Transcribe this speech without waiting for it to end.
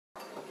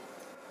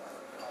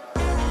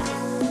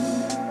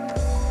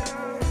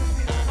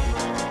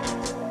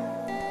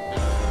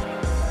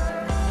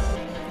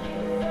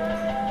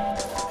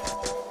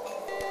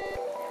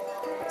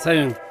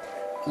So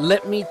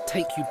let me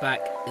take you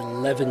back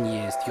 11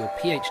 years to your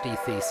PhD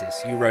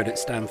thesis you wrote at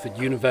Stanford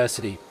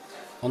University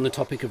on the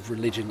topic of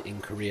religion in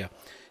Korea.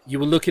 You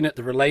were looking at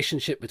the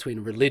relationship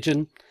between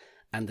religion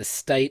and the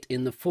state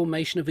in the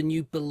formation of a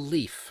new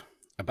belief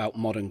about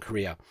modern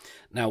Korea.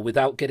 Now,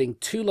 without getting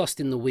too lost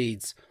in the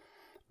weeds,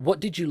 what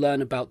did you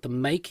learn about the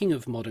making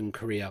of modern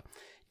Korea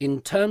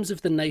in terms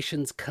of the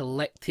nation's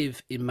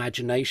collective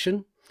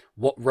imagination?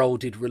 What role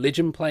did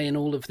religion play in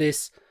all of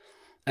this?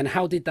 And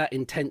how did that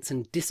intense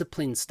and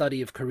disciplined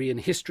study of Korean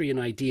history and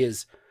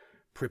ideas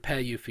prepare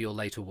you for your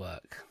later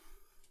work?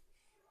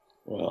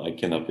 Well, I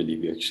cannot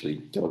believe you actually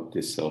dug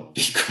this up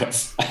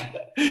because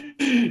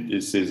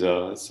this is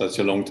such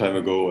a long time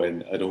ago,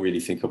 and I don't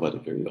really think about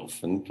it very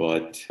often.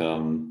 But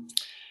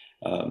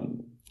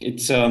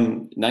it's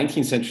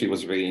 19th century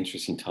was a very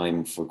interesting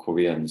time for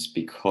Koreans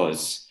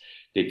because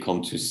they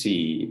come to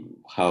see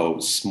how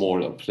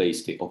small a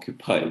place they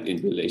occupied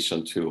in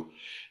relation to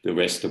the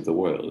rest of the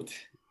world.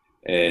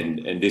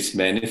 And this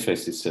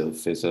manifests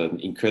itself as an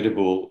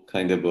incredible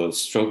kind of a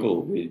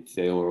struggle with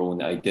their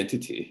own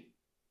identity,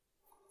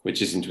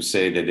 which isn't to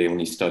say that they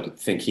only started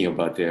thinking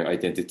about their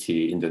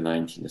identity in the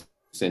 19th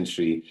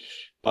century.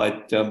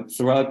 But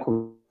throughout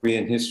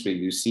Korean history,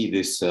 you see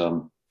this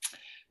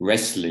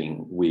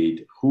wrestling with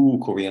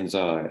who Koreans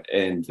are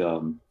and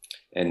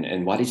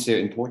what is their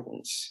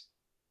importance,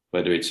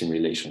 whether it's in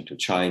relation to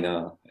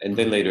China, and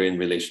then later in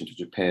relation to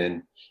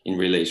Japan, in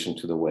relation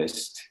to the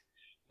West.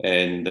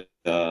 And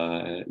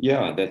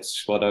yeah,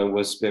 that's what I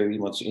was very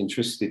much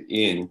interested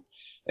in,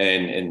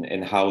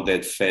 and how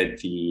that fed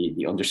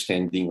the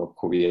understanding of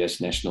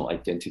Korea's national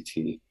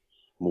identity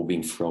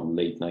moving from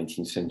late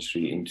 19th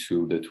century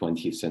into the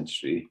 20th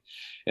century.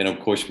 And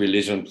of course,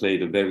 religion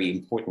played a very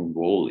important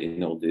role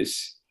in all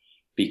this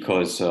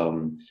because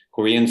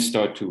Koreans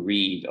start to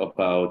read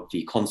about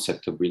the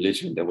concept of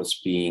religion that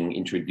was being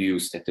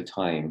introduced at the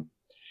time,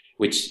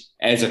 which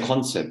as a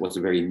concept was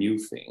a very new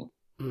thing.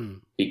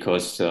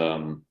 Because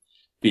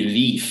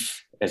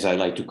belief, as I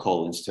like to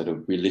call instead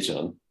of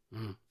religion,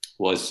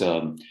 was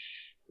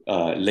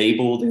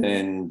labeled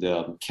and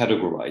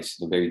categorized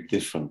in a very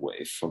different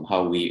way from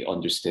how we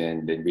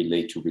understand and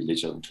relate to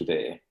religion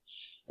today.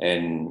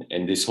 And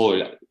this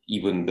whole,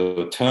 even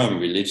the term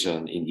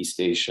religion in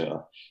East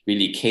Asia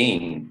really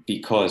came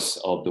because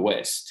of the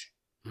West,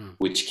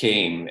 which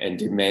came and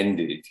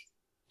demanded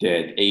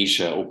that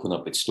Asia open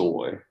up its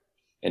door.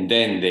 And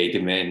then they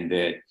demand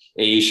that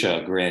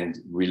Asia grant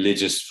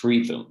religious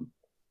freedom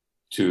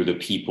to the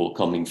people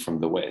coming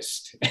from the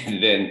West.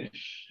 And then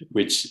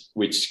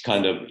which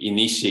kind of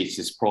initiates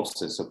this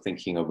process of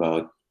thinking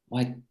about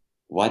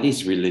what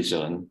is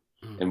religion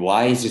and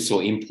why is it so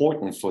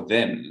important for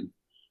them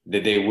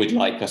that they would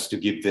like us to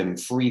give them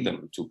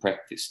freedom to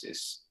practice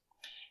this.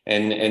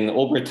 And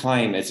over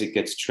time, as it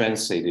gets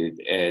translated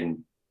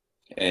and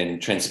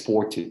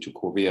transported to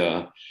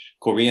Korea,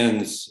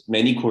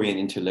 many Korean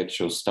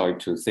intellectuals start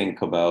to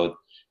think about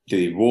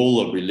the role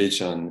of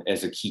religion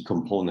as a key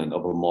component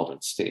of a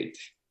modern state.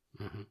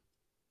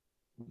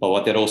 But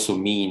what that also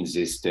means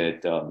is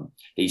that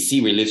they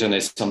see religion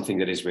as something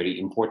that is very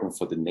important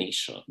for the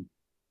nation.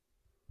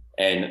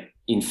 And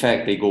in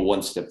fact, they go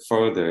one step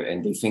further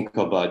and they think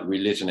about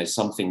religion as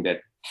something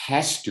that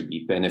has to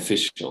be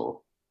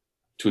beneficial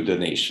to the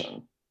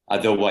nation.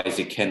 Otherwise,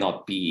 it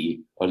cannot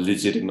be a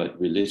legitimate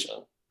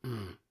religion.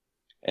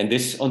 And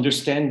this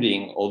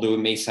understanding, although it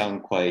may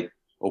sound quite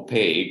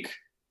opaque,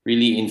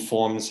 really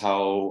informs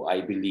how I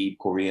believe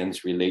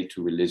Koreans relate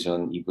to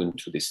religion even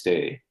to this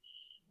day.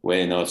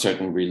 When a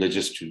certain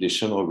religious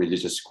tradition or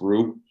religious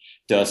group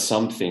does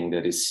something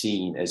that is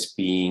seen as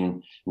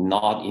being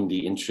not in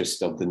the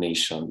interest of the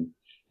nation,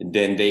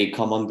 then they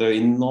come under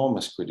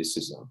enormous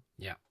criticism.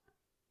 Yeah.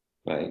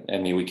 Right? I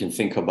mean, we can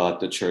think about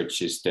the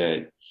churches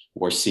that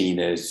were seen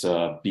as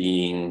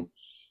being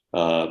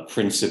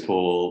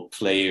principal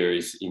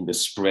players in the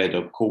spread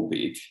of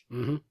COVID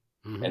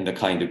and the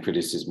kind of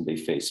criticism they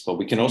faced. But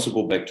we can also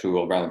go back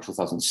to around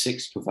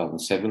 2006,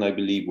 2007, I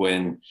believe,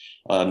 when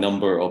a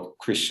number of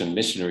Christian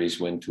missionaries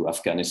went to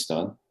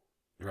Afghanistan.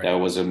 Right. That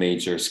was a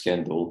major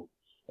scandal,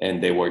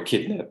 and they were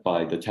kidnapped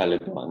by the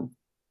Taliban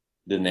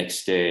the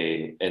next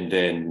day. And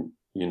then,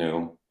 you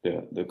know,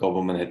 the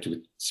government had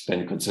to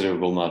spend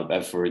considerable amount of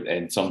effort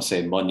and some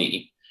say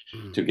money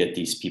to get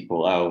these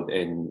people out.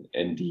 And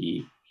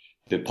the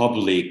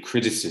public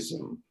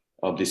criticism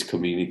of this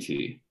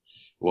community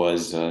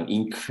was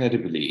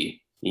incredibly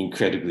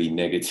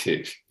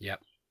negative. Yeah.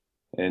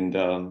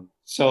 And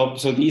so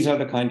these are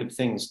the kind of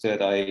things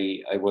that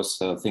I was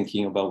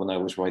thinking about when I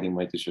was writing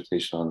my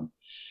dissertation.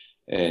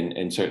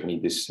 And certainly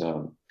this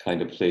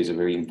kind of plays a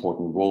very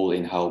important role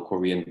in how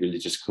Korean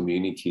religious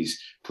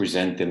communities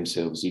present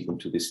themselves even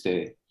to this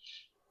day.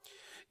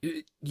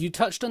 You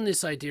touched on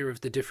this idea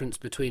of the difference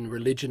between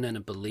religion and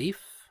a belief.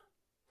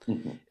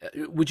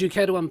 Would you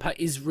care to unpack,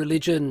 is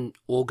religion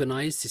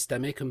organized,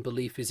 systemic, and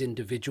belief is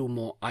individual,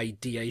 more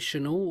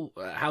ideational?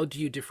 How do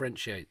you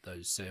differentiate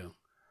those two?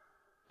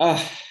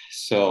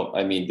 So,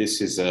 I mean,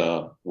 this is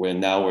where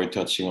now we're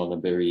touching on a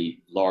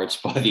very large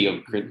body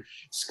of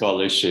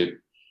scholarship.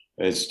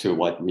 as to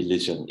what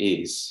religion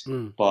is.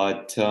 Mm.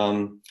 But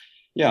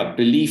yeah,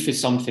 belief is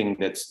something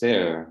that's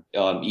there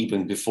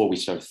even before we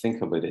start to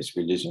think of it as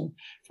religion.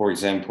 For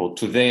example,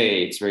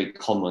 today it's very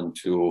common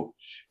to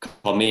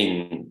come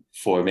in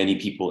for many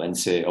people and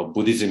say, oh,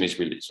 Buddhism is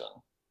religion.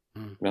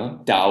 Mm.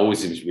 No?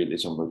 Taoism is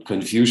religion, but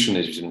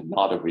Confucianism is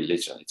not a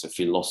religion, it's a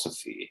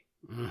philosophy.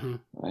 Mm-hmm.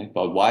 Right?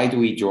 But why do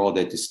we draw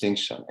that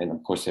distinction? And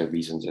of course, there are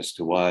reasons as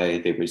to why.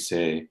 They will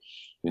say,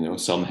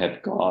 some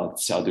have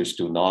gods, others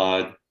do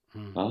not.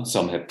 Mm.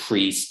 Some have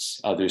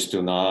priests, others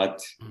do not.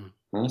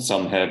 Mm.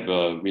 Some have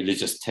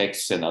religious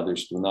texts and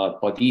others do not.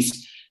 But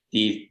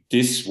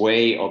this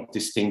way of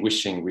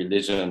distinguishing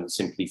religion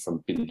simply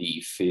from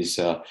belief is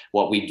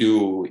what we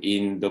do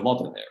in the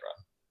modern era.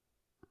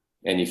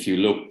 And if you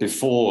look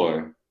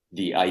before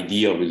the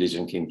idea of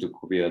religion came to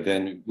Korea,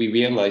 then we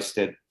realized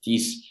that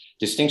these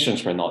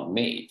distinctions were not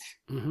made.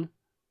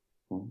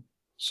 Mm-hmm.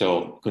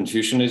 So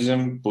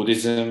Confucianism,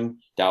 Buddhism,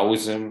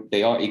 Taoism,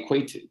 they are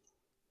equated.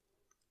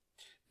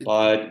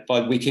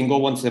 But we can go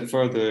one step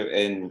further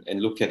and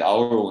look at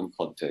our own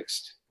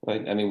context,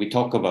 right? I mean,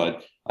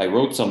 I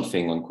wrote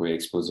something on Korea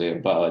Expose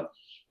about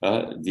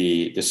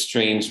the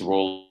strange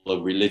role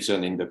of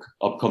religion in the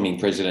upcoming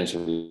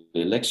presidential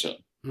election.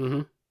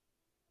 Mm-hmm.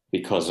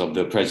 Because of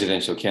the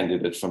presidential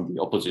candidate from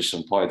the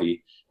opposition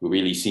party who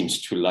really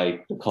seems to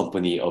like the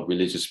company of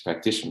religious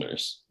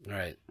practitioners.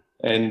 Right.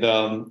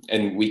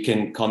 And we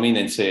can come in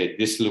and say,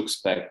 this looks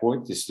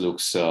backward, this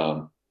looks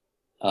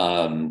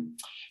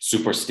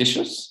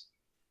superstitious.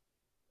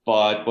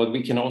 But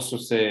we can also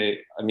say,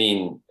 I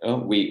mean,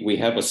 we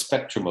have a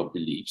spectrum of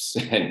beliefs,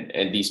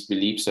 and these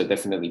beliefs are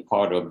definitely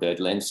part of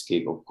that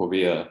landscape of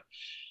Korea,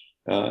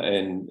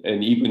 and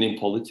even in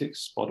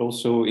politics, but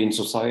also in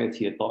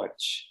society at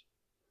large.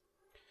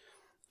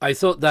 I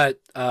thought that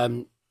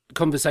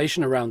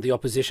conversation around the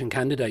opposition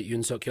candidate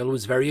Yoon Suk-yeol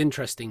was very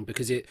interesting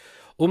because it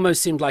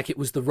almost seemed like it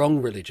was the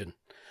wrong religion.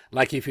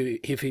 Like if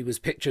he was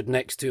pictured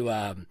next to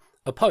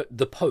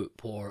the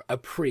Pope or a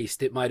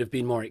priest, it might have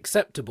been more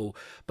acceptable.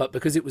 But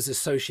because it was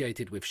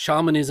associated with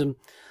shamanism,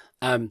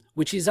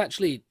 which is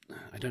actually,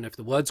 I don't know if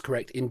the word's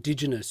correct,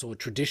 indigenous or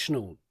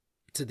traditional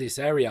to this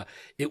area,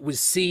 it was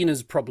seen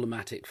as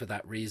problematic for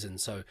that reason.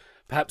 So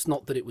perhaps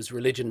not that it was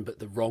religion, but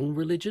the wrong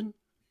religion.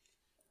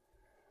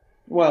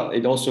 Well,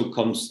 it also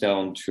comes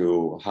down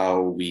to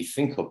how we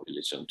think of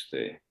religion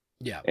today.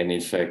 Yeah. And in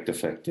fact, the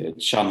fact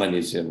that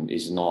shamanism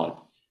is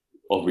not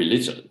a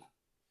religion,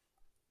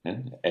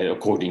 and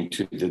according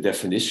to the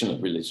definition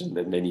of religion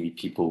that many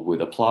people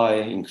would apply,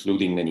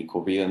 including many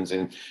Koreans,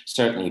 and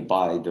certainly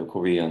by the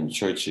Korean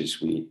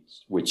churches,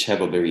 which have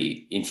a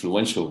very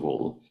influential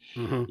role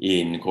mm-hmm.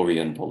 in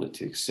Korean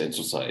politics and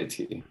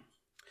society.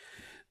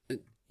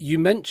 You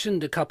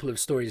mentioned a couple of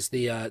stories,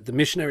 the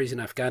missionaries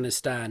in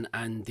Afghanistan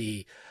and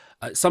the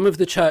some of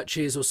the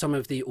churches or some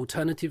of the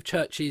alternative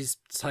churches,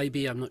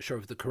 Saibi, I'm not sure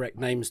of the correct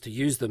names to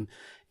use them,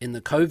 in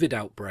the COVID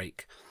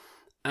outbreak.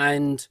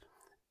 And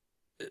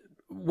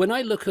when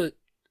I look at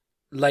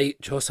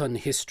late Joseon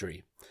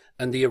history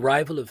and the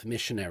arrival of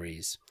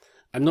missionaries,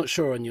 I'm not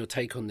sure on your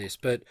take on this,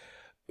 but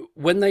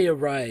when they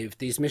arrived,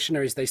 these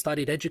missionaries, they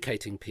started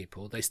educating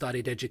people. They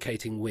started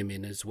educating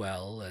women as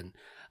well, and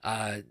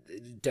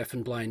deaf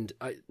and blind.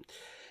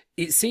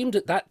 It seemed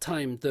at that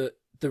time that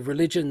the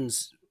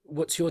religions,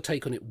 what's your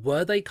take on it?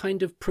 Were they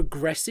kind of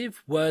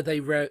progressive? Were they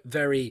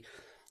very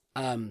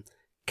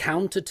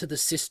counter to the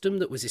system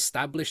that was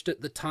established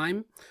at the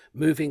time,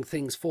 moving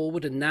things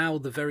forward? And now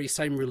the very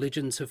same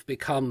religions have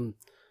become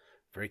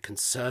very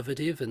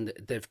conservative and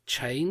they've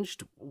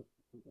changed.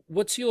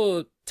 What's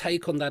your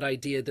take on that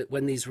idea that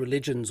when these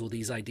religions or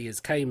these ideas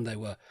came, they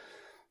were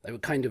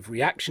kind of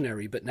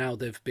reactionary, but now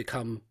they've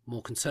become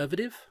more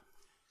conservative?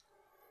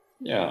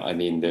 Yeah, I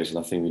mean, there's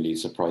nothing really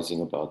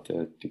surprising about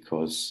that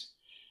because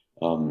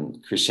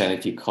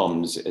Christianity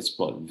comes as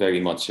very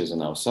much as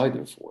an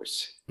outsider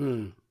force.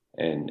 Mm.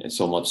 And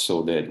so much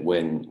so that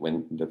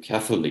when the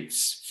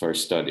Catholics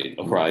first started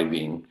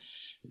arriving,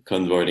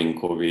 converting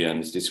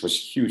Koreans, this was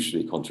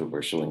hugely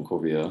controversial in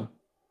Korea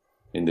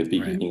in the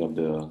beginning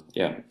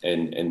right.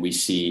 And we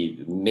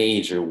see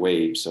major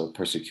waves of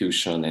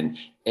persecution and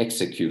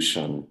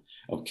execution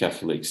of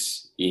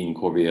Catholics in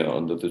Korea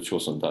under the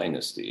Joseon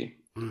dynasty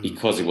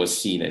because it was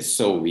seen as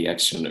so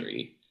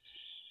reactionary.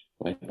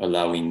 Right?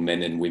 Allowing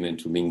men and women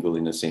to mingle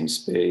in the same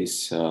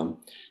space,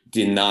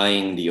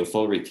 denying the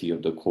authority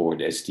of the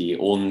court as the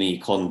only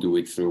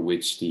conduit through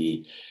which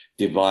the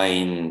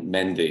divine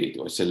mandate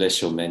or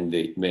celestial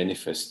mandate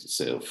manifests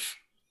itself.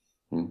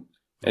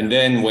 And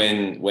then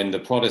when the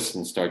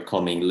Protestants start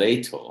coming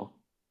later,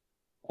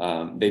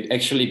 they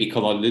actually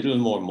become a little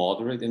more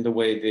moderate in the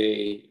way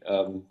they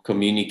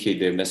communicate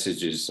their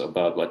messages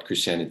about what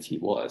Christianity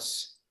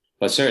was,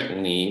 but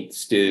certainly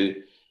still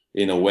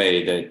in a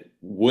way that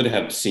would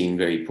have seemed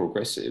very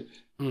progressive.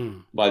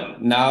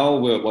 But now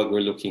what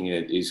we're looking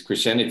at is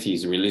Christianity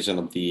is a religion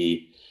of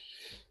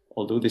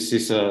although this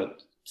is a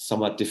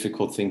somewhat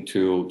difficult thing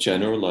to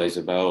generalize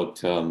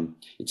about,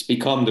 it's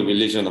become the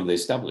religion of the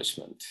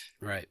establishment.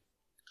 Right.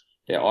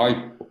 There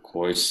are, of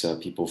course,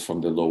 people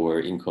from the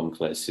lower income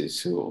classes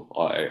who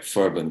are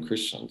fervent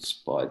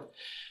Christians, but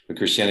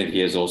Christianity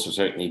has also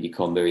certainly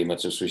become very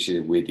much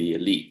associated with the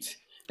elite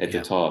at the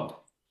Yeah.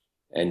 top.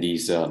 And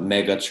these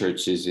mega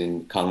churches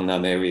in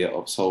Gangnam area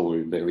of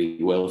Seoul, very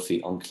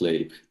wealthy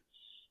enclave,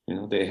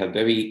 they have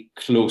very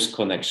close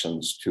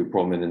connections to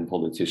prominent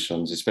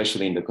politicians,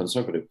 especially in the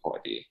Conservative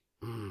Party.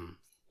 Mm.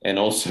 And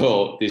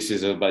also, this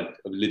is a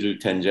little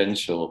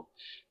tangential,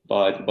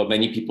 but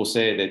many people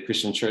say that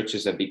Christian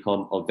churches have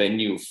become a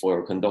venue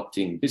for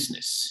conducting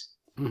business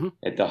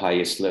at the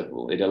highest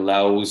level. It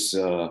allows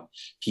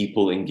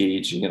people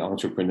engaging in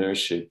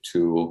entrepreneurship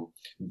to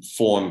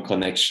form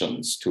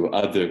connections to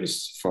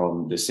others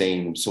from the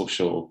same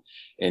social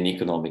and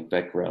economic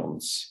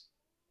backgrounds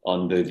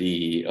under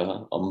the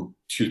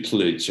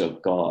tutelage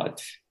of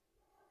God,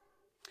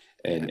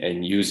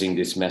 and using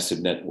this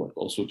massive network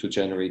also to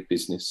generate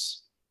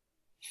business.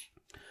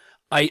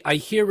 I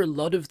hear a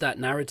lot of that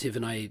narrative,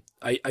 and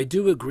I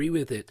do agree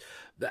with it.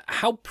 But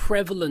how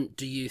prevalent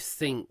do you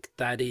think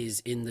that is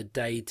in the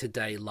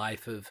day-to-day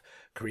life of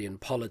Korean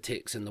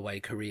politics and the way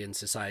Korean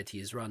society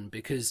is run?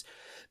 Because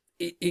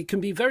it can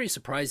be very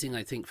surprising,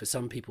 I think, for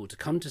some people to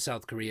come to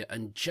South Korea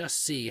and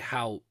just see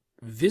how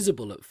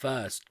visible at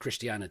first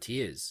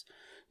Christianity is.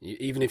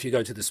 Even if you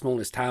go to the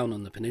smallest town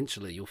on the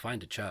peninsula, you'll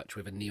find a church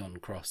with a neon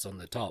cross on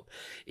the top.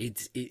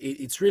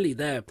 It's really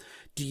there.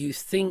 Do you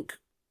think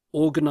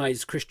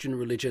organized Christian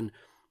religion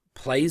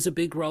plays a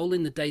big role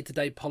in the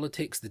day-to-day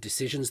politics, the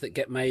decisions that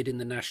get made in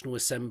the National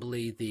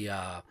Assembly, the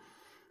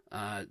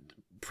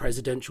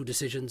presidential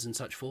decisions and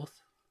such forth?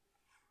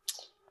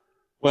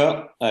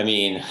 Well, I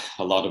mean,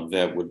 a lot of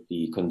that would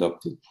be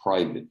conducted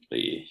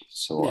privately,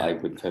 so Yeah. I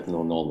would have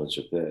no knowledge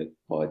of that.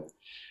 But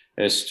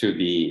as to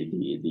the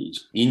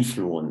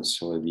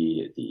influence or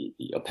the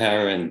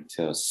apparent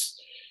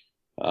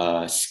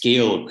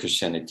scale of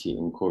Christianity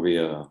in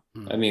Korea,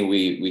 I mean,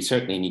 we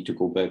certainly need to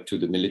go back to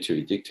the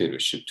military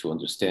dictatorship to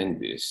understand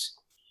this,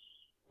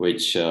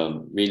 which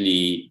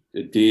really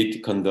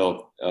did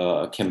conduct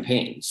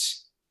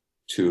campaigns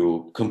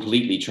to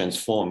completely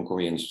transform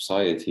Korean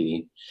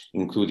society,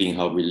 including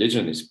how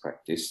religion is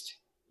practiced,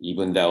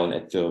 even down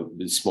at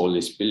the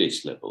smallest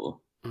village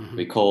level.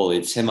 We call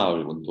it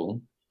Semaul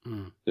Undong,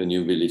 the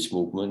New Village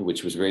Movement,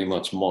 which was very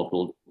much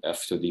modeled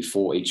after the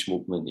 4-H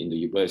movement in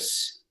the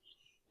US.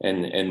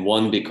 And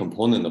one big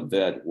component of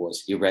that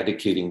was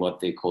eradicating what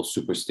they call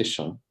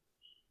superstition,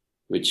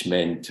 which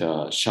meant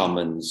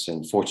shamans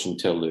and fortune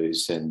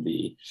tellers and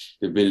the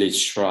village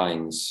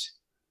shrines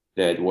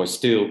that were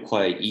still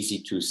quite easy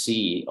to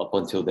see up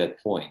until that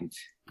point,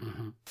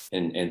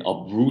 and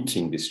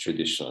uprooting this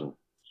tradition,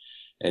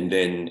 and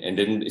then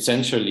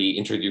essentially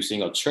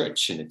introducing a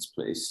church in its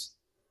place,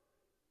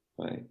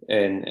 right?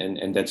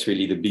 And that's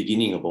really the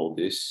beginning of all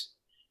this.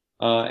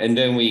 And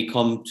then we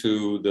come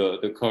to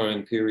the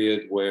current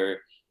period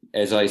where,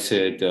 as I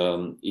said,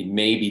 it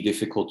may be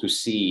difficult to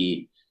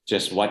see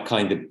just what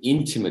kind of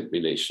intimate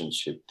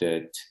relationship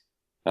that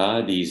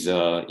these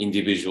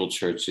individual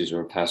churches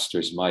or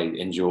pastors might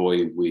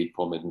enjoy with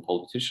prominent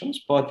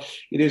politicians. But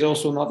it is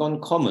also not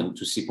uncommon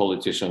to see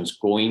politicians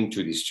going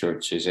to these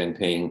churches and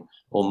paying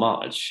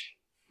homage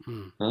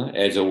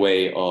as a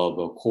way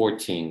of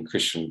courting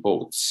Christian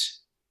votes.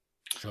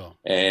 Sure.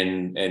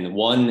 And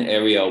one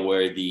area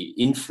where the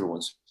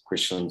influence of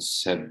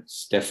Christians have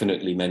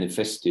definitely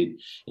manifested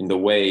in the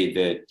way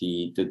that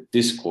the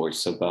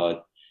discourse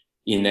about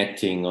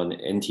enacting an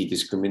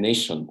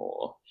anti-discrimination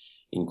law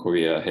in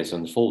Korea has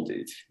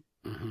unfolded.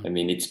 I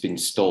mean, it's been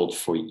stalled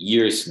for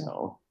years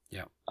now.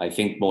 Yeah. I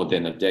think more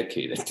than a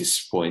decade at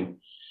this point.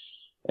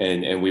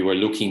 And we were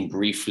looking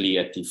briefly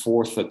at the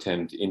fourth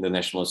attempt in the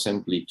National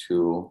Assembly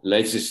to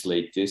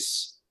legislate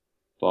this,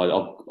 but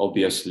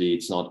obviously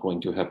it's not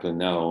going to happen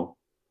now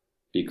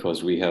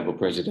because we have a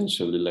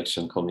presidential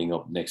election coming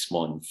up next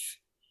month,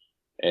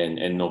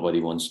 and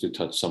nobody wants to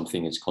touch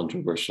something as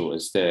controversial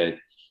as that,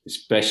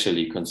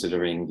 especially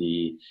considering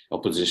the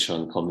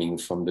opposition coming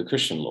from the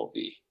Christian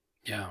lobby.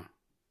 Yeah.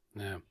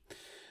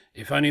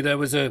 If only there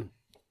was a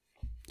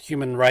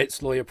human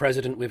rights lawyer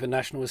president with a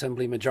National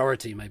Assembly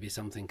majority, maybe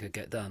something could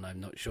get done. I'm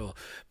not sure.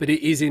 But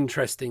it is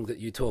interesting that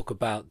you talk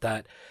about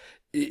that.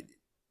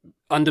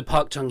 Under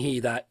Park Chung-hee,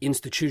 that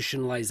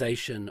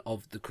institutionalization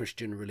of the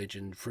Christian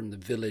religion from the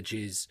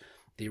villages,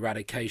 the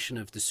eradication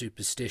of the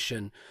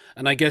superstition.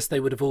 And I guess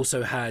they would have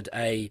also had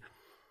a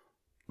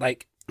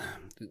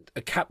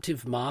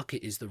captive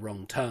market is the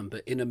wrong term,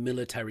 but in a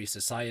military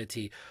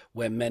society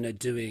where men are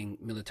doing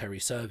military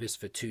service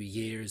for 2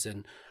 years,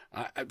 and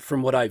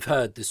from what I've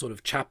heard, the sort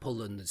of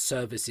chapel and the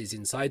services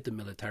inside the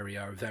military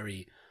are a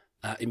very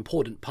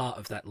important part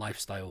of that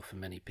lifestyle for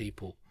many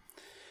people.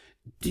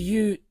 Do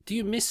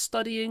you miss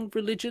studying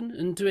religion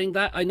and doing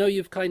that? I know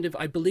you've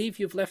I believe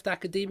you've left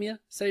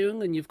academia,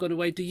 Seung, and you've gone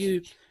away. Do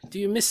you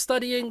miss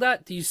studying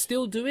that? Do you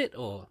still do it,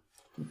 or?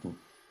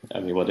 I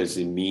mean, what does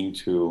it mean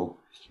to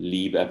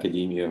leave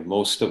academia?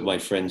 Most of my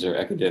friends are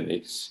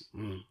academics.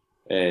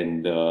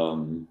 And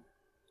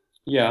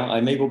I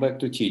may go back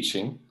to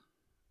teaching.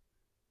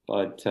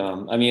 But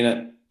I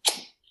mean,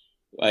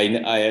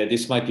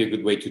 this might be a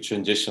good way to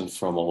transition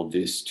from all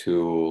this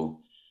to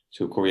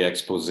Korea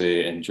expose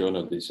and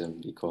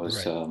journalism,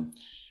 because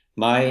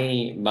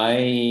Right.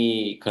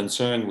 my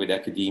concern with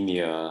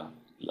academia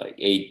like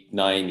 8,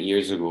 9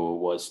 years ago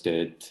was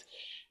that,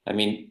 I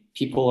mean,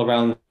 people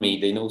around me,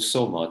 they know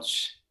so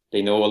much.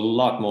 They know a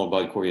lot more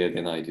about Korea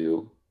than I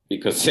do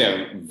because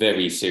they're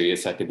very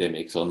serious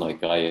academics,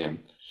 unlike I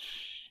am.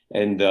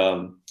 And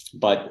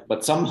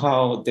but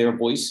somehow their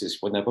voices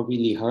were never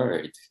really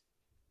heard,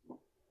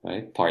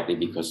 right? Partly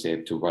because they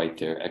have to write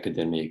their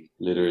academic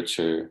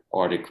literature,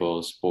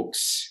 articles,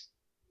 books.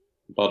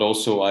 But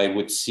also, I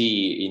would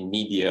see in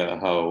media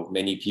how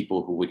many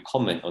people who would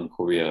comment on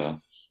Korea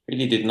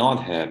really did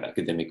not have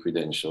academic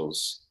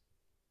credentials.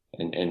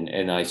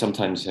 And I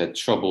sometimes had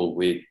trouble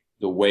with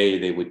the way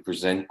they would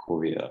present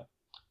Korea.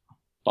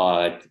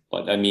 But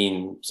I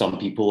mean, some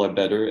people are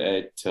better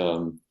at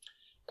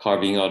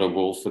carving out a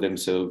role for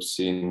themselves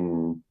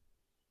in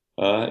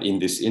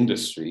this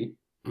industry.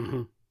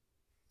 Mm-hmm.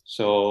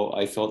 So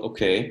I thought,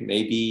 okay,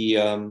 maybe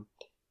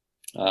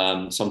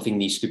something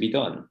needs to be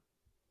done,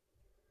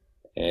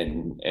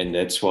 and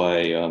that's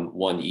why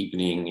one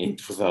evening in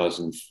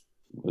 2000,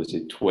 was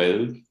it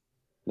 12?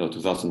 No,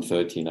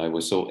 2013. I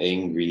was so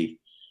angry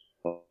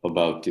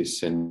about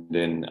this, and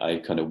then I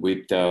kind of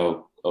whipped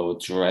out a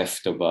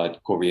draft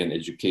about Korean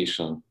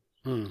education,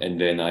 Mm. and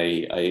then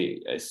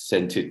I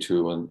sent it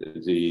to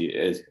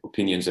the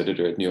opinions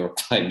editor at New York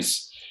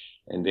Times,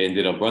 and they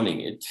ended up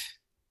running it.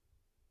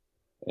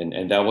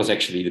 And that was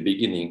actually the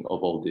beginning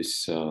of all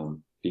this,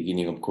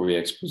 beginning of Korea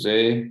expose,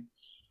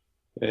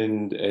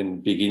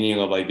 and beginning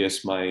of, I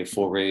guess, my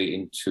foray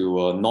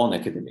into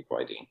non-academic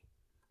writing.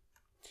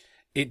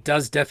 It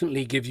does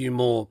definitely give you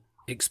more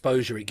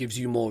exposure. It gives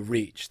you more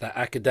reach. That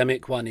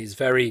academic one is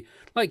very,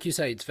 like you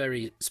say, it's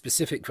very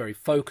specific, very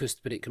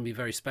focused, but it can be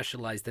very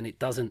specialized and it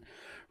doesn't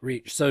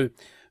reach. So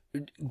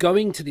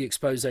going to the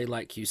expose,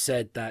 like you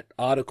said, that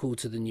article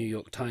to the New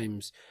York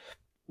Times,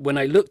 when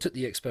I looked at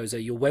the expose,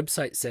 your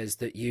website says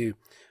that you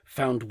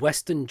found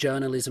Western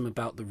journalism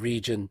about the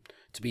region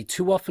to be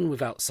too often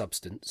without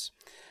substance,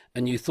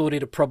 and you thought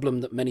it a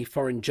problem that many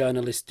foreign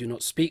journalists do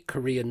not speak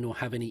Korean nor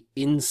have any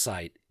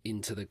insight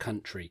into the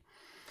country.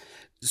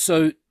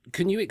 So,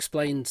 can you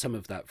explain some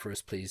of that for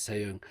us, please,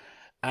 Seung?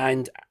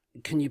 And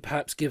can you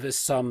perhaps give us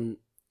some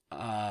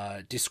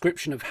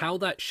description of how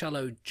that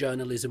shallow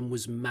journalism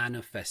was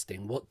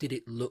manifesting? What did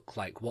it look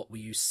like? What were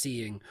you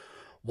seeing?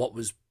 What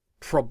was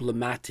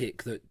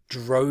problematic that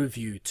drove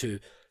you to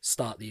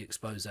start the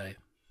expose?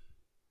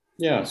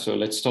 Yeah, so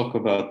let's talk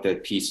about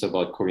that piece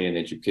about Korean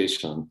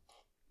education.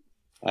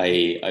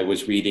 I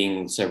was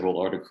reading several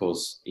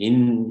articles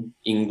in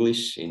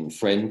English, in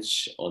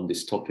French on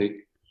this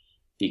topic,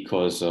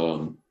 because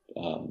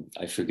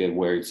I forget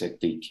where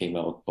exactly it came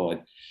out,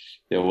 but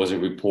there was a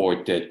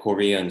report that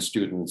Korean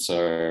students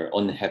are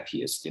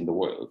unhappiest in the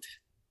world,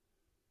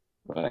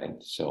 right?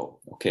 So,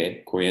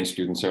 okay, Korean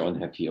students are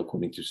unhappy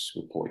according to this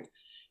report.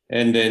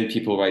 And then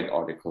people write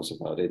articles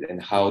about it.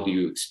 And how do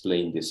you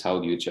explain this? How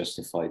do you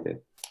justify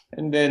that?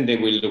 And then they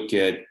will look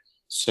at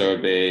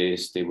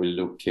surveys, they will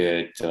look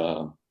at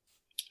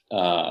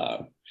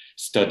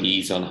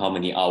studies on how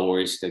many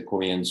hours the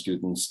Korean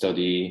students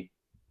study.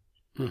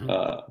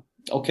 Mm-hmm.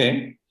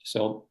 Okay,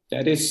 so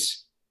that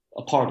is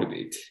a part of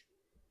it.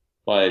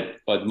 But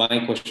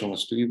my question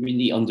was, do you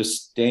really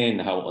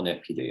understand how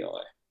unhappy they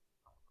are?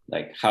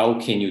 Like, how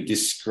can you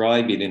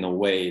describe it in a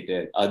way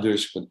that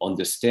others would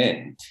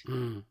understand?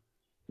 Mm.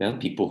 Now,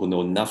 people who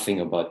know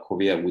nothing about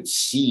Korea would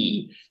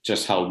see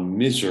just how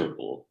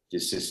miserable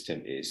this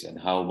system is and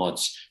how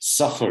much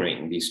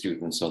suffering these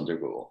students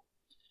undergo.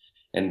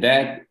 And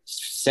that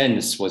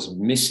sense was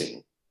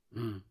missing.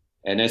 Mm.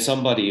 And as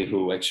somebody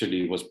who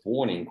actually was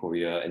born in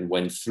Korea and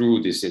went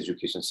through this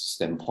education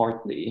system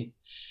partly,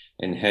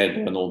 and had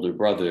an older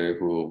brother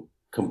who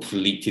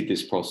completed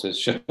this process,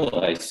 shall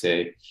I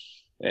say,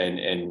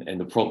 and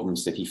the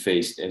problems that he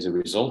faced as a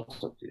result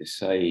of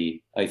this,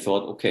 I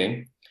thought,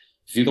 okay,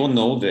 if you don't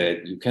know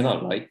that, you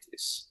cannot write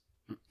this.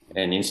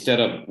 And instead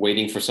of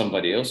waiting for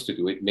somebody else to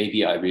do it,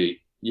 maybe I will,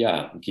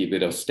 give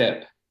it a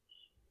step.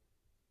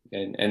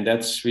 And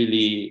that's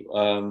really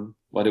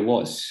what it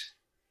was.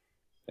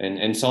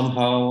 And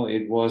somehow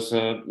it was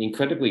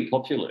incredibly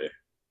popular.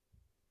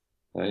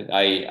 Right?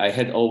 I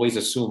had always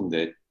assumed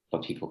that,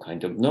 but people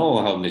kind of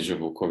know how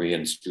miserable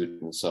Korean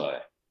students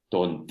are,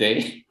 don't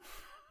they?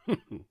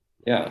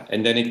 Yeah.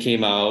 And then it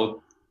came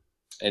out,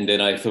 and then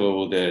I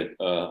saw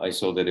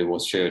that it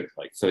was shared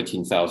like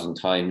 13,000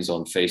 times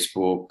on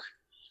Facebook.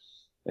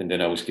 And then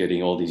I was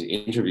getting all these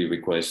interview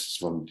requests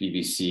from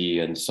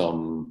BBC and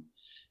some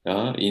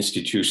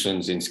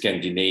institutions in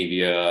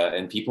Scandinavia,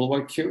 and people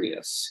were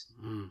curious.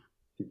 Mm.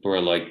 People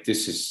were like,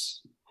 this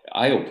is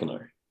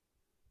eye-opener.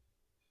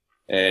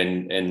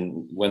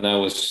 And when I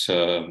was,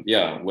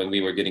 when we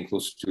were getting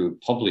close to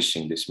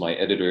publishing this, my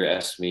editor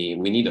asked me,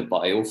 we need a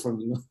bio from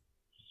you.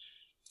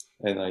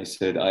 And I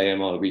said, I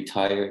am a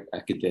retired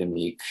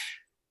academic.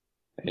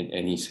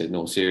 And he said,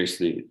 no,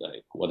 seriously,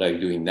 like, what are you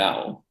doing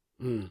now?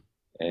 Mm.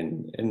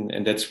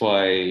 And that's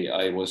why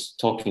I was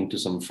talking to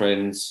some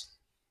friends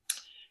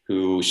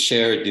who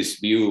shared this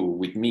view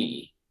with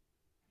me,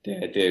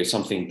 that there's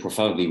something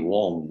profoundly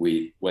wrong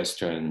with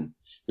Western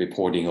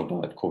reporting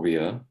about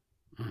Korea.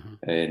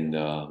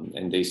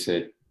 And they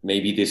said,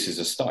 maybe this is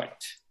a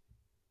start,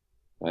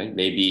 right?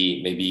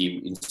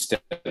 Maybe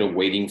instead of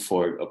waiting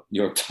for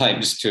New York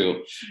Times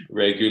to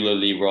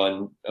regularly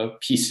run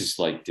pieces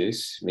like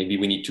this, maybe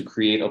we need to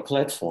create a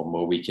platform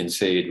where we can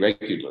say it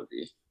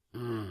regularly.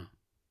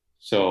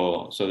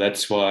 So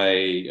that's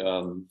why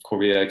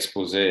Korea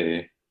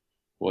Expose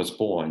was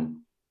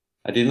born.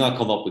 I did not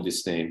come up with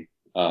this name.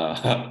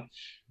 A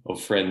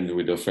friend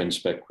with a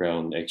French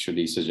background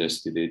actually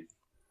suggested it.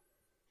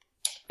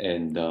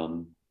 And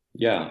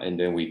and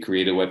then we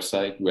created a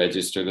website,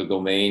 registered a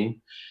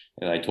domain,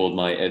 and I told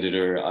my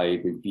editor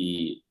I would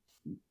be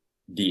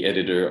the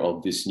editor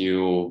of this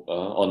new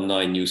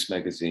online news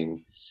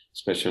magazine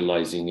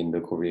specializing in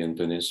the Korean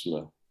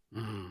Peninsula.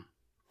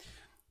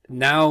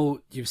 Now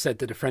you've said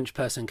that a French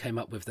person came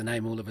up with the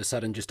name, all of a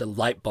sudden just a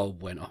light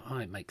bulb went, oh,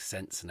 it makes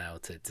sense now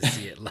to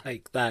see it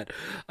like that.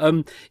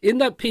 In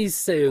that piece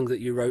saying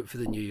that you wrote for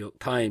the New York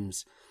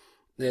Times,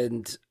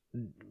 and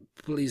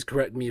please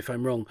correct me if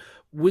I'm wrong,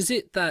 was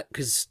it that,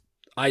 because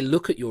I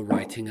look at your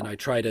writing and I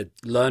try to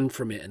learn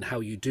from it and how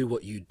you do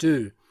what you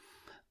do,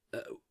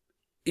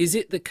 is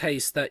it the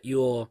case that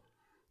you're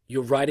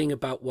writing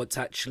about what's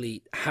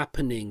actually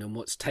happening and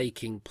what's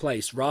taking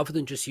place, rather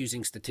than just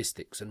using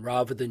statistics and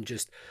rather than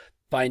just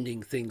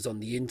finding things on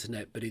the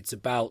internet, but it's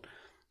about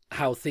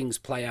how things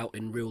play out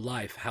in real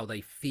life, how they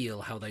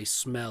feel, how they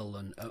smell,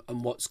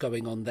 and what's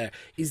going on there?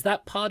 Is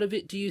that part of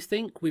it, do you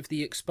think, with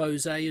the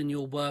expose and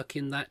your work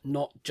in that,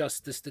 not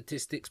just the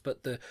statistics,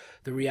 but the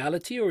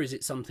reality, or is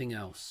it something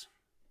else?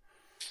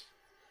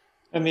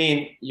 I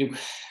mean,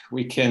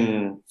 we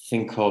can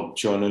think of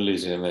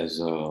journalism as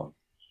I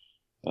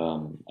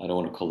don't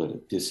want to call it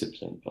a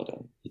discipline, but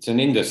it's an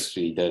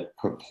industry that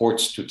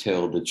purports to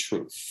tell the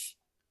truth,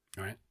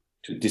 right,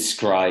 to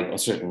describe a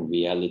certain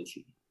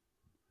reality.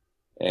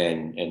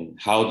 And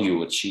how do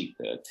you achieve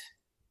that,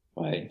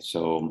 right?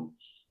 So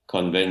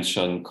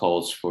convention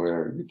calls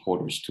for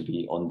reporters to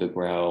be on the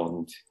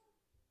ground.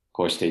 Of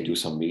course, they do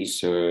some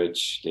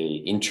research,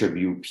 they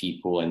interview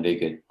people, and they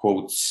get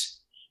quotes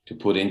to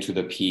put into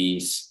the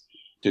piece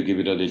to give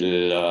it a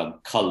little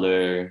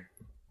color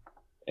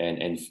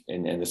and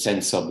a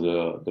sense of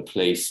the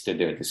place that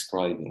they're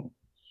describing.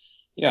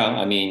 Yeah,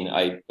 I mean,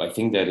 I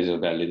think that is a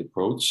valid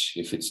approach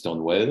if it's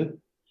done well.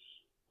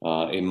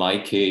 In my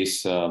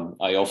case,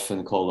 I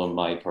often call on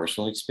my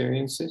personal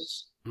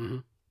experiences,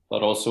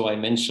 but also I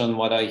mention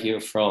what I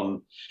hear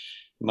from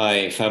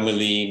my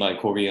family, my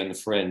Korean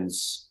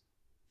friends,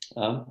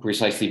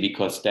 precisely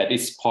because that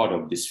is part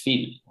of this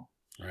feeling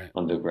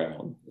on the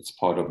ground. It's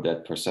part of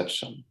that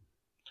perception.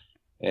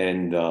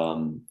 And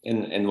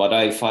what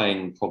I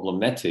find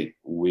problematic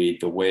with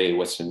the way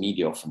Western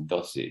media often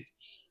does it,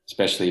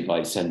 especially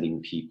by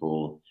sending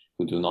people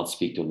who do not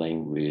speak the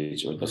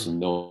language or doesn't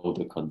know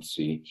the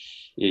country,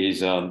 is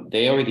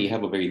they already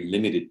have a very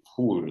limited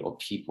pool of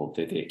people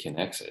that they can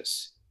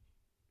access,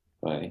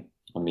 right?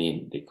 I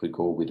mean, they could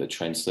go with a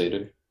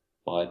translator,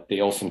 but they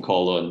often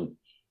call on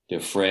their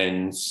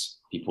friends,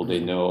 people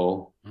they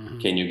know.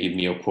 Can you give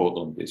me a quote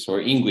on this?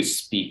 Or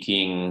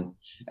English-speaking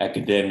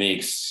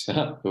academics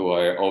who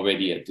are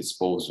already at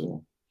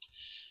disposal.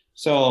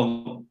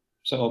 So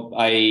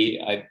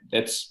I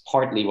that's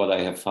partly what I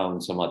have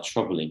found somewhat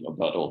troubling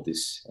about all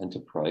this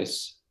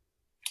enterprise.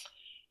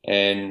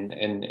 And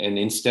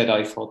instead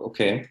I thought,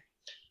 okay,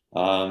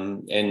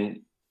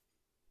 and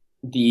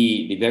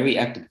the very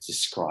act of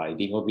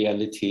describing a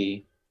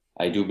reality,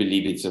 I do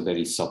believe it's a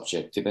very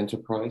subjective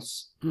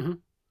enterprise.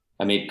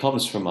 I mean, it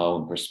comes from our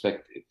own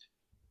perspective.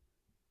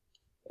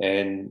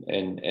 And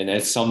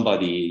as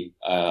somebody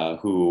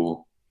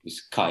who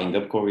is kind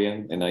of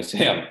Korean, and I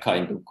say I'm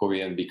kind of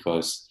Korean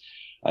because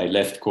I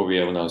left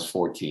Korea when I was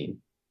 14,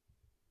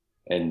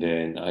 and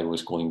then I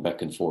was going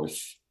back and forth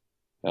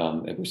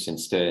ever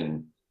since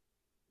then.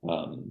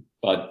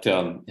 But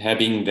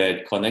having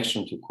that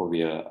connection to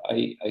Korea,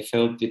 I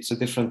felt it's a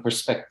different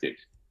perspective.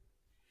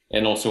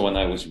 And also when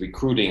I was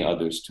recruiting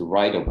others to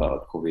write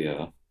about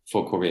Korea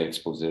for Korea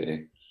Expose,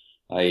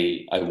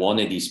 I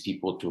wanted these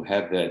people to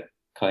have that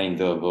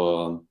kind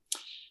of,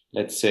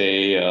 let's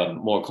say,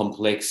 more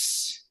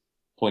complex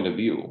point of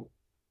view,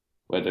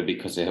 whether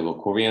because they have a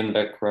Korean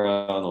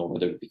background or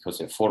whether because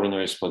they're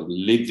foreigners but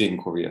lived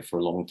in Korea for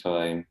a long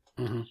time.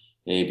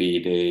 Maybe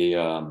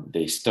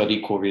they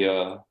study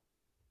Korea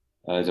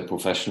as a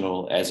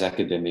professional, as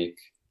academic.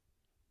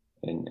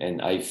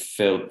 And I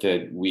felt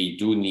that we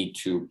do need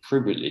to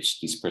privilege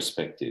these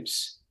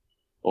perspectives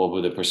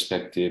over the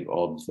perspective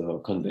of the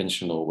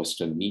conventional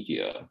Western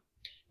media,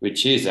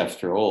 which is,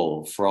 after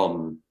all,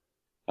 from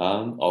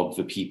of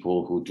the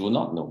people who do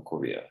not know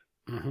Korea.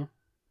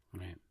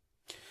 Right.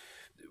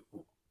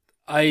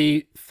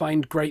 I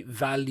find great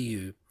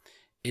value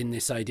in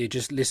this idea,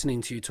 just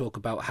listening to you talk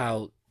about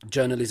how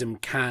journalism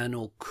can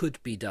or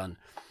could be done.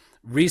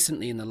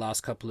 Recently, in the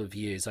last couple of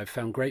years, I've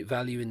found great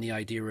value in the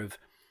idea of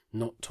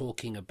not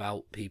talking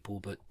about people,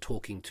 but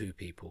talking to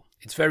people.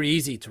 It's very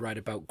easy to write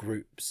about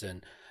groups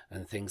and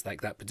things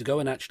like that, but to go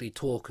and actually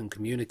talk and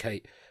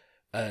communicate,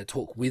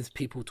 talk with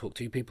people, talk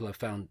to people, I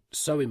found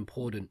so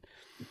important.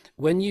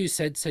 When you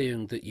said,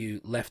 Seyung, that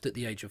you left at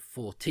the age of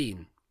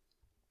 14,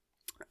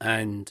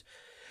 and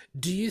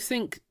do you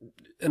think,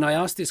 and I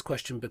asked this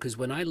question because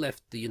when I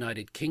left the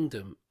United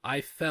Kingdom,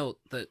 I felt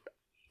that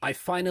I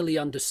finally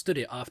understood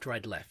it after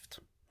I'd left.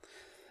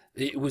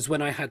 It was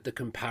when I had the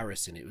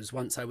comparison. It was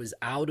once I was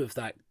out of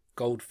that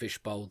goldfish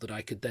bowl that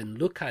I could then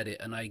look at it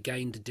and I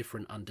gained a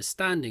different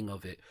understanding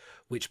of it,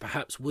 which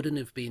perhaps wouldn't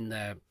have been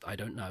there, I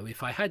don't know,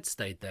 if I had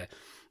stayed there.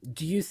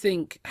 Do you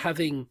think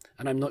having,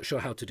 and I'm not sure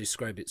how to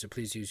describe it, so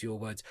please use your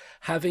words,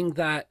 having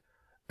that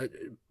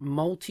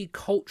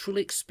multicultural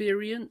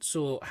experience,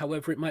 or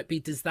however it might be,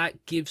 does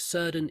that give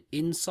certain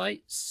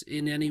insights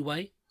in any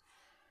way?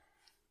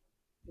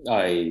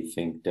 I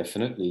think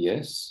definitely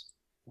yes.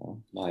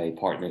 My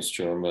partner's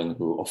German,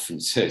 who often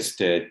says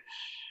that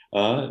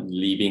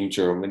leaving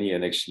Germany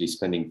and actually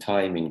spending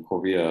time in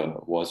Korea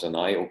was an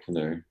eye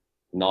opener,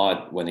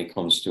 not when it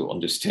comes to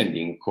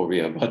understanding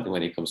Korea, but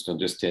when it comes to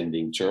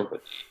understanding Germany.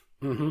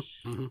 Mm-hmm,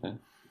 mm-hmm.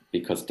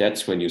 Because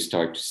that's when you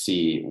start to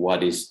see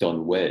what is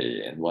done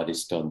well and what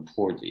is done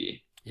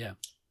poorly. Yeah.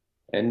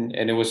 And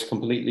it was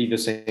completely the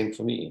same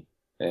for me.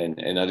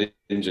 And I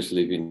didn't just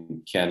live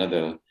in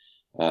Canada.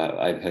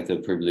 I've had the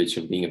privilege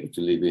of being able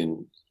to live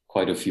in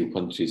quite a few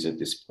countries at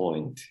this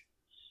point: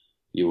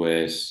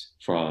 US,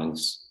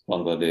 France,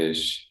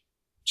 Bangladesh,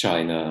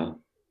 China,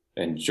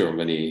 and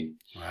Germany.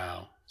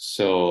 Wow.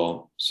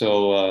 So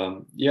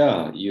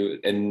yeah,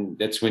 and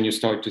that's when you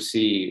start to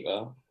see,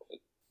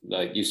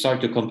 like you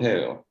start to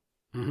compare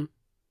Mm-hmm.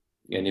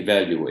 and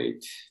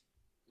evaluate,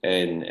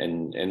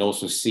 and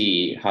also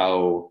see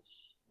how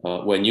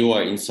when you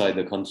are inside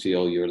the country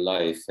all your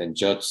life and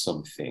judge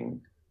something,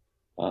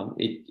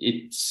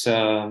 it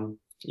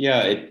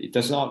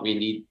does not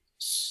really,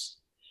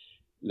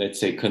 let's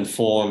say,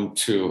 conform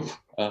to,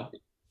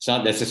 it's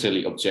not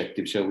necessarily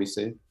objective, shall we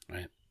say.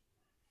 Right.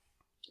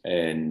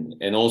 And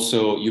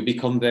also you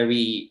become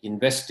very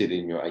invested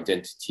in your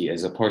identity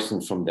as a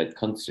person from that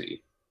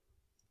country.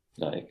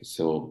 Like,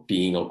 so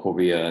being a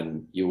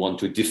Korean, you want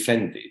to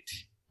defend it,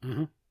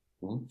 Mm-hmm.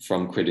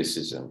 from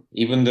criticism,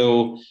 even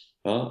though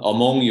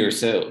among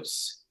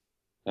yourselves,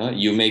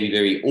 you may be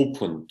very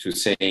open to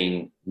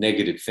saying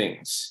negative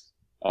things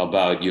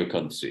about your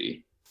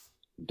country.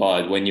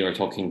 But when you're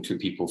talking to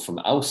people from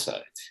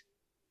outside,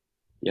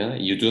 yeah,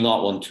 you do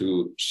not want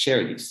to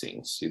share these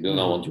things. You do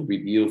not want to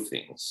reveal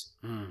things.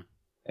 Mm.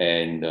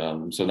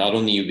 And so not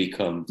only you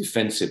become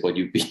defensive, but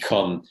you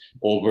become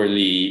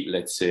overly,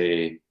 let's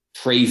say,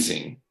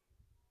 praising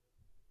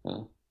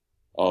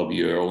of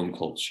your own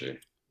culture.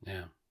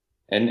 Yeah.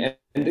 And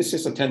this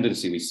is a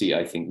tendency we see,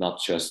 I think,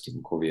 not just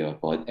in Korea,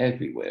 but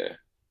everywhere.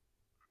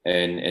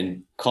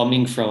 And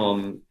coming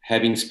from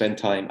having spent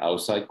time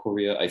outside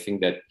Korea, I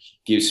think that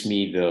gives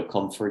me the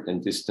comfort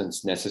and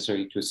distance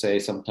necessary to say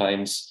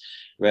sometimes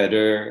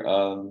rather,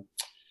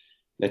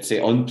 let's say,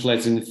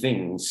 unpleasant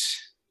things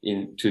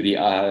to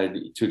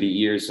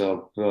the ears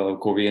of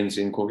Koreans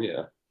in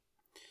Korea.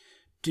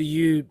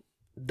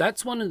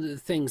 That's one of the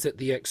things that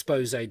the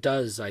expose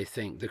does, I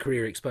think, the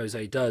career expose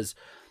does,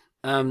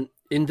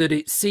 in that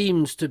it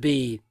seems to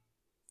be,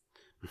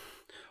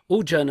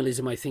 all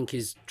journalism, I think,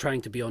 is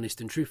trying to be honest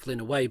and truthful in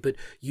a way, but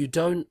you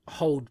don't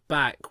hold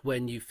back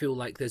when you feel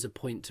like there's a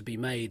point to be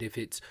made, if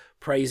it's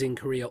praising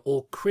Korea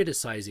or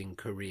criticizing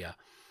Korea.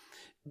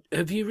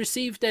 Have you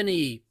received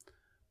any,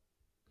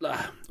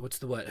 what's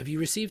the word? Have you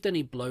received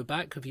any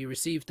blowback? Have you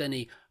received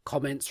any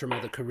comments from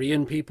other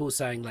Korean people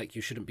saying, like,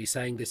 you shouldn't be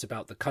saying this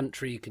about the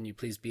country? Can you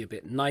please be a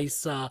bit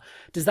nicer?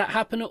 Does that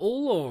happen at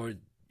all, or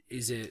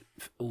is it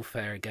all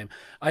fair game?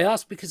 I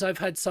ask because I've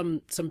had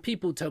some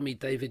people tell me,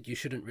 David, you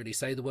shouldn't really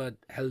say the word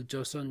Hel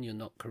Joseon. You're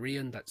not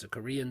Korean. That's a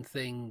Korean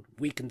thing.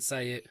 We can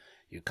say it.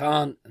 You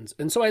can't.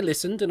 And so I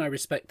listened and I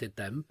respected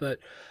them. But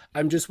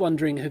I'm just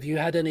wondering, have you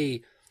had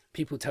any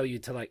people tell you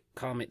to, like,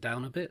 calm it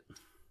down a bit?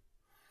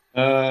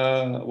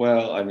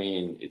 Well, I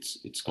mean,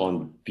 it's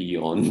gone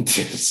beyond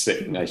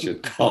saying I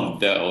should calm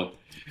down.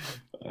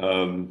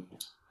 I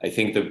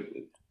think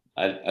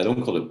I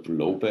don't call it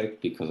blowback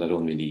because I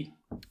don't really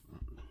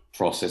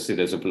process it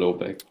as a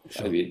blowback.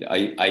 Sure. I mean,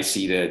 I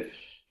see that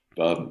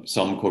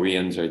some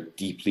Koreans are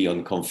deeply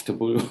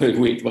uncomfortable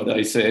with what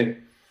I say,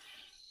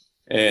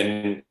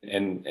 and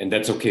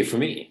that's okay for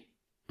me.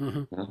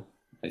 Mm-hmm.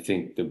 I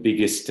think the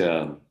biggest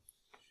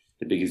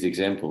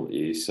example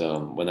is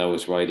when I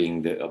was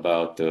writing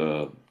about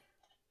the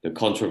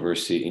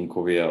controversy in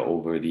Korea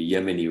over the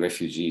Yemeni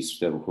refugees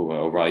who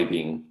were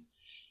arriving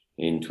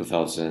in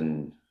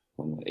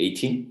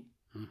 2018.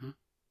 Mm-hmm.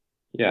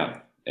 Yeah,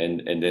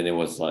 and then it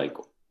was like,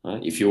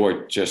 if you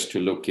were just to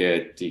look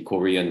at the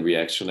Korean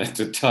reaction at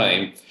the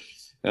time,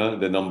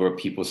 the number of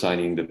people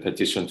signing the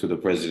petition to the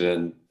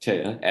president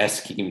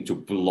asking him to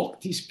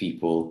block these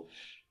people.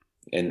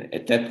 And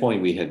at that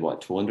point, we had,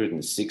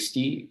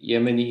 260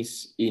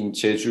 Yemenis in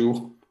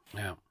Jeju?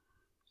 Yeah.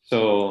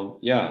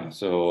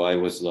 So I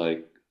was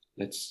like,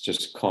 let's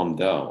just calm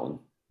down.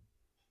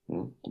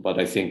 But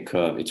I think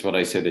it's what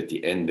I said at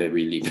the end that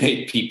really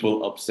made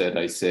people upset.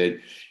 I said,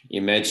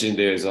 imagine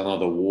there's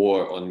another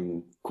war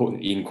in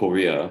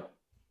Korea,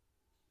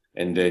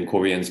 and then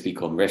Koreans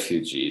become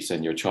refugees,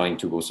 and you're trying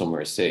to go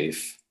somewhere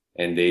safe,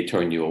 and they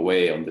turn you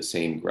away on the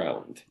same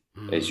ground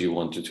as you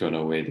want to turn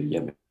away the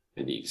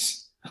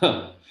Yemenis.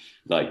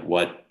 Like,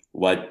 what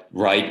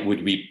right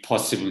would we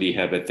possibly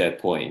have at that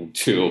point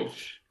to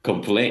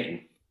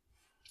complain?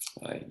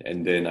 Right?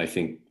 And then I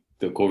think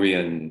the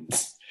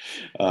Koreans,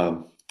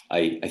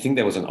 I think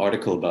there was an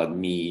article about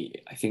me,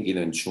 I think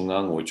either in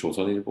Chungang or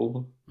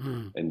조선일보,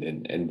 and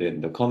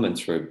then the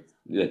comments were,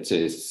 let's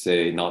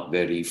say not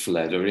very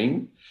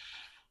flattering.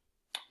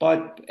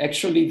 But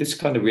actually, this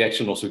kind of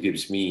reaction also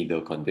gives me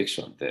the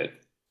conviction that,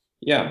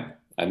 yeah,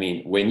 I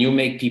mean, when you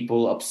make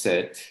people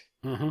upset,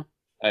 I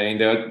mean,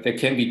 there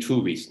can be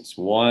two reasons.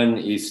 One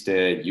is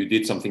that you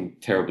did something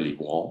terribly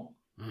wrong.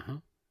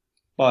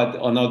 But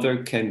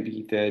another can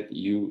be that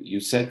you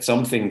said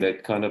something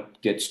that kind of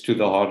gets to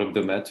the heart of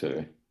the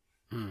matter.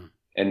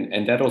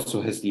 And that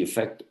also has the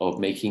effect of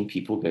making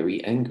people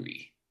very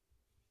angry.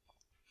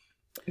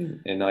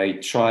 And I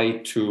try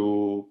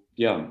to,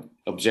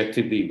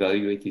 objectively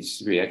evaluate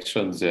these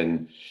reactions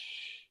and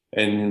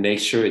make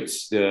sure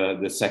it's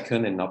the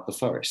second and not the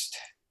first.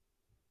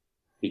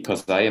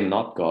 Because I am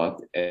not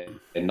God,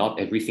 and not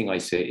everything I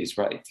say is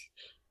right.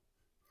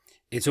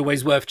 It's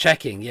always worth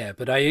checking, yeah.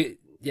 But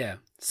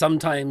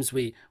sometimes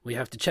we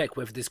have to check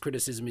whether this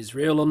criticism is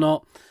real or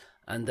not.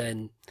 And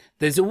then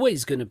there's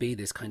always going to be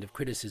this kind of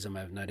criticism,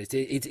 I've noticed.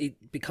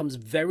 It becomes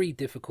very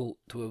difficult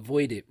to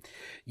avoid it.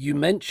 You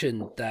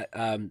mentioned that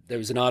there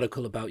was an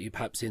article about you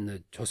perhaps in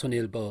the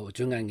조선일보 or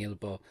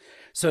중앙일보.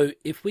 So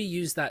if we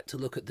use that to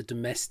look at the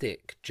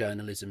domestic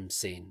journalism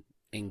scene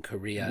in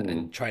Korea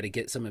and try to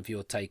get some of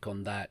your take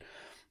on that,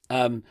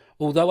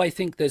 although I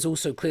think there's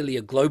also clearly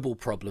a global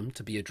problem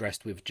to be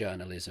addressed with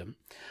journalism.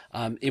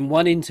 In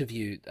one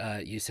interview,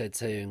 you said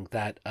saying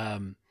that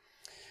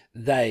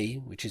they,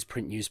 which is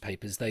print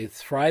newspapers, they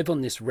thrive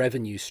on this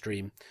revenue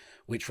stream,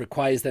 which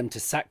requires them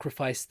to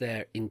sacrifice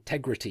their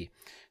integrity.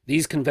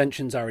 These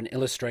conventions are an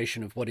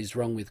illustration of what is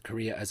wrong with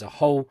Korea as a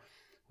whole,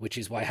 which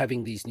is why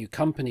having these new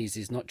companies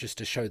is not just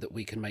to show that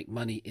we can make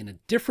money in a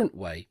different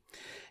way,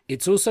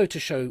 it's also to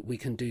show we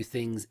can do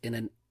things in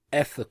an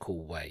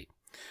ethical way.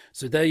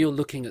 So there you're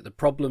looking at the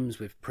problems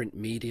with print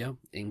media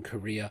in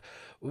Korea.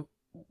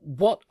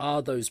 What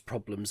are those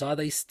problems? Are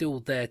they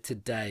still there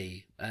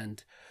today?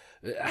 And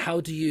how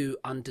do you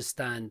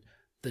understand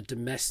the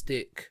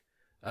domestic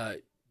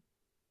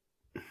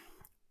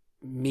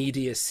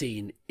media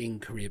scene in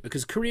Korea?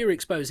 Because Korea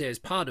Expose is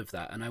part of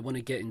that, and I want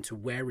to get into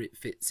where it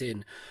fits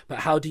in. But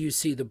how do you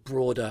see the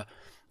broader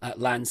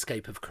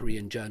landscape of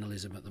Korean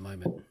journalism at the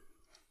moment?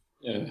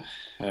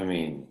 I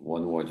mean,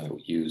 one word I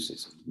would use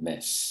is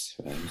mess.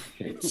 Right?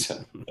 It's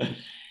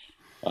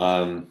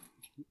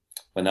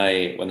when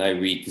I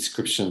read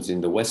descriptions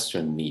in the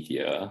Western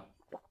media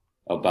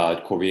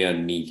about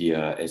Korean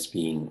media as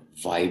being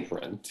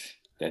vibrant,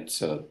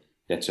 that's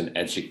an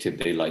adjective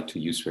they like to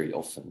use very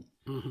often.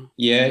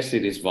 Yes,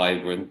 it is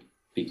vibrant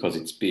because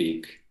it's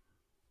big.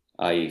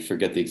 I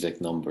forget the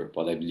exact number,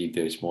 but I believe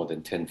there's more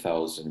than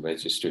 10,000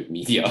 registered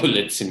media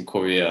outlets in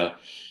Korea,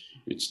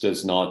 which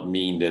does not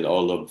mean that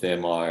all of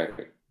them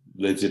are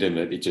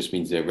legitimate. It just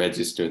means they're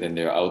registered and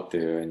they're out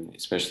there. And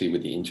especially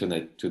with the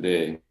internet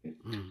today,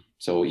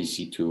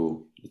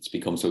 it's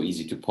become so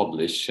easy to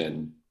publish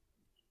and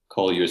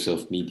call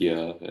yourself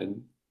media.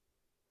 And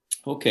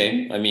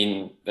okay, I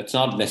mean, that's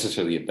not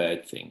necessarily a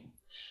bad thing.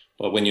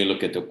 But when you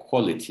look at the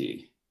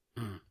quality,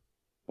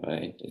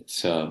 right,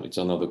 it's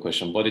another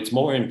question. But it's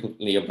more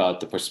importantly about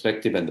the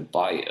perspective and the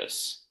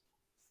bias,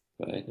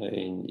 right? I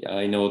mean,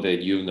 I know that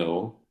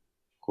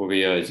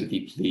Korea is a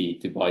deeply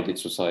divided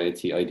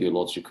society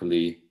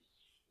ideologically,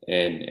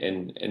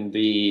 and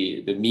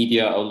the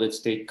media outlets,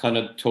 they kind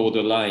of toe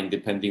the line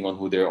depending on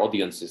who their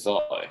audiences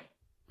are.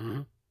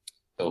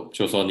 So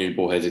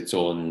조선일보 has its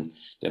own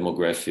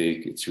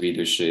demographic, its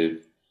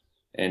readership,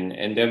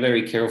 and they're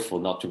very careful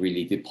not to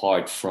really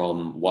depart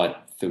from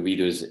what the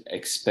readers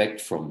expect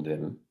from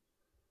them,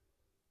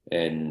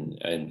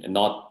 and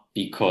not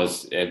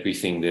because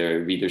everything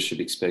their readership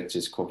expects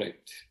is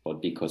correct,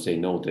 but because they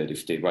know that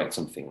if they write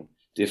something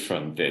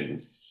different,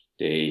 then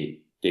they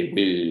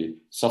will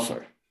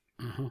suffer.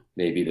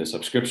 Maybe the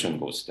subscription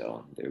goes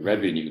down, the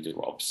revenue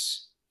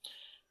drops.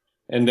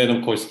 And then,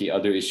 of course, the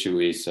other issue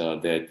is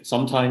that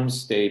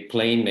sometimes they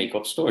plain make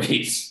up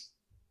stories.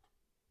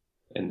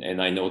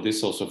 And I know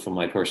this also from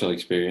my personal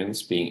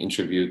experience, being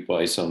interviewed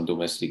by some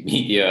domestic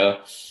media,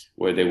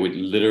 where they would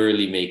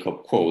literally make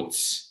up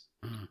quotes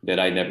that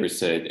I never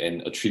said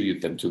and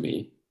attribute them to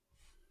me.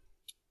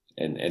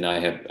 And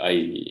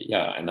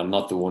I'm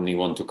not the only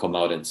one to come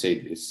out and say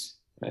this,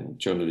 and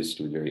journalists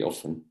do it very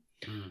often.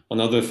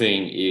 Another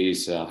thing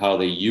is how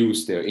they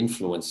use their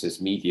influence as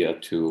media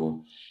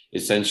to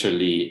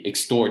essentially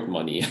extort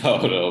money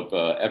out of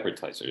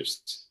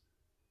advertisers.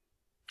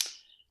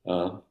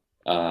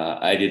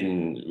 I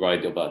didn't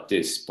write about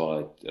this,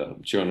 but a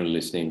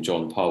journalist named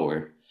John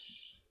Power,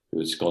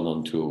 who's gone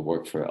on to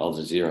work for Al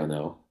Jazeera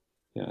now.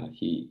 Yeah,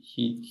 he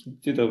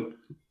did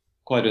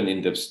quite an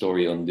in-depth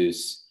story on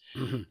this.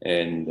 Mm-hmm.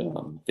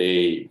 And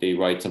they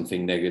write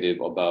something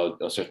negative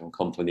about a certain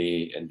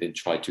company, and then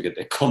try to get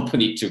that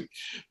company to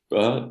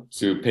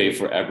pay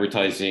for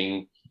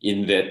advertising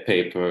in that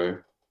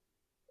paper,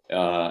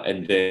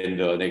 and then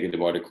the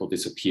negative article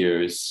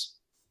disappears.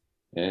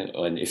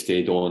 And if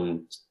they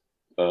don't,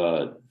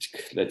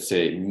 let's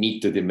say,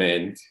 meet the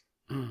demand,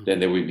 then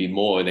there will be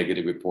more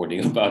negative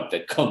reporting about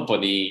that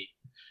company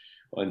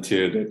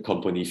until that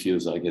company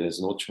feels like it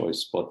has no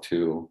choice but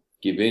to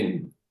give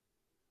in.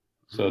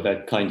 So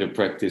that kind of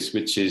practice,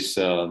 which is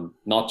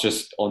not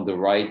just on the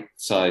right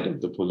side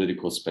of the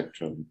political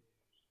spectrum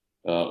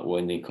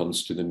when it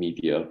comes to the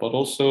media, but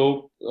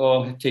also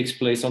takes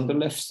place on the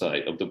left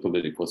side of the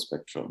political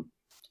spectrum.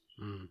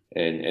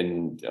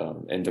 And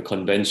the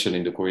convention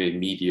in the Korean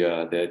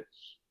media that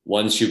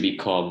once you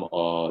become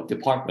a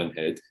department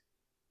head,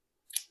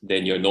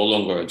 then you're no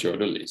longer a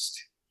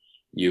journalist.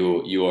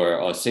 You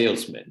are a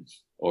salesman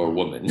or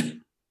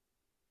woman,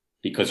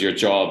 because your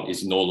job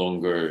is no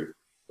longer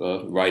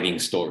writing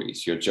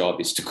stories. Your job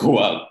is to go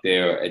out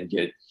there and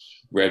get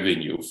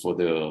revenue for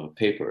the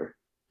paper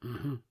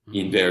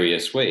in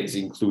various ways,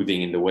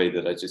 including in the way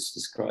that I just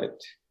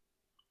described.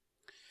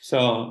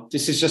 So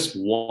this is just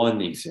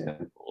one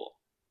example.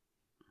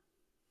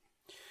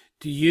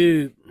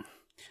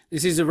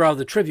 This is a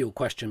rather trivial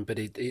question, but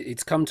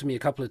it's come to me a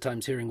couple of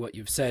times hearing what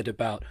you've said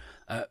about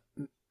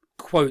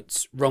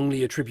quotes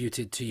wrongly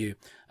attributed to you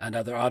and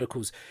other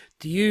articles.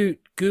 Do you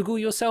Google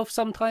yourself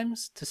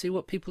sometimes to see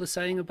what people are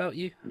saying about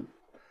you?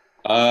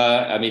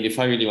 I mean, if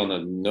I really want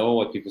to know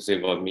what people say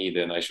about me,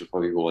 then I should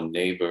probably go on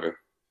Naver.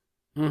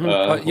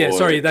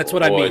 That's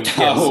what I mean.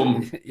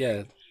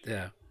 Yes.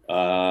 Yeah.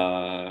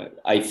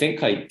 I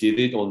think I did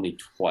it only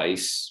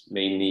twice,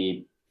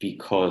 mainly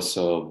because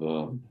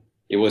of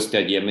it was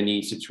that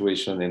Yemeni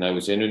situation, and I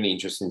was genuinely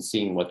interested in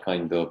seeing what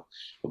kind of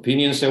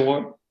opinions there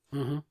were.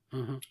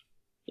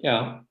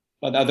 Yeah,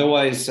 but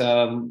otherwise,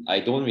 I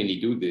don't really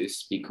do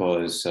this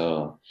because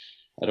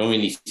I don't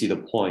really see the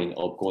point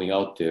of going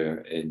out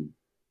there and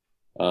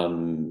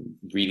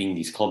reading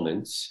these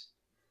comments.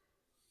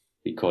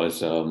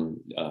 Because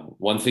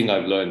one thing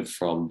I've learned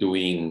from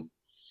doing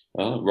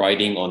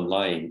writing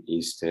online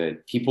is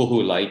that people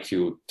who like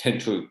you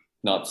tend to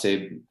not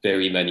say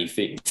very many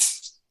things.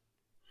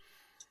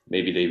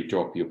 Maybe they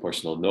drop you a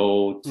personal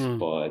note,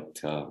 but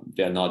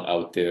they're not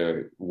out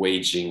there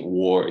waging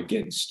war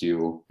against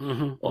you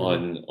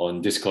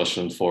on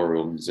discussion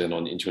forums and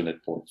on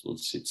internet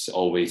portals. It's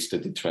always the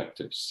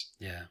detractors.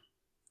 Yeah.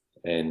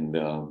 And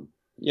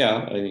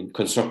I mean,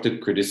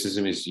 constructive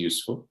criticism is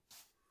useful.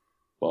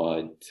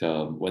 But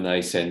when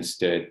I sense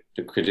that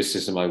the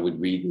criticism I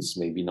would read is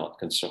maybe not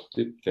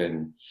constructive,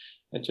 then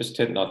I just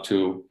tend not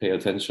to pay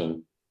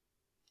attention.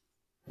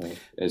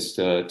 As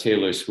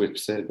Taylor Swift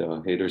said,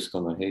 haters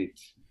gonna hate.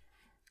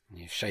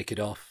 You shake it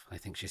off. I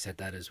think she said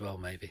that as well,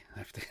 maybe.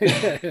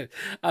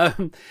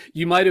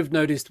 You might have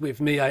noticed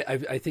with me,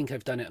 I think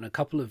I've done it on a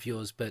couple of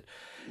yours, but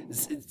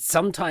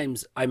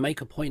sometimes I make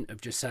a point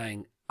of just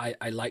saying,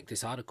 I like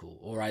this article,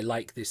 or I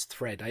like this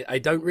thread. I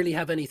don't really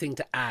have anything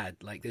to add.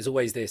 Like, there's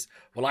always this,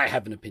 well, I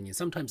have an opinion.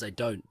 Sometimes I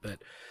don't,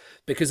 but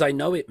because I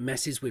know it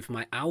messes with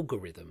my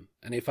algorithm.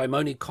 And if I'm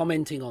only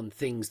commenting on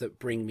things that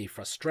bring me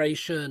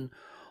frustration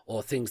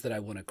or things that I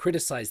want to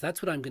criticize,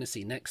 that's what I'm going to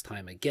see next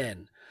time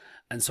again.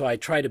 And so I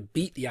try to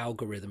beat the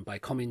algorithm by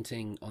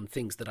commenting on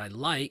things that I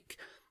like,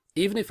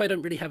 even if I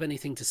don't really have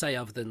anything to say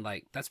other than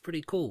like, that's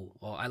pretty cool,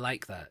 or I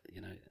like that,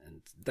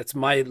 and that's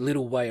my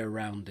little way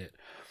around it.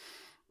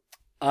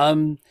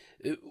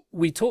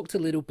 We talked a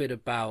little bit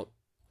about,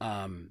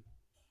 on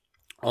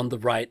the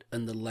right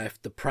and the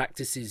left, the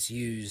practices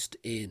used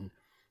in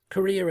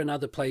Korea and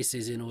other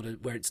places in order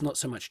where it's not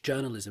so much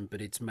journalism,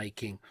 but it's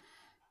making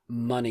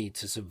money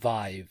to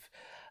survive.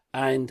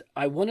 And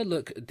I want to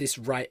look at this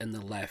right and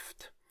the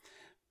left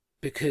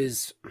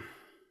because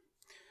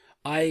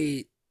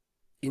I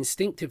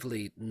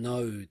instinctively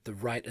know the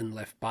right and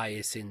left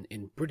bias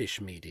in British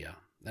media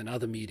and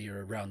other media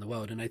around the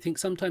world. And I think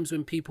sometimes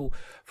when people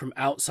from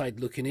outside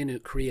looking in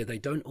at Korea, they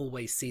don't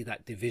always see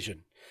that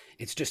division.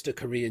 It's just a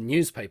Korean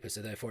newspaper,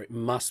 so therefore it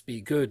must be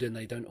good, and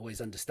they don't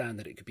always understand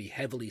that it could be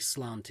heavily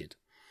slanted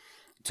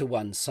to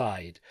one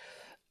side.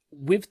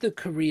 With the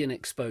Korean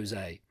expose,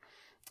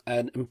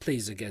 and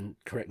please again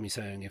correct me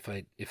saying if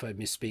I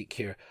misspeak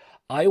here,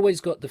 I always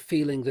got the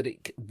feeling that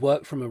it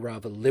worked from a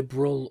rather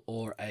liberal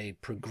or a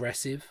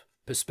progressive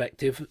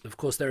perspective. Of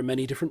course, there are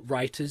many different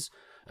writers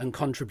and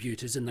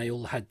contributors, and they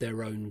all had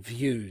their own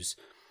views.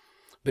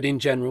 But in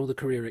general, the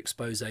Korea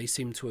expose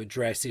seemed to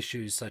address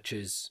issues such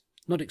as,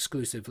 not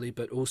exclusively,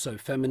 but also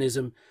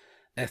feminism,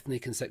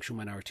 ethnic and sexual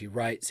minority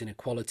rights,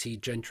 inequality,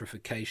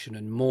 gentrification,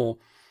 and more.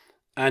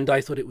 And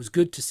I thought it was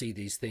good to see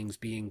these things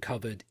being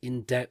covered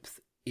in depth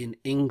in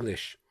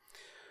English.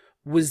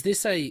 Was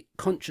this a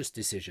conscious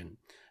decision?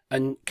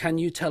 And can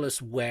you tell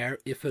us where,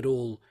 if at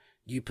all,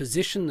 you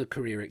position the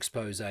career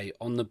expose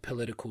on the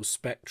political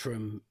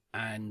spectrum,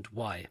 and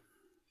why?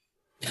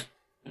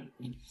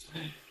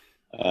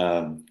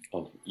 A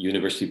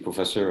university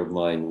professor of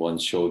mine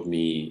once showed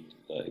me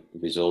the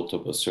result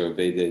of a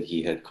survey that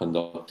he had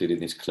conducted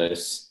in his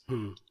class.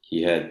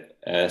 He had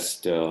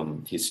asked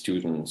his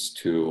students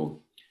to,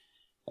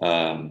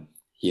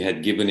 he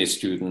had given his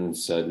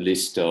students a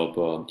list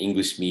of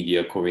English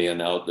media Korean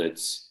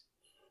outlets,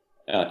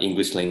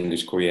 English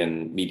language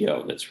Korean media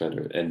outlets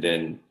rather, and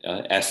then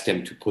asked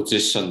them to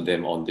position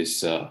them on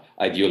this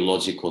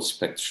ideological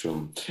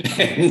spectrum.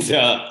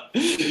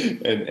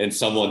 And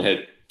someone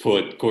had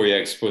put Korea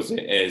Expose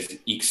as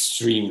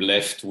extreme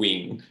left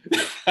wing.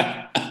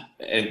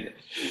 and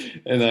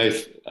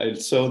I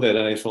saw that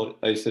and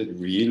I said,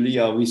 really,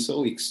 are we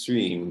so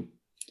extreme?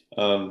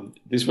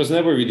 This was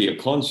never really a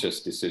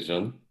conscious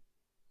decision,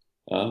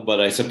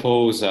 but I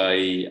suppose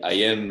I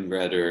am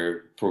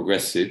rather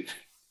progressive,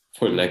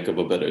 for lack of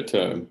a better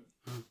term.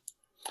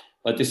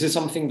 But this is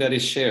something that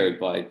is shared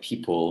by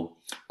people.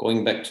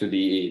 Going back to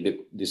the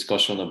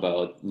discussion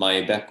about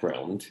my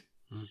background,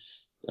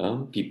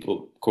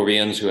 people,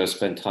 Koreans who have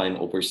spent time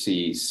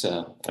overseas,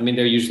 I mean,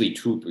 there are usually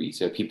two breeds.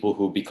 There are people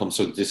who become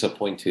so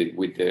disappointed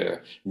with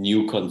their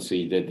new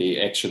country that they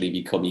actually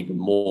become even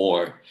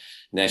more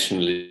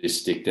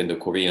nationalistic than the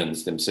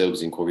Koreans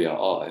themselves in Korea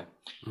are.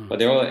 But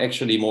there are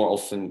actually more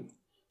often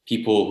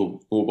people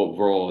who move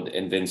abroad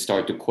and then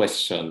start to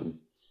question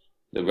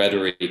the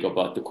rhetoric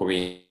about the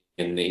Korean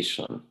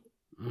nation,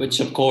 which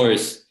of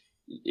course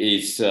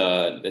is,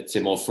 let's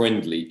say, more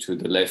friendly to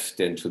the left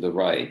than to the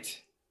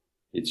right.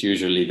 It's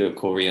usually the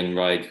Korean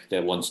right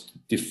that wants to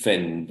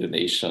defend the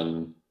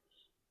nation,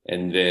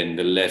 and then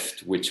the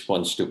left which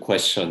wants to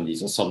question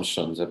these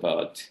assumptions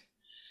about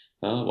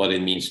what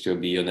it means to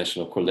be a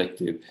national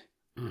collective.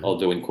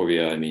 Although in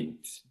Korea, I mean,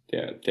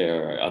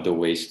 there are other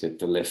ways that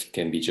the left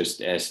can be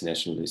just as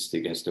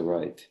nationalistic as the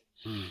right.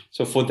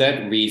 So for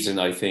that reason,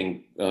 I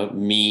think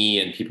me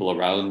and people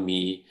around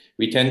me,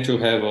 we tend to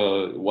have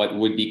what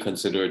would be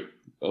considered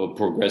a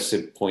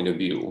progressive point of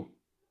view.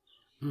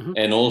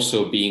 And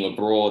also being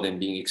abroad and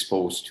being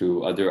exposed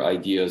to other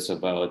ideas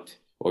about,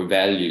 or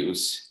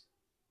values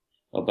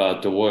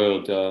about the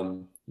world.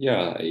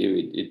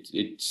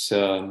 It's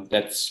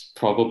that's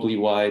probably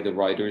why the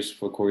writers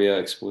for Korea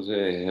Expose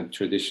have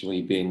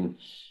traditionally been,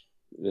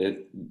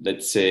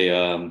 let's say,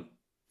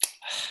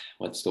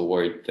 what's the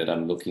word that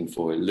I'm looking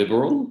for?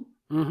 Liberal?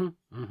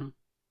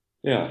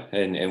 Yeah,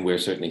 and we're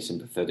certainly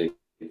sympathetic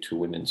to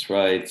women's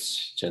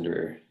rights,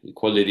 gender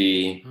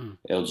equality,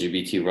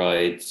 LGBT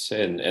rights,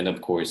 and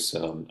of course,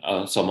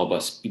 some of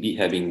us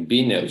having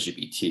been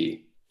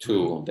LGBT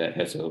too, that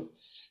has a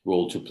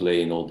role to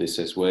play in all this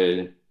as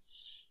well.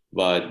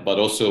 But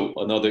also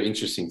another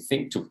interesting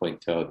thing to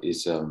point out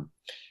is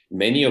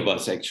many of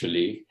us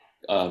actually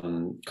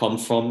come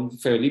from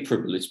fairly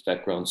privileged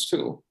backgrounds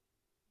too.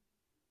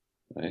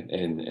 Right?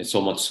 And so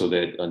much so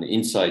that an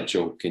inside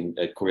joke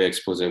at Korea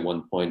Expose at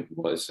one point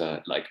was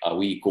like, are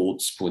we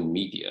gold spoon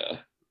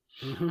media?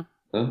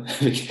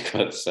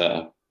 Because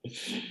I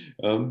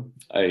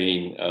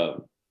mean,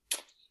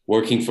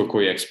 working for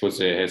Korea Expose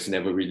has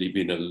never really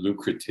been a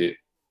lucrative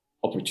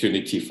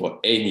opportunity for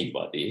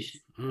anybody.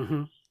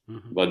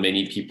 But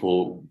many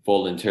people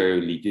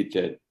voluntarily did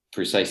that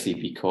precisely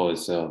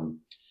because,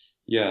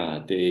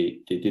 they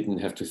didn't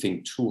have to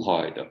think too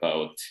hard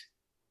about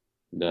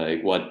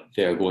like what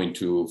they're going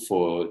to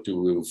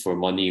do for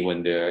money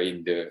when they're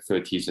in their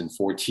 30s and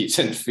 40s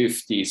and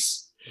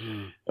 50s.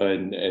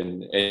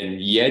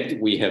 And yet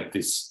we have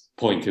this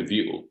point of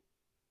view,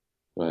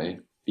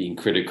 right? Being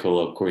critical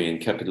of Korean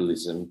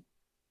capitalism,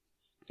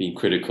 being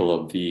critical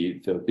of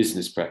the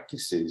business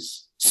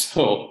practices.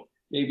 So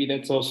maybe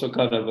that's also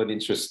kind of an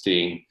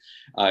interesting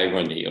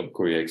irony of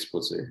Korea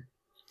Expose.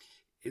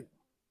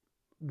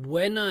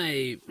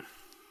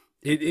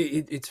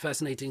 It's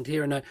fascinating to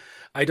hear, and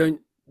I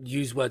don't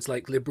use words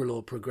like liberal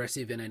or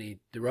progressive in any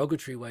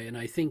derogatory way, and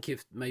I think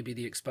if maybe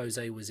the expose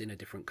was in a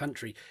different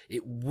country,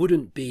 it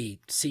wouldn't be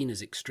seen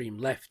as extreme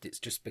left. It's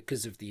just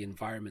because of the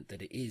environment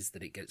that it is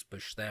that it gets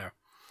pushed there.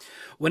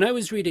 When I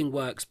was reading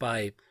works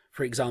by,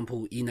 for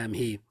example, Lee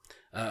Nam-hee,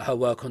 her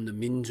work on the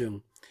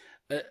Minjung,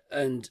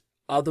 and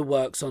other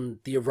works on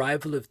the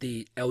arrival of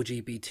the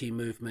LGBT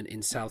movement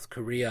in South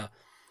Korea,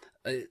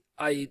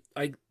 I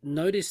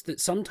noticed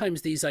that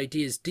sometimes these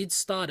ideas did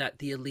start at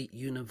the elite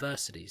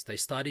universities. They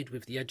started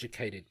with the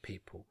educated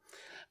people,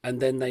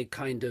 and then they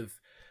kind of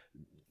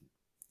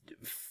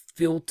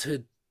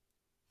filtered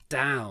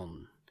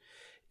down.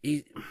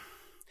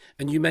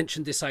 And you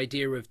mentioned this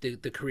idea of the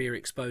career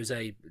expose,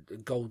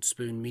 gold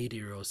spoon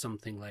media or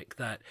something like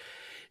that.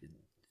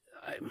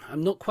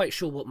 I'm not quite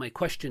sure what my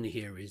question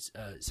here is,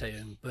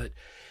 Seung, but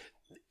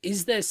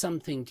is there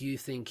something, do you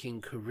think,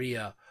 in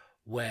Korea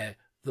where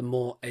the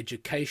more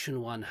education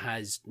one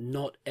has,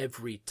 not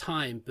every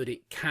time, but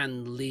it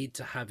can lead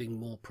to having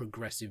more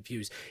progressive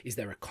views? Is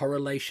there a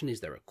correlation?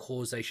 Is there a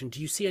causation?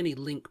 Do you see any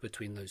link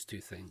between those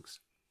two things?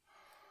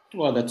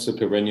 Well, that's a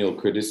perennial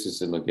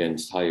criticism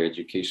against higher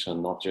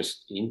education, not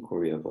just in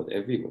Korea, but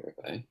everywhere,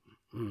 right?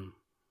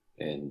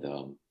 and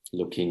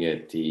looking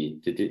at the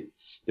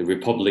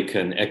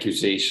Republican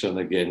accusation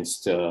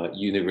against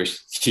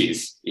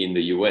universities in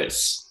the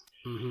US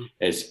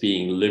as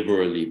being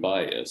liberally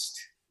biased,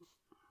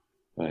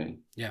 right?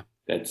 Yeah.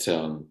 That's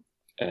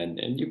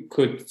and you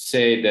could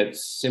say that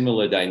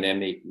similar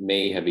dynamic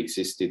may have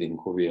existed in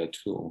Korea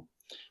too,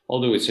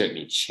 although it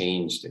certainly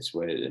changed as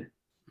well.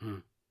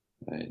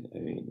 Right? I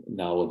mean,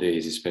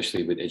 nowadays,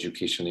 especially with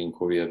education in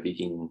Korea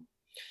being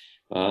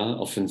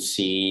often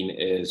seen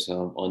as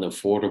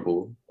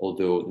unaffordable,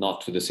 although not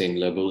to the same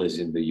level as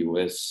in the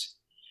US,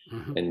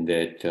 and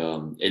that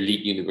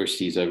elite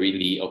universities are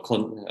really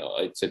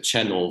it's a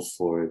channel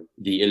for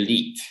the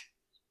elite,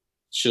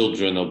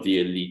 children of the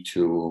elite,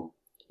 to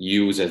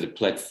use as a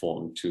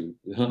platform to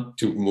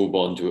move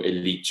on to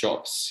elite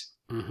jobs.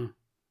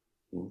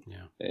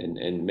 Yeah.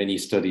 And many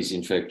studies,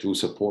 in fact, do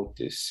support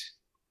this.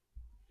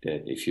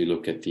 That if you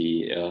look at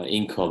the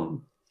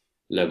income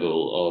level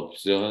of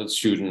the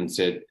students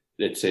at,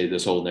 let's say, the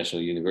Seoul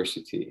National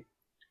University,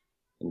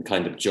 and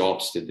kind of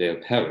jobs that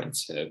their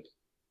parents have,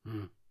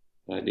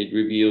 it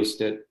reveals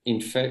that,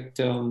 in fact,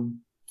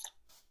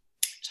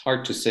 it's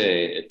hard to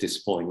say at this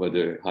point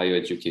whether higher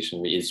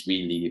education is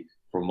really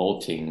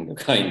promoting the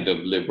kind of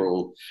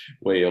liberal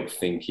way of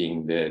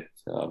thinking that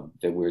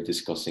that we're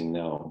discussing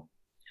now.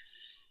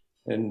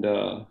 And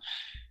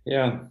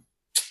yeah.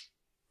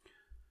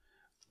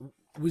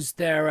 Was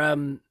there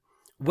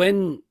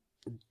when,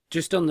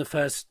 just on the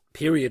first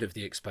period of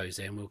the expose,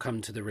 and we'll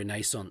come to the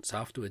Renaissance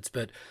afterwards,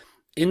 but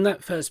in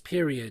that first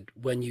period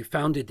when you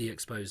founded the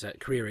expose,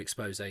 Korea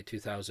Expose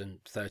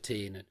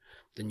 2013, and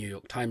the New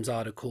York Times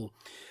article,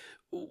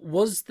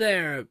 was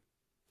there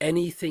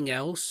anything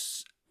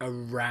else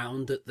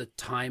around at the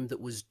time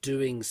that was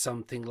doing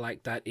something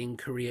like that in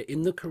Korea,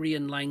 in the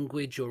Korean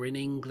language or in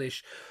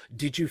English?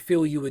 Did you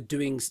feel you were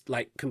doing,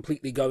 like,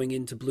 completely going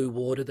into blue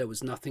water? There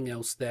was nothing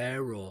else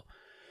there, or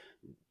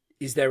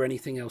is there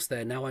anything else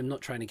there now? I'm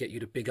not trying to get you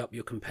to big up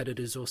your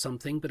competitors or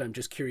something, but I'm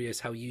just curious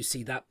how you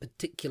see that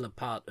particular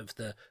part of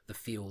the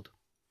field.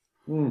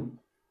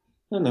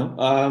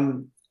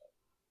 No.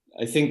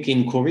 I think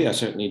in Korea,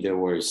 certainly there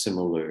were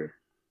similar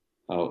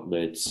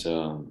outlets.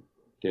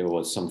 There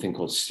was something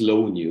called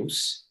Slow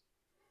News,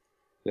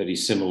 very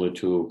similar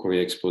to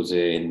Korea Expose,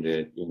 in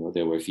that, you know,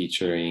 they were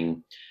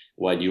featuring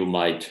what you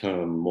might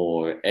term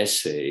more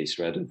essays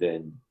rather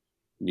than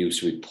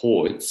news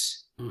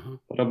reports,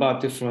 but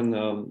about different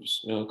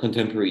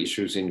contemporary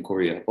issues in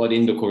Korea, but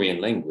in the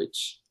Korean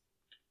language.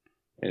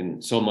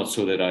 And so much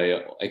so that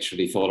I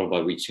actually thought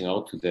about reaching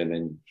out to them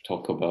and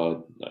talk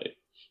about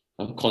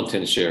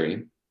content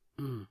sharing.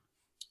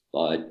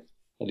 But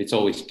it's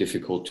always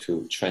difficult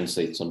to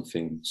translate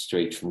something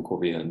straight from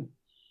Korean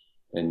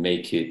and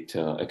make it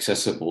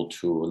accessible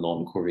to a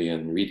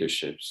non-Korean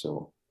readership.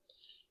 So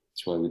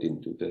that's why we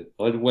didn't do that.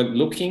 But when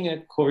looking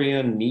at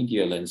Korean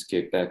media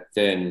landscape back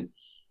then,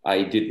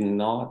 I did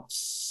not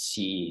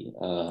see,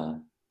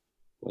 when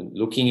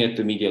looking at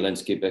the media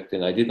landscape back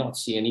then, I did not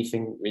see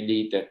anything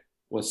really that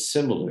was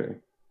similar.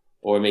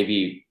 Or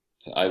maybe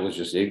I was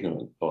just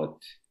ignorant, but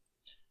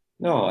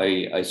no,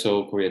 I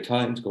saw Korea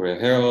Times, Korea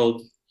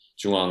Herald,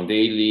 Jungang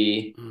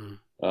Daily,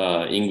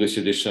 English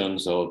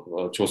editions of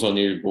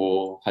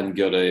조선일보,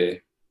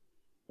 한겨레,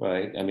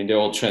 right? I mean, they're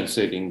all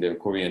translating their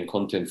Korean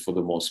content for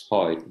the most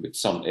part with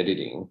some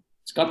editing.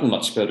 It's gotten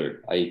much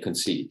better, I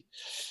concede.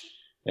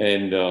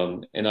 And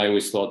I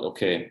always thought,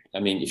 okay, I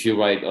mean, if you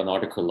write an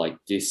article like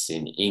this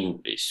in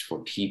English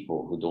for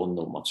people who don't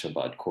know much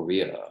about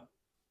Korea,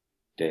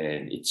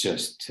 then it's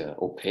just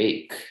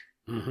opaque.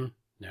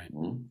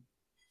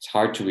 It's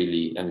hard to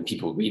really, I mean,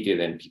 people read it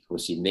and people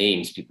see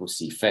names, people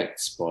see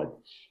facts, but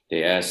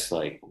they ask,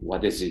 like,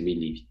 what does it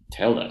really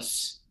tell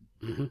us?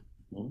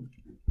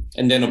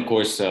 And then, of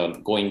course,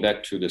 going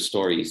back to the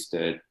stories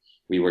that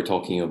we were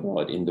talking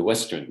about in the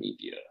Western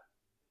media.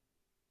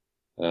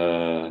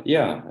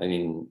 Yeah, I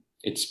mean,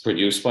 it's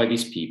produced by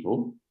these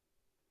people,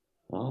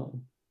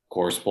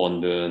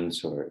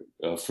 correspondents or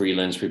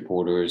freelance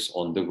reporters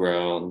on the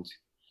ground,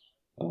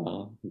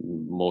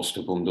 most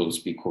of whom don't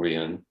speak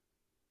Korean,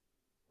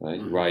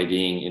 right?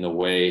 Writing in a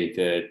way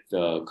that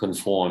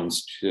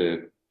conforms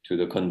to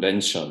the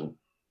convention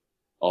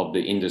of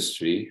the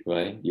industry,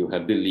 right? You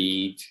have the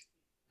lead,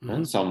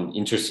 some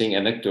interesting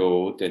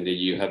anecdote, and then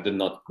you have the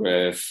nut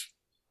graph,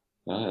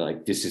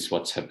 like this is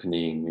what's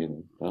happening,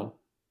 you know,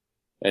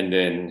 and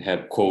then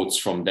have quotes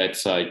from that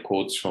side,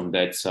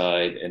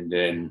 and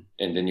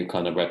then you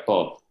kind of wrap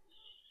up.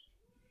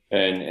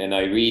 And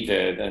I read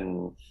it,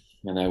 and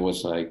I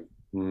was like,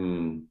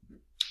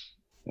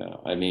 yeah,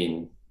 I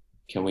mean,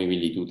 can we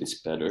really do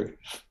this better?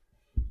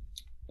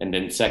 And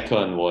then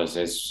second was,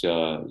 as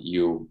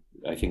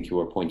I think you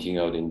were pointing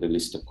out in the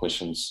list of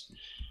questions,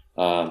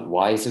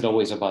 why is it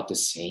always about the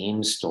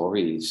same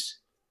stories,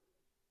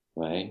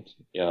 right?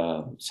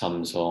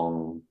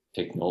 Samsung,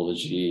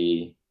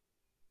 technology,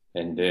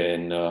 and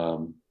then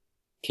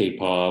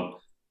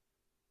K-pop,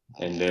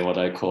 and then what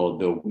I call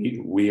the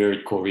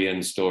weird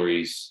Korean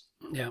stories.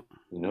 Yeah.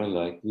 You know,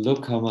 like,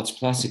 look how much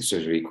plastic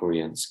surgery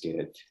Koreans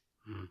get.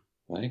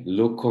 right?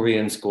 Look,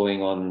 Koreans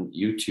going on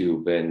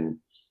YouTube and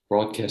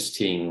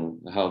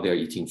broadcasting how they're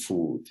eating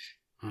food.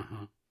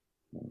 Mm-hmm.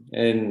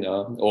 And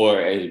or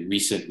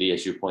recently,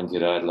 as you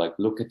pointed out, like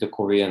look at the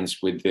Koreans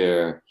with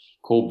their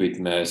COVID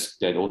mask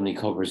that only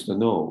covers the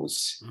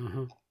nose.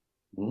 Mm-hmm.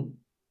 Hmm?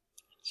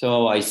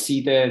 So I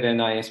see that,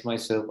 and I ask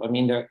myself, I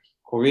mean,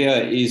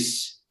 Korea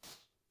is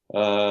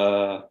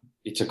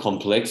it's a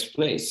complex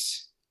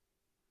place,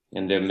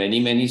 and there are many,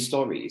 many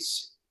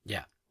stories.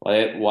 Yeah.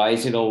 Why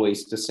is it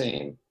always the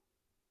same?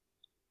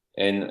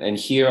 And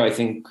here I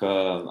think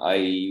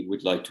I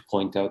would like to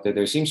point out that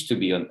there seems to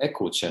be an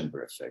echo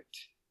chamber effect.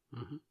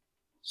 Mm-hmm.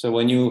 So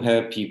when you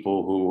have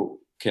people who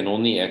can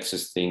only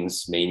access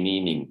things mainly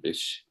in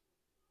English,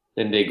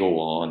 then they go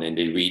on and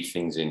they read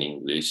things in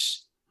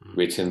English,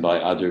 written by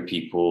other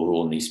people who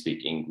only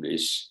speak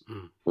English,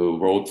 who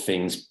wrote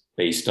things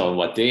based on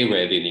what they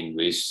read in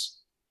English,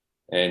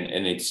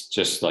 and it's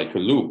just like a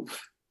loop.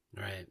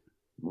 Right.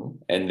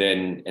 And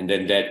then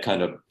that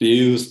kind of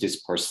builds this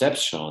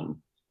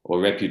perception or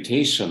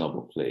reputation of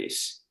a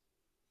place.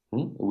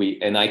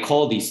 And I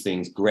call these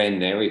things grand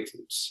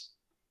narratives.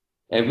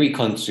 Every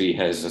country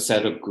has a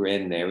set of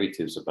grand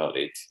narratives about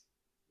it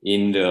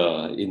in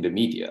the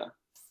media.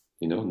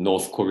 You know,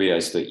 North Korea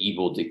is the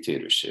evil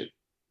dictatorship.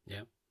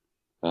 Yeah.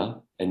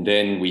 And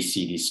then we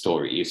see these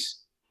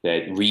stories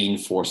that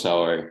reinforce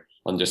our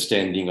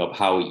understanding of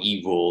how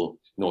evil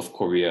North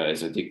Korea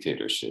is a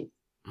dictatorship.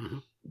 Mm-hmm.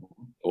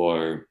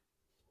 Or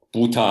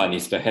Bhutan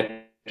is the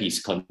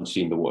happiest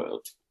country in the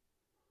world.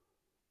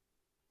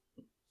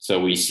 So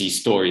we see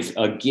stories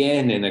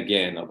again and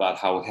again about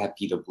how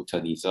happy the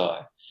Bhutanese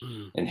are.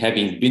 And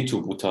having been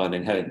to Bhutan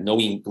and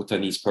knowing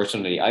Bhutanese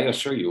personally, I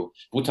assure you,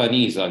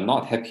 Bhutanese are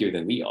not happier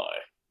than we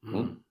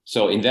are.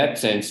 So in that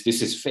sense,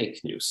 this is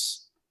fake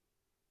news.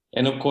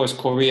 And of course,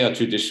 Korea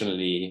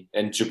traditionally,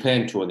 and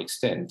Japan to an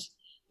extent,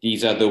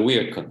 these are the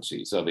weird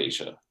countries of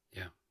Asia.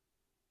 Yeah.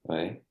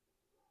 Right?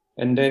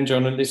 And then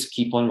journalists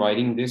keep on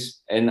writing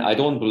this. And I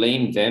don't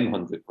blame them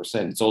 100%.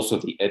 It's also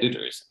the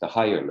editors at the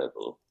higher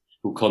level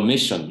who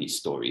commission these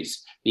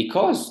stories,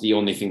 because the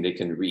only thing they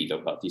can read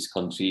about these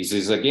countries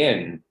is,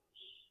 again,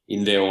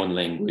 in their own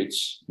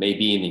language,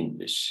 maybe in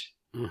English.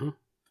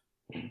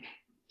 Mm-hmm.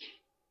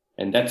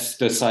 And that's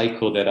the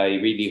cycle that I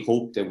really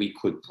hope that we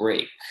could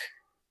break,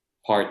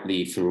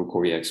 partly through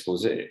Korea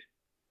Expose.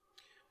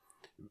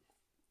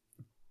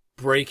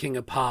 Breaking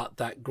apart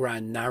that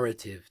grand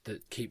narrative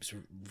that keeps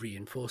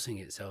reinforcing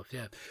itself.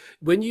 Yeah.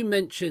 When you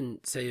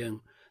mentioned, Seung,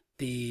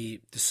 the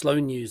slow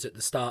news at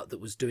the start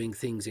that was doing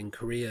things in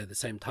Korea at the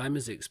same time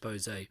as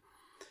Expose,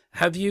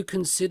 have you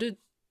considered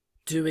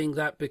doing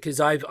that? Because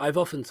I've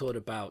often thought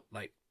about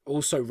like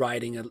also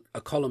writing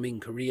a column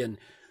in Korean,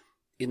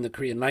 in the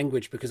Korean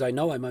language, because I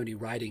know I'm only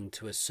writing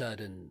to a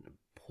certain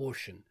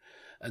portion,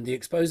 and the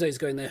Expose is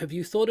going there. Have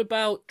you thought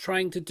about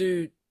trying to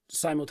do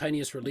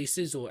simultaneous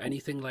releases or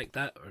anything like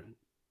that, or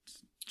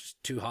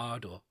just too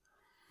hard? Or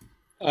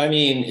I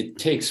mean, it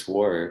takes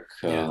work.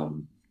 Yeah.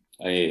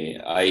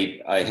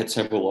 I had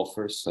several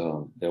offers.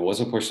 There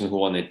was a person who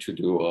wanted to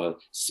do a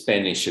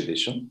Spanish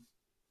edition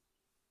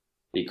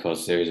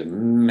because there is a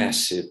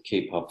massive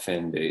K-pop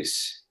fan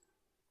base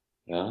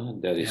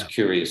that is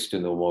curious to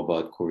know more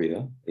about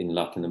Korea in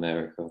Latin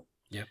America.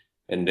 Yeah.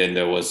 And then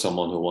there was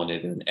someone who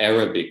wanted an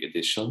Arabic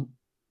edition.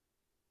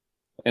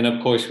 And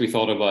of course, we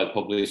thought about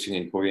publishing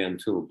in Korean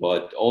too.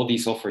 But all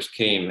these offers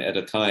came at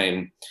a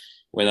time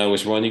when I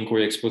was running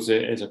Korea Expose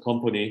as a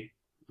company.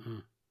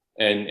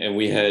 And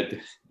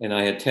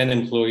I had 10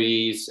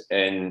 employees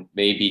and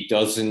maybe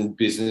dozen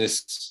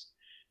business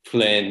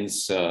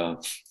plans, and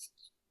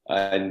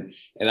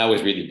I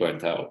was really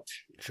burnt out.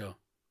 Sure.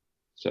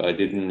 So I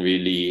didn't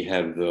really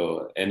have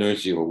the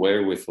energy or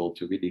wherewithal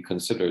to really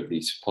consider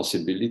these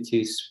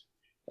possibilities.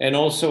 And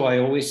also, I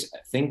always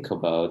think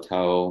about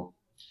how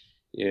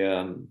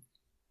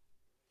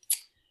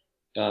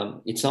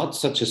it's not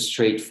such a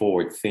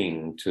straightforward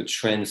thing to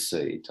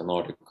translate an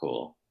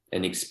article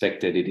and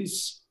expect that it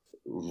is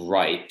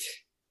right,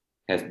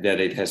 that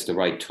it has the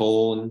right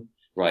tone,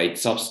 right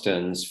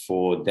substance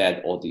for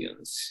that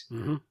audience.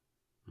 Mm-hmm.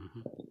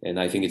 Mm-hmm. And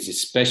I think it's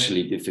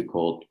especially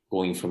difficult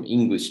going from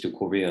English to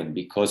Korean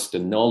because the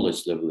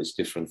knowledge level is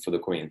different for the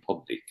Korean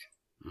public.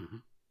 Mm-hmm.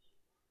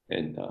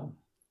 And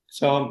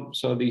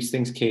so these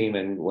things came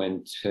and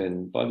went,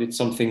 but it's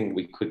something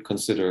we could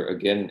consider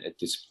again at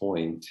this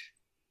point.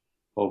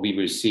 Or we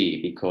will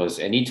see, because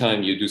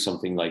anytime you do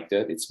something like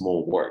that, it's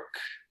more work.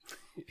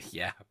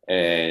 Yeah.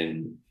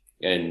 And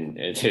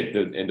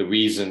the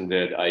reason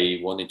that I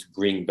wanted to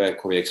bring back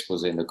Korea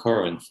Expose in the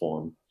current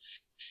form,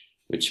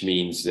 which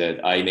means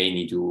that I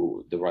mainly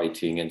do the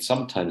writing and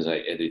sometimes I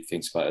edit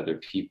things by other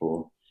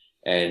people,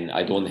 and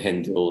I don't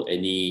handle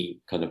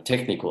any kind of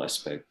technical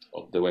aspect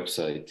of the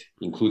website,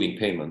 including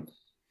payment,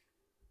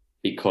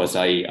 because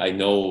I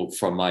know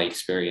from my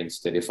experience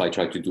that if I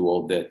try to do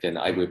all that, then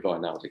I will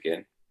burn out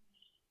again.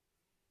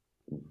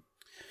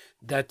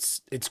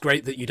 It's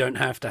great that you don't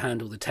have to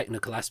handle the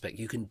technical aspect.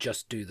 You can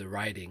just do the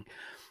writing.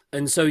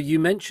 And so you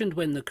mentioned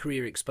when the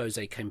Korea Expose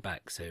came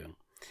back, so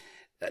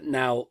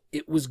Now,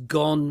 it was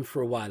gone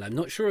for a while. I'm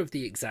not sure of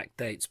the exact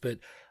dates, but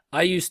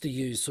I used to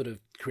use sort of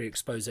Korea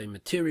expose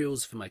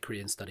materials for my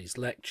Korean studies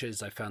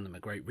lectures. I found them a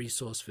great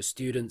resource for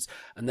students.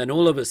 And then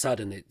all of a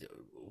sudden,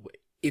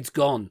 it's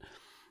gone.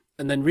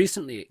 And then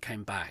recently it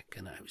came back,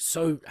 and I was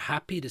so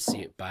happy to see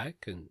it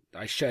back. And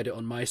I shared it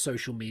on my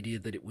social media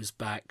that it was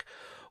back.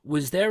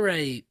 Was there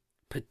a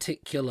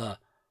particular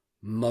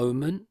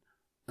moment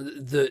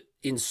that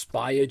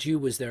inspired you?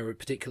 Was there a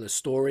particular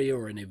story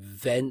or an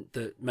event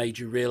that made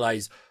you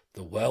realize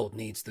the world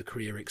needs the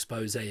Korea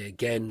expose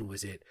again?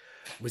 Was it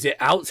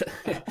out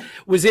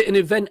was it an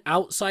event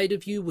outside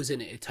of you? Was it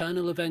an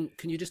eternal event?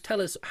 Can you just tell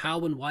us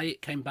how and why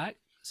it came back,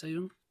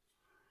 Seung?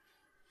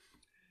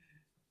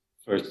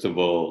 First of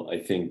all, I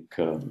think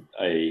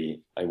I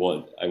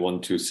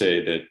want to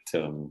say that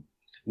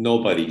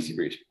nobody's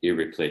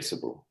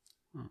irreplaceable,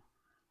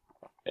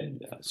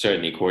 and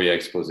certainly Korea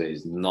Expose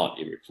is not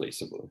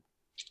irreplaceable.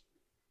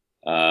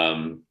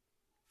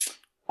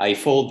 I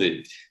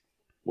folded.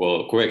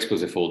 Well, Korea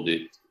Expose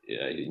folded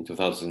in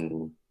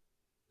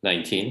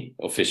 2019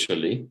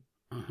 officially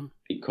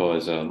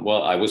because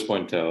well, I was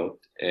burnt out,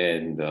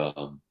 and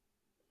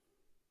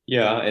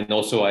yeah, and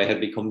also I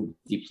had become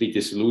deeply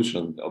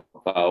disillusioned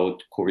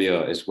about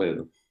Korea as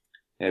well,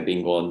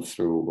 having gone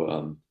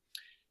through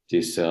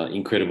this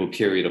incredible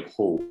period of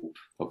hope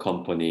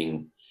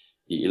accompanying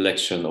the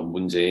election of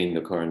Moon Jae-in,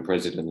 the current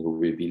president, who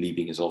will be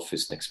leaving his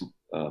office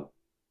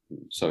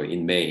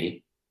in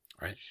May.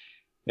 Right.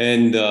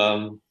 And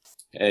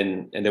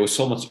there was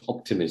so much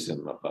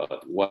optimism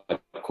about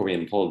what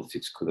Korean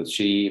politics could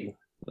achieve,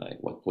 like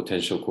what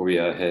potential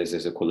Korea has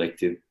as a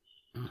collective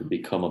to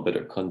become a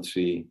better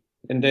country.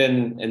 And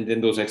then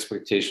those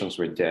expectations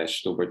were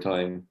dashed over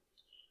time.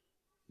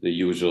 The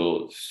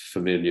usual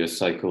familiar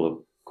cycle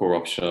of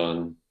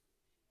corruption,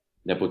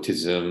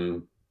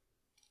 nepotism,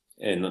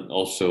 and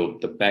also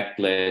the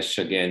backlash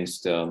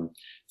against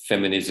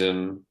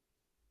feminism,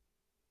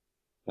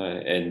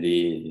 and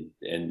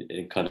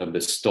kind of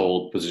the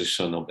stalled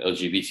position of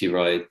LGBT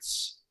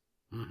rights.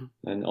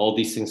 And all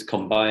these things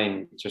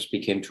combined just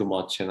became too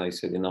much. And I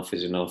said, enough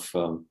is enough.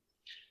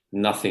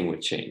 Nothing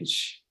would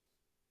change.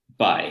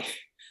 Bye.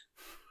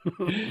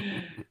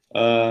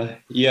 That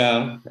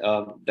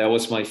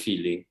was my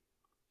feeling.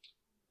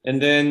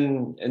 And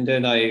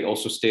then I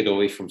also stayed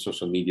away from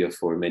social media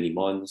for many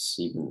months,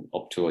 even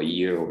up to a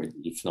year, or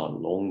if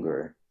not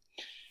longer.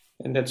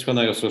 And that's when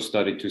I also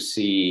started to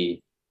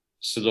see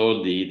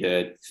slowly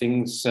that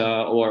things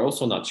are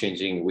also not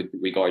changing with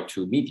regard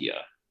to media.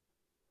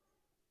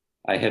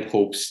 I had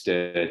hopes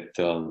that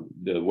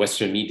the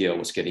Western media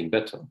was getting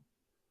better,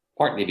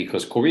 partly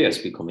because Korea is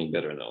becoming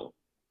better now.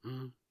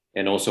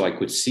 And also I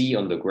could see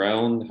on the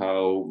ground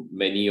how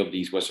many of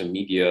these Western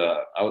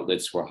media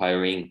outlets were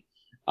hiring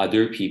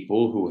other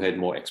people who had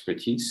more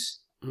expertise,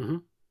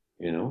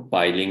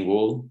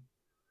 bilingual,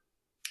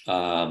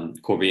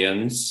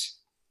 Koreans,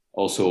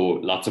 also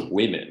lots of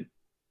women,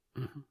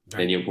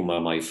 many of whom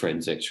are my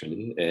friends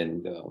actually.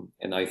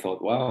 And I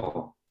thought,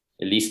 wow,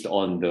 at least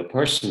on the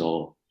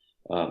personal,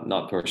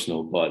 not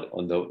personal, but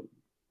on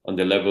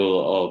the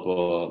level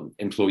of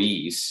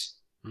employees,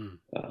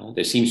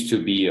 there seems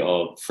to be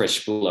a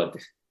fresh blood,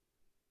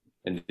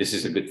 and this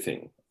is a good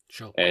thing.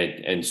 Sure.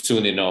 And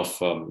soon enough,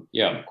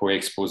 Korea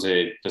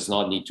Expose does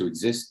not need to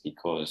exist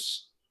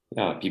because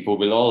people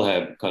will all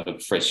have kind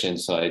of fresh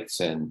insights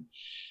and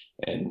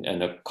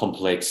a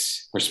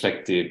complex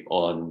perspective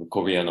on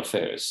Korean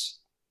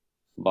affairs.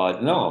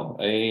 But no,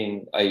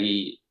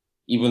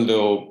 even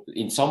though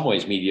in some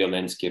ways media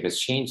landscape has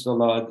changed a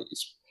lot,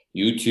 it's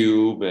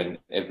YouTube and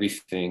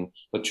everything,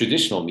 but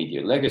traditional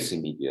media,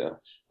 legacy media,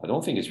 I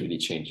don't think it's really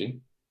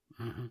changing.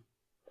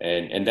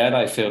 And that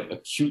I felt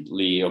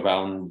acutely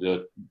around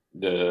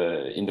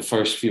in the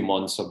first few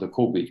months of the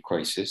COVID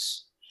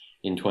crisis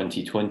in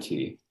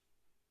 2020,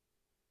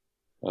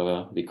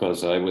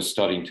 because I was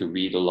starting to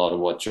read a lot of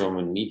what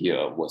German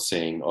media was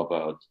saying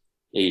about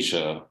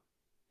Asia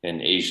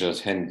and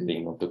Asia's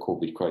handling of the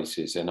COVID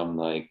crisis. And I'm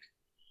like,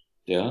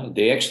 yeah,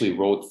 they actually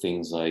wrote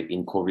things like,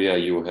 in Korea,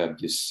 you have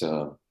this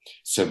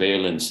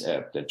surveillance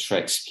app that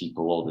tracks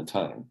people all the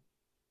time.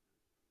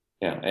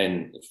 Yeah,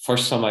 and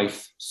first time I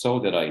saw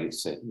that, I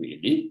said,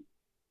 really?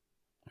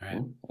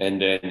 Right. And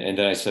then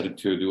I started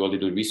to do a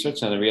little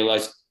research, and I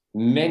realized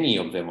many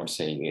of them are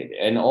saying it,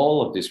 and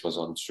all of this was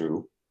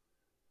untrue.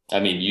 I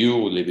mean, you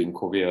live in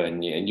Korea,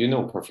 and you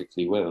know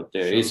perfectly well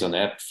there is an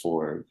app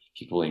for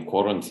people in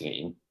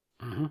quarantine,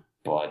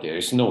 but there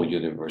is no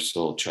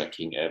universal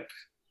tracking app.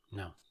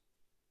 No.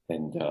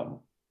 And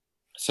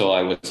so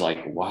I was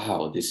like,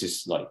 wow, this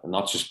is like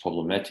not just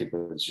problematic,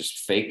 but it's just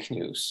fake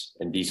news.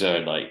 And these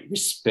are like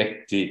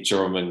respected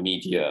German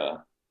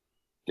media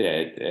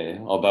that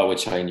about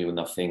which I knew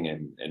nothing.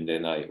 And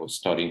then I was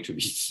starting to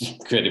be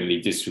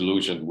incredibly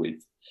disillusioned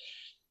with.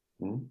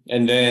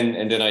 And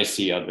then I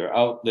see other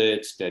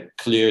outlets that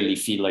clearly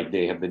feel like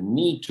they have the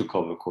need to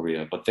cover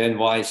Korea. But then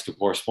why is the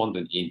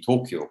correspondent in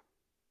Tokyo?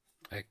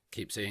 I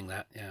keep seeing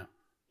that, yeah.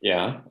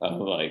 Yeah,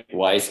 like,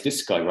 why is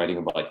this guy writing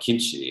about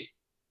kimchi?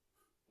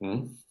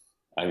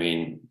 I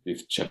mean, if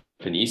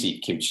Japanese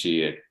eat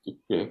kimchi,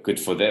 good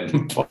for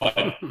them.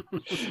 But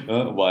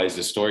why is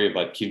the story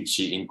about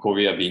kimchi in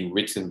Korea being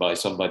written by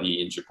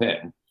somebody in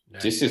Japan?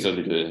 Right. This is a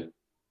little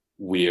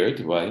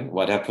weird, right?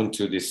 What happened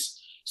to this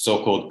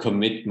so-called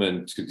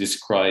commitment to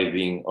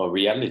describing a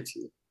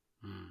reality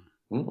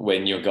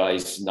when your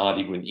guy's not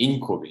even in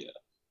Korea?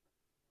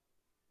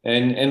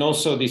 And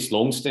also these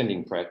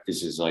long-standing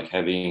practices like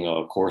having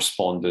a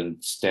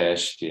correspondent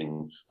stashed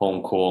in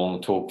Hong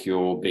Kong,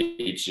 Tokyo,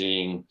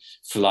 Beijing,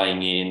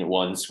 flying in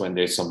once when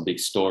there's some big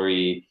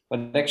story.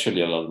 But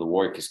actually a lot of the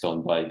work is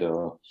done by the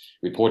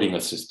reporting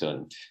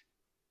assistant,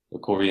 the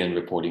Korean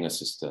reporting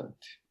assistant,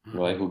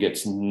 right, who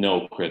gets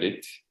no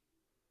credit.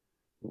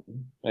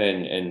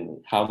 And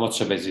how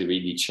much of it has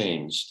really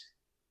changed?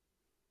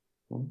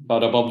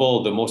 But above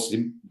all,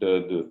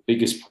 the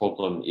biggest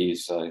problem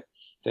is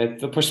that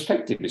the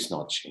perspective is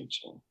not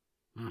changing.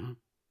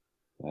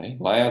 Right?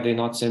 Why are they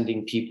not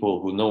sending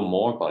people who know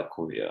more about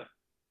Korea?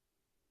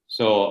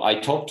 So I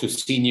talk to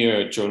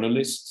senior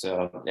journalists,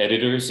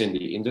 editors in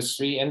the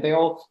industry, and they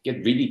all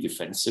get really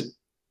defensive.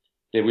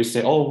 They will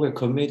say, "Oh, we're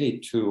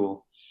committed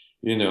to,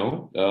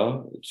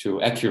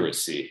 to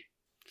accuracy.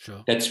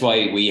 Sure. That's why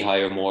we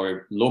hire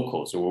more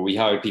locals, or we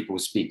hire people who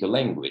speak the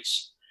language."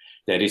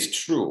 That is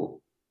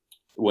true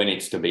when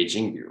it's the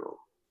Beijing bureau,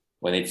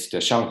 when it's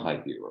the Shanghai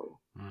bureau,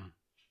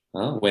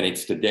 when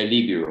it's the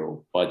Delhi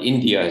bureau. But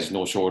India has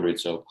no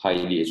shortage of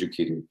highly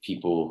educated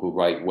people who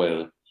write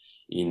well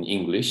in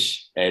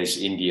English as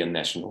Indian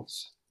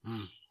nationals.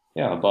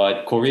 Yeah,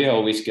 but Korea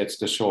always gets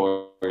the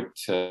short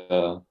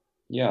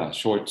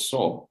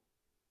straw.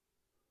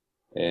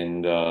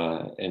 And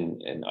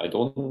I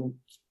don't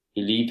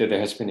believe that there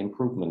has been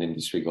improvement in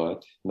this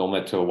regard, no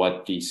matter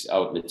what these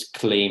outlets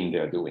claim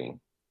they're doing.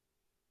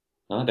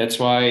 That's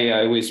why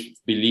I always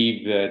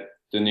believe that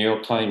the New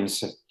York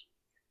Times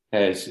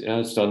has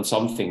done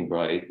something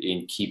right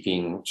in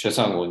keeping Choi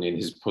Sang-won in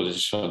his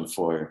position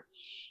for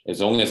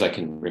as long as I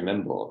can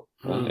remember,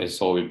 as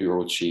Seoul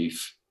bureau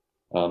chief.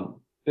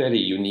 Very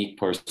unique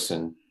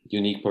person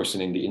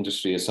in the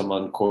industry, as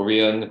someone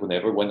Korean who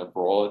never went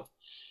abroad,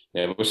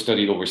 never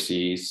studied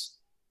overseas,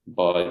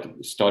 but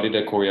started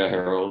at Korea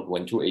Herald,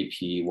 went to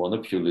AP, won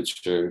a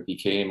Pulitzer,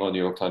 became a New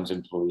York Times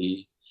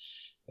employee.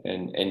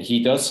 And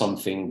he does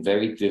something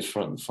very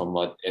different from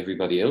what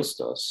everybody else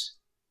does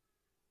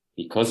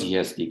because he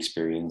has the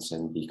experience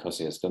and because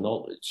he has the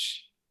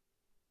knowledge.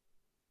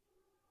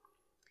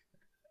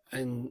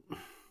 And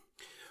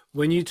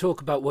when you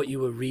talk about what you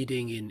were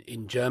reading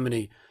in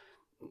Germany,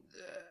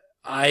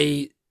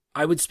 I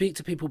would speak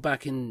to people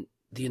back in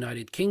the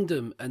United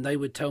Kingdom and they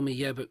would tell me,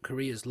 yeah, but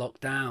Korea's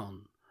locked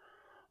down,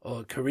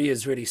 or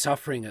Korea's really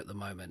suffering at the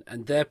moment.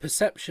 And their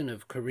perception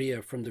of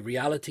Korea from the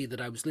reality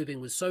that I was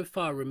living was so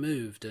far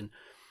removed. And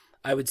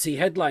I would see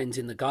headlines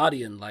in The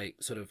Guardian, like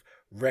sort of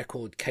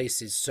record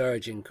cases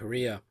surge in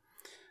Korea.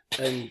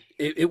 And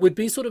it would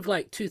be sort of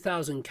like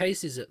 2,000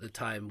 cases at the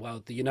time, while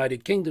the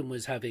United Kingdom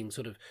was having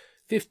sort of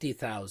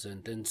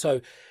 50,000. And so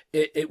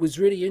it was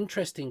really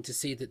interesting to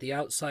see that the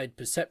outside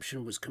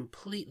perception was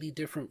completely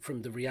different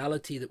from the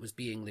reality that was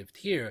being lived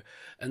here.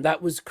 And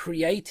that was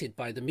created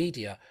by the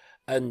media.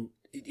 And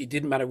it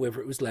didn't matter whether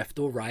it was left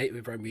or right,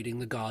 whether I'm reading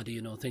The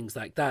Guardian or things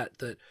like that,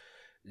 that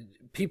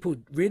people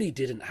really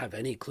didn't have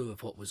any clue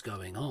of what was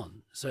going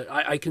on. So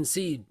I can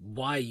see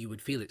why you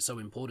would feel it's so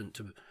important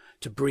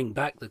to bring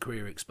back the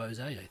Korea expose,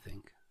 I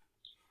think.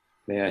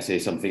 May I say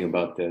something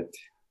about that?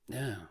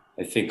 Yeah.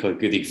 I think a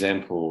good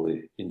example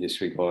in this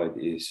regard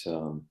is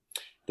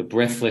the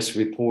breathless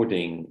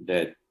reporting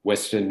that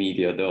Western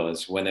media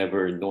does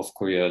whenever North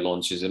Korea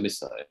launches a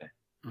missile.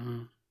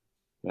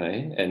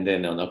 Right? And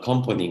then an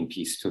accompanying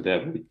piece to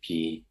that would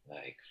be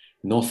like,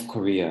 North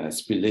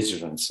Korea's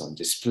belligerence on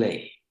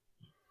display,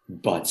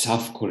 but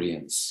South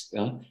Koreans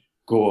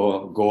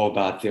go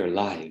about their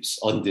lives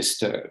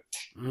undisturbed.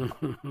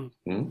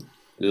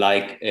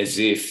 Like as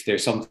if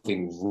there's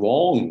something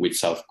wrong with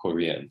South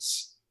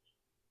Koreans,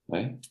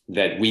 right?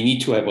 That we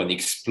need to have an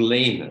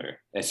explainer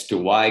as to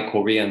why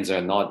Koreans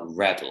are not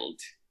rattled.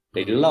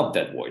 They love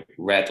that word,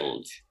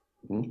 rattled.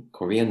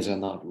 Koreans are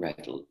not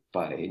rattled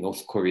by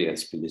North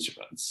Korea's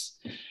belligerence.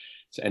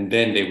 And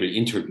then they will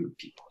interview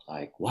people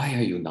like, why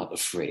are you not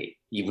afraid?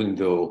 Even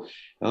though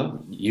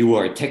you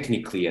are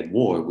technically at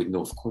war with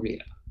North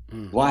Korea.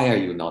 Why are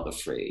you not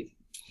afraid?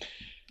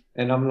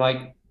 And I'm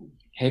like,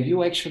 have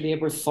you actually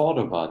ever thought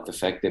about the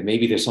fact that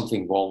maybe there's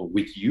something wrong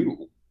with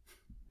you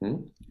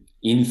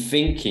in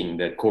thinking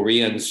that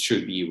Koreans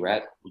should be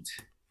rattled,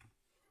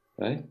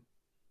 right?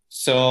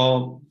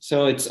 So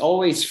it's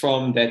always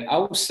from that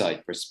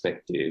outside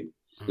perspective,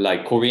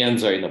 like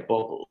Koreans are in a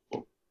bubble.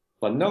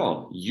 But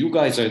no, you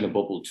guys are in a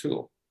bubble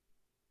too.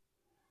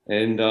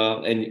 And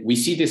we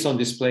see this on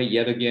display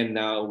yet again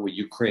now with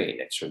Ukraine,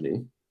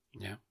 actually.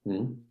 Yeah.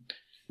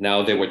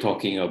 Now they were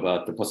talking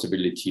about the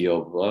possibility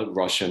of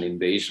Russian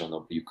invasion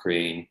of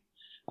Ukraine.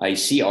 I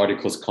see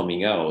articles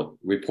coming out,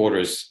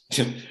 reporters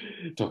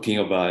talking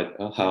about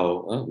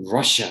how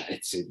Russia,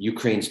 it's at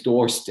Ukraine's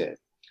doorstep.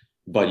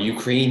 But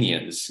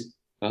Ukrainians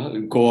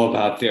go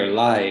about their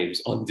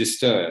lives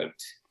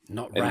undisturbed.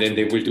 Not And rattled. then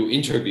they will do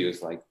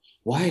interviews like,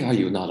 why are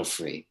you not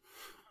afraid?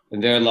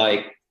 And they're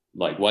like,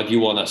 what do you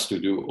want us to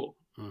do?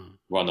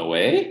 Run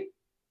away?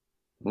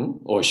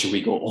 Or should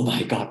we go, oh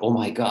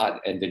my God,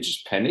 and then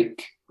just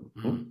panic?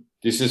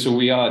 This is who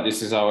we are.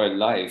 This is our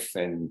life.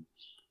 And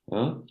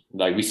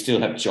like, we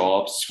still have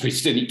jobs. We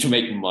still need to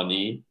make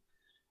money.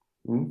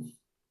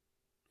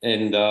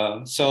 And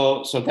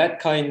so that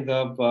kind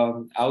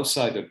of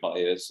outsider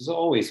bias is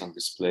always on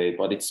display,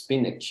 but it's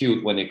been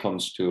acute when it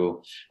comes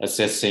to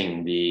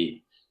assessing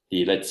the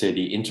let's say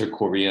the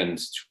inter-Korean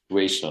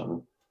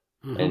situation.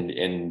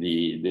 And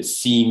the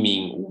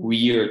seeming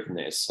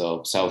weirdness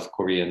of South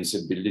Koreans'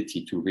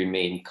 ability to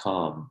remain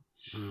calm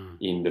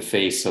in the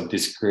face of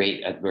this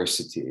great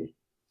adversity.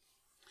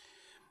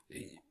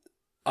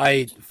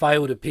 I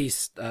filed a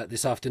piece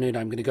this afternoon.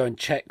 I'm going to go and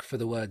check for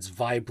the words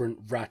vibrant,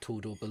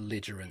 rattled, or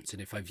belligerent.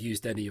 And if I've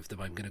used any of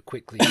them, I'm going to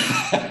quickly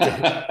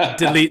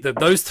delete them.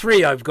 Those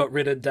three I've got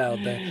written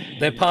down.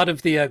 They're part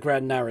of the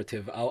grand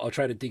narrative. I'll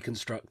try to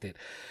deconstruct it.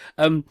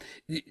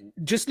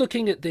 Just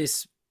looking at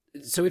this,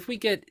 so if we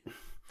get...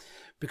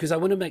 because I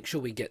want to make sure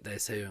we get there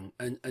soon.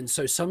 And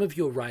so some of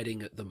your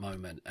writing at the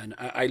moment, and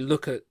I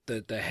look at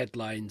the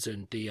headlines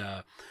and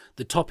the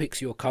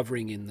topics you're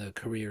covering in the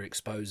career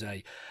expose,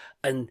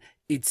 and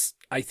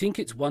I think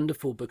it's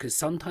wonderful because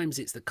sometimes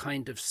it's the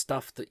kind of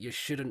stuff that you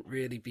shouldn't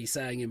really be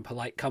saying in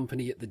polite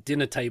company at the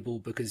dinner table,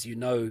 because you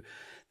know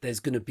there's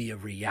going to be a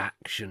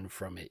reaction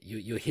from it.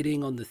 You're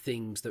hitting on the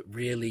things that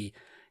really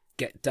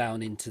get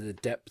down into the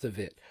depth of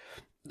it.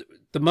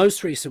 The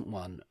most recent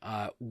one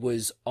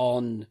was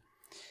on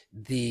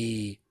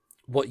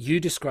what you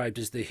described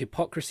as the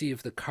hypocrisy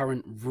of the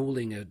current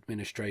ruling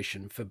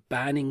administration for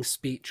banning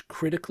speech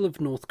critical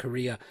of North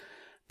Korea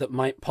that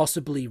might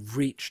possibly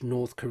reach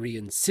North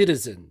Korean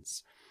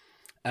citizens.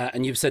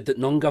 And you've said that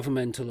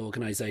non-governmental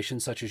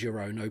organizations such as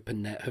your own,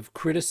 OpenNet, have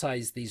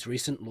criticized these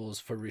recent laws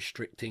for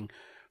restricting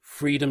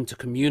freedom to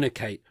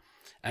communicate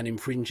and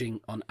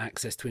infringing on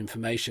access to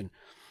information.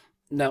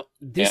 Now,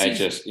 I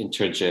just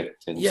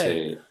interject and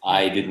say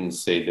I didn't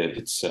say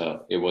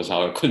that it was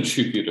our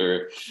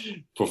contributor,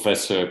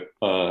 Professor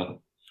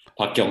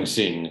Park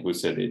Kyung-sin, who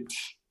said it.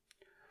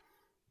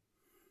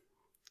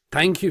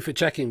 Thank you for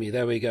checking me.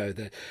 There we go.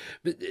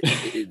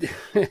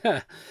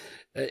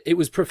 It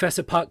was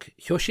Professor Park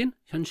Hyoshin?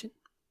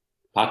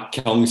 Park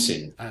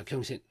Kyung-sin.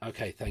 Kyung-sin.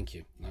 Okay, thank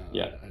you.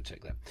 I'll check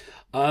that.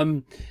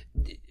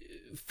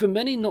 For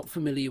many not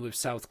familiar with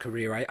South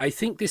Korea, I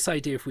think this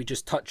idea, if we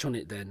just touch on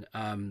it then,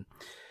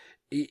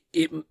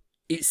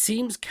 it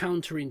seems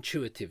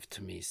counterintuitive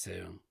to me,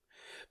 Seung,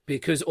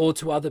 or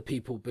to other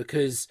people,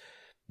 because,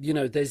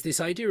 there's this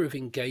idea of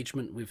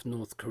engagement with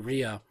North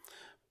Korea,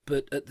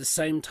 but at the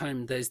same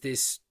time, there's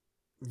this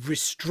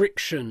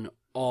restriction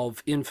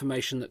of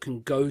information that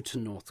can go to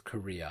North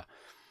Korea.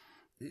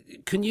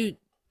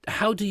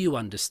 How do you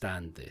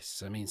understand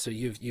this? I mean, so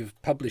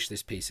you've published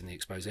this piece in the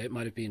expose. It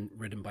might have been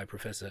written by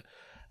Professor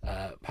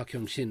Park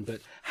Kyung-sin,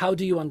 but how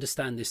do you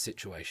understand this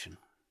situation?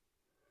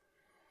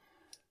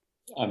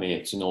 I mean,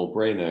 it's a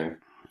no-brainer.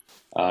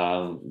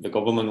 The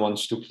government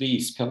wants to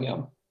please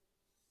Pyongyang.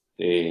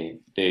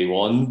 They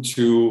want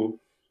to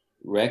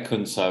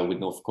reconcile with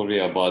North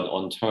Korea, but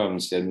on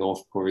terms that the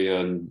North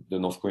Korean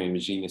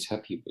regime is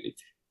happy with.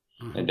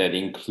 And that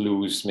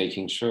includes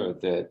making sure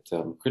that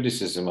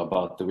criticism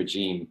about the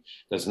regime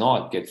does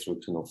not get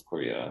through to North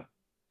Korea.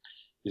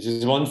 This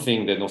is one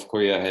thing that North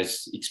Korea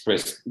has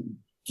expressed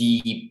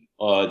deep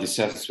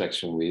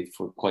dissatisfaction with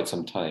for quite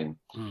some time.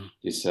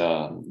 These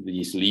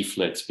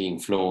leaflets being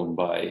flown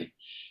by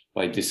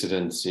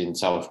dissidents in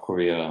South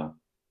Korea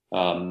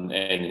and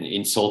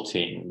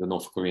insulting the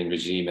North Korean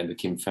regime and the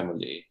Kim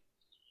family.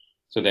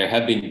 So there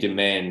have been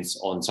demands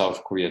on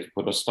South Korea to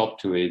put a stop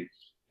to it.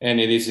 And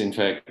it is, in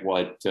fact,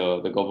 what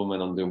the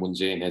government under Moon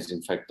Jae-in has,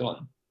 in fact,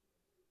 done.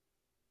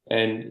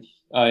 And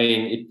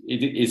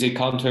is it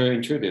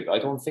counterintuitive? I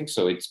don't think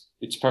so.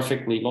 It's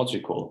perfectly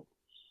logical.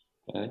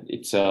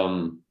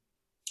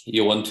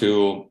 You want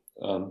to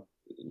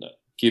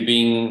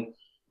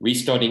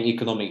restarting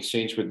economic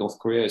exchange with North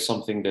Korea is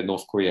something that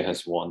North Korea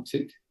has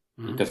wanted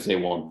because they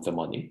want the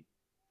money.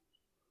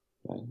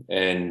 Right?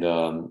 And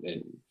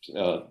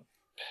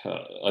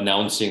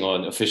announcing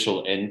an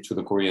official end to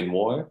the Korean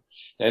War,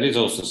 that is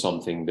also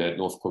something that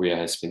North Korea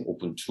has been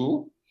open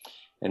to,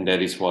 and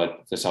that is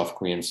what the South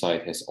Korean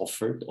side has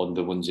offered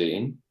under Moon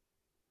Jae-in.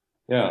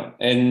 Yeah,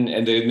 and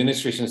the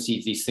administration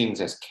sees these things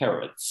as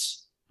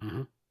carrots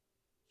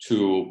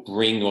to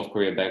bring North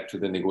Korea back to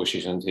the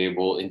negotiation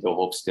table in the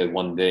hopes that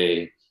one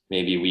day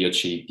maybe we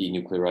achieve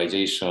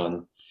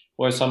denuclearization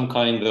or some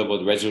kind of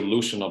a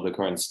resolution of the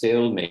current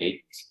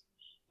stalemate.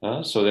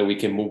 So that we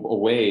can move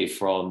away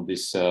from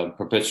this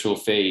perpetual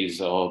phase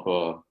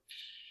of,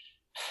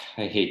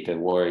 I hate that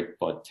word,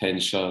 but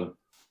tension,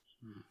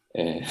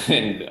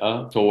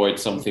 and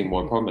towards something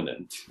more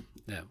permanent.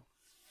 Yeah.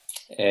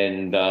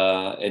 And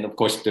of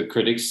course, the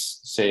critics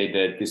say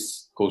that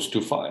this goes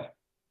too far.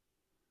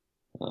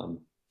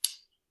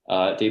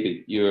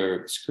 David,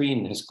 your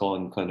screen has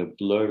gone kind of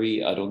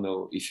blurry. I don't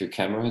know if your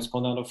camera has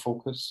gone out of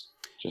focus.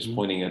 Just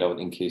pointing it out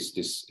in case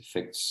this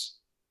affects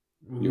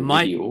your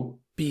Might video.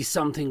 be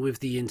something with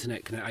the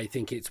internet connect. I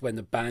think it's when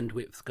the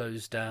bandwidth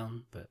goes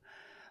down, but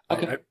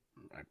Okay.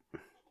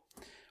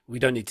 we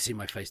don't need to see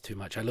my face too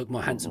much. I look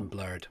more handsome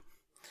blurred.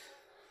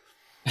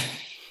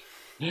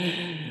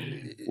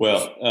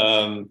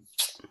 Well,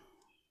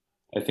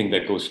 I think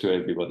that goes to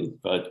everybody,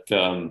 but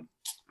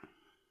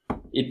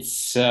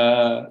it's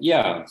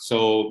yeah.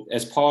 So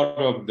as part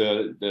of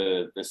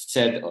the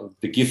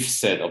gift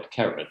set of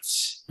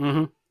carrots,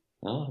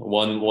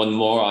 one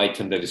more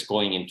item that is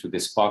going into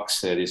this box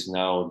set is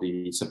now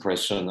the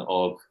suppression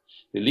of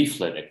the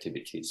leaflet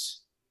activities.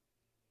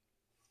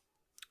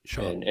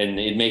 Sure. And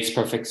it makes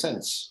perfect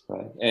sense,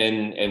 right?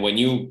 And when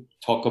you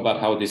talk about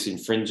how this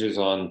infringes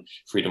on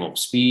freedom of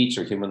speech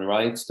or human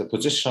rights, the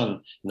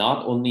position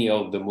not only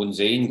of the Moon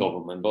Jae-in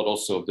government, but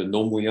also of the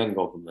Roh Moo-hyun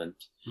government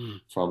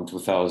from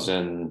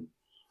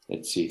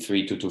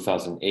 2003 to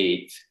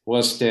 2008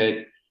 was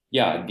that,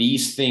 yeah,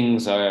 these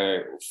things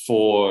are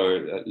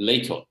for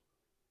later.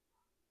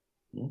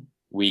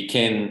 We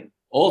can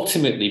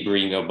ultimately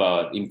bring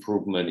about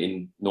improvement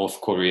in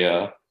North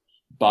Korea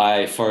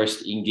by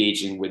first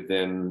engaging with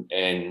them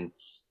and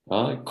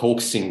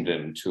coaxing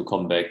them to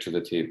come back to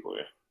the table.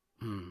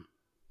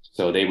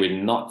 So they will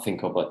not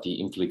think about the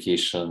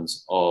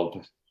implications of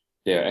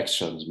their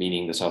actions,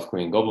 meaning the South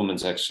Korean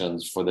government's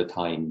actions, for the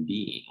time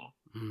being.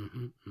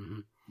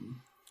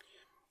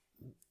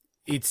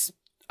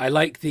 I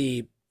like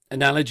the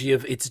analogy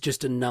of it's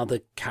just another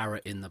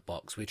carrot in the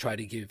box. We try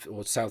to give,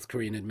 or South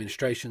Korean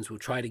administrations will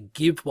try to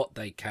give what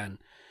they can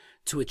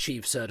to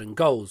achieve certain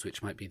goals,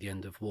 which might be the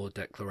end of war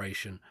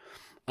declaration.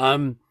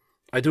 I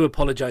do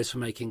apologize for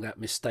making that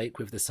mistake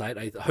with the site.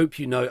 I hope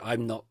you know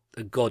I'm not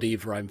a god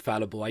either. I'm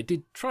fallible. I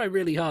did try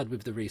really hard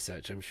with the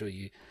research. I'm sure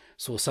you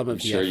saw some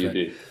of the effort. You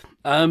did.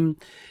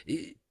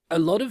 A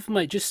lot of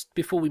my, just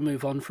before we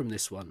move on from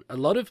this one, a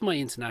lot of my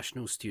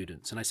international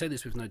students, and I say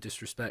this with no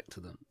disrespect to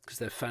them because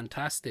they're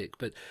fantastic,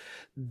 but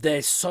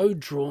they're so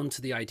drawn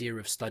to the idea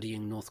of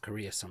studying North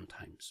Korea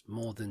sometimes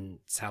more than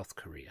South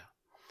Korea.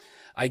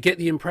 I get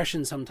the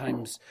impression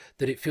sometimes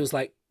that it feels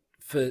like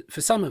for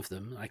some of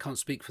them, I can't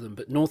speak for them,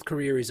 but North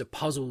Korea is a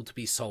puzzle to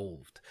be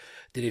solved.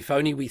 That if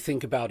only we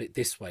think about it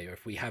this way, or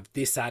if we have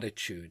this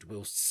attitude,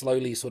 we'll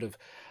slowly sort of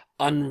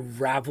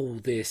unravel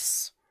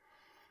this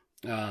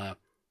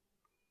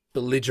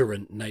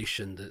belligerent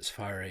nation that's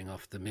firing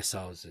off the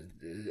missiles,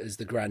 as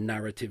the grand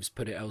narratives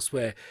put it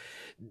elsewhere.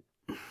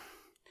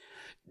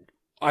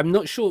 I'm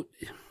not sure.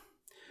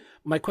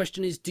 My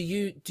question is, do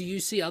you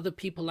see other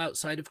people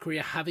outside of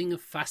Korea having a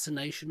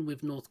fascination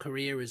with North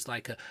Korea as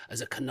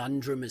a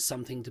conundrum, as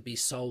something to be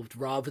solved,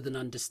 rather than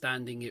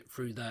understanding it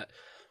through that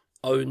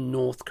own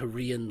North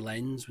Korean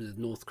lens, with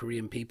North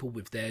Korean people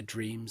with their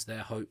dreams,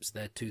 their hopes,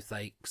 their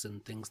toothaches,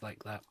 and things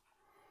like that?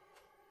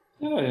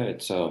 Yeah,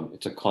 it's a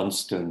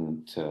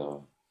constant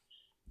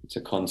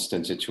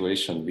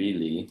situation,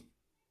 really.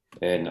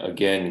 And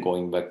again,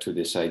 going back to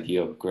this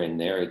idea of grand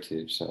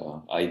narratives,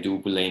 I do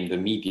blame the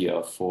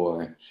media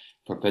for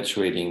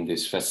perpetuating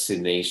this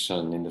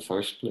fascination in the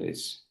first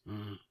place.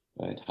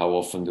 Right? How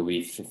often do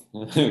we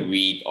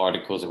read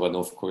articles about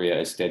North Korea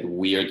as that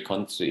weird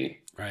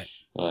country? Right.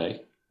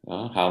 Like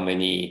how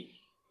many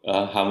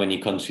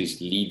countries'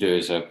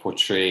 leaders are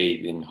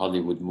portrayed in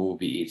Hollywood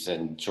movies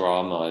and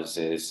dramas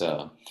as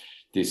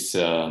this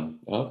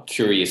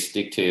curious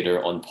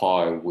dictator on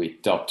par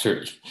with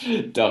Dr.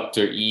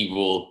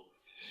 Evil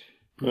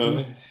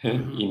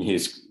in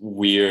his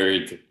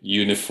weird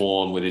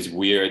uniform with his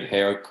weird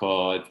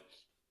haircut.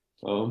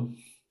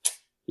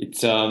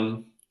 It's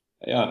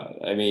yeah,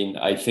 I mean,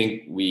 I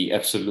think we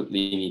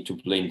absolutely need to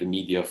blame the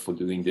media for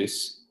doing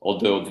this,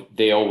 although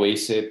they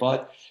always say,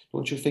 but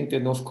don't you think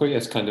that North Korea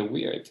is kind of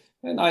weird?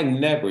 And I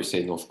never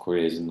say North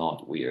Korea is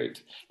not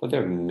weird, but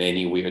there are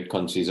many weird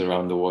countries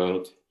around the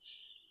world,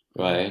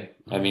 right?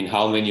 I mean,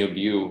 how many of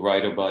you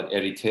write about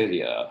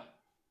Eritrea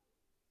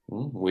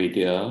with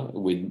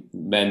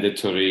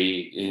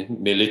mandatory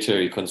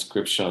military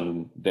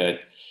conscription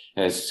that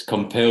has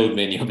compelled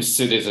many of its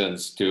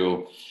citizens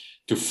to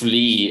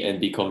flee and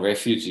become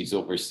refugees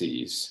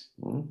overseas?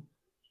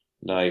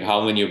 Like,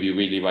 how many of you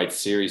really write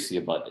seriously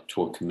about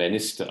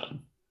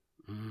Turkmenistan?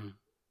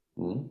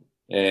 And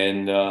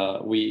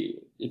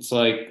it's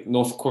like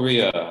North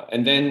Korea,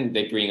 and then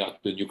they bring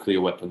up the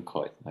nuclear weapon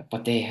card,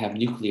 but they have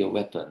nuclear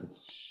weapon.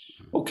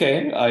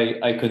 Okay,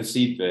 I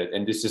concede that,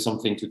 and this is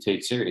something to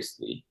take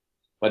seriously.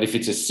 But if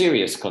it's a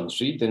serious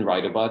country, then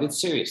write about it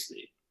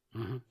seriously.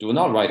 Do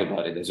not write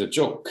about it as a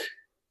joke.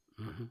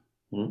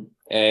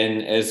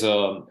 And as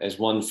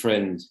one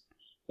friend,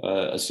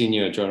 a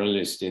senior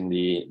journalist in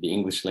the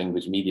English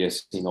language media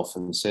scene,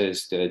 often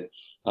says that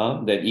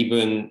that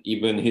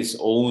even his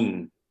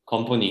own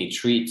company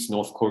treats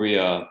North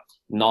Korea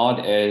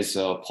not as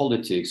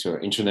politics or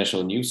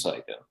international news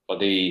item, but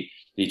they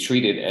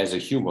treat it as a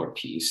humor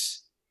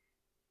piece.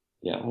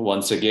 Yeah,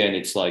 once again,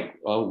 it's like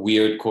a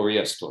weird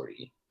Korea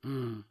story.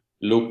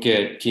 Look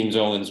at Kim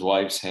Jong-un's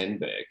wife's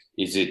handbag.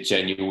 Is it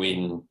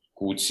genuine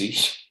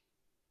Gucci?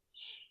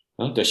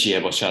 Does she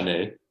have a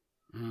Chanel?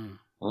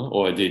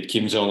 Or did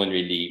Kim Jong-un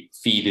really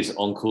feed his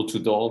uncle to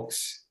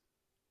dogs?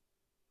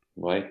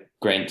 Right?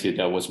 Granted,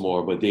 that was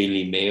more of a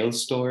Daily Mail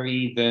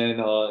story than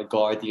a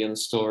Guardian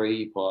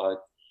story,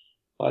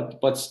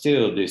 but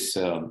still, this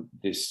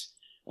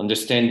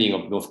understanding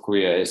of North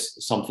Korea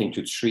as something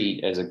to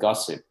treat as a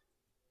gossip,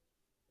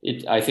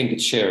 I think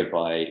it's shared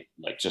by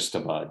like just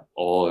about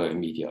all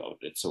media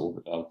outlets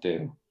out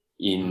there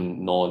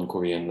in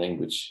non-Korean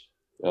language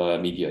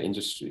media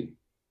industry.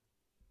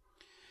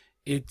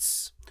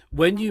 It's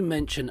when you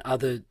mention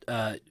other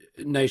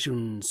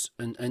nations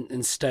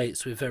and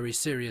states with very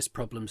serious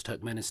problems,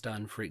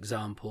 Turkmenistan, for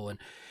example, and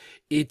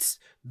it's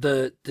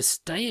the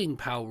staying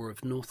power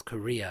of North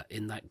Korea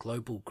in that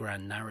global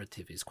grand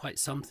narrative is quite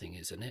something,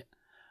 isn't it?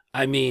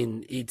 I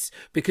mean, it's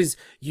because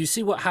you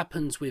see what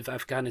happens with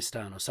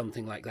Afghanistan or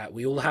something like that.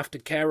 We all have to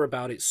care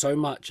about it so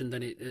much, and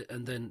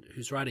then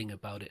who's writing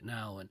about it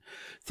now? And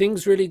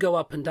things really go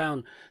up and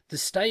down. The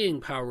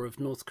staying power of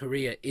North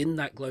Korea in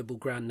that global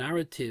grand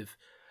narrative.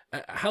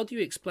 How do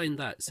you explain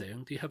that,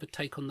 Seung? Do you have a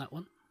take on that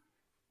one?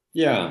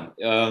 Yeah,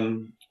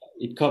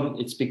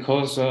 it's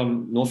because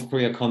North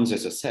Korea comes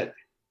as a set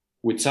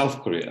with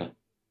South Korea.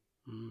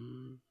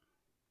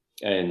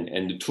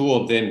 And the two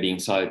of them being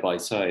side by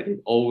side, it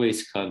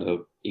always kind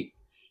of,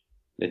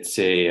 let's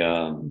say,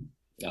 what's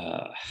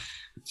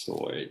the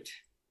word?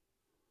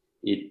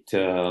 It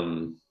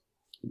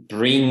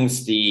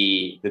brings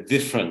the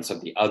difference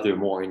of the other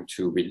more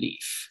into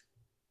relief,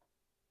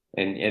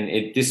 and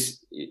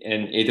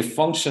it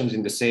functions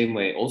in the same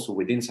way also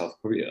within South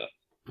Korea.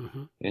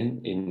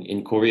 And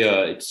in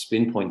Korea, it's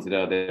been pointed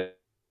out that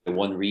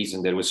one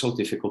reason that it was so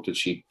difficult to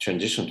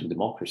transition to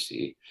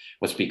democracy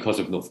was because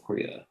of North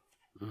Korea.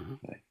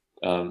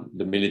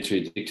 The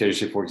military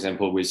dictatorship, for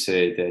example, will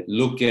say that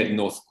look at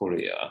North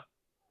Korea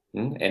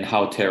and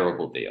how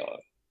terrible they are.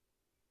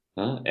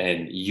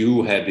 And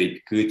you have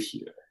it good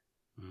here.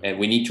 And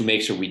we need to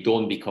make sure we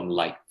don't become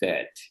like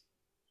that.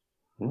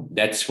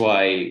 That's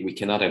why we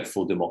cannot have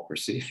full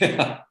democracy.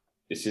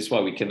 This is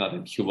why we cannot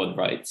have human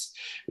rights,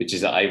 which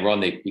is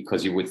ironic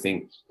because you would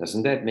think,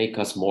 doesn't that make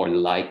us more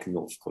like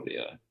North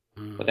Korea?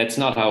 But that's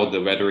not how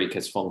the rhetoric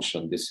has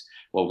functioned. This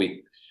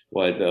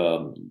what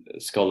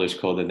scholars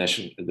call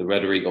the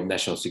rhetoric of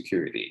national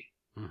security.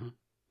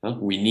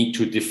 We need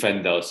to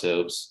defend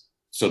ourselves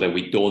so that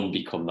we don't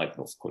become like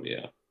North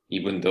Korea,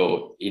 even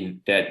though in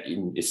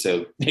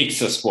itself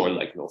makes us more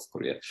like North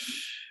Korea.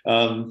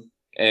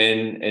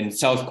 And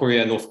South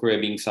Korea and North Korea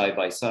being side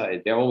by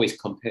side, they're always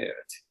compared.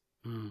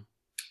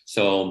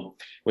 So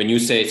when you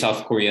say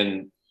South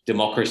Korean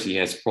democracy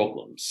has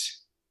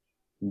problems,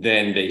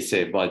 then they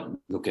say, but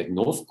look at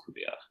North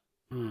Korea.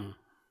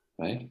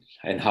 Right?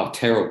 And how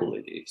terrible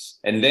it is.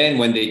 And then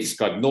when they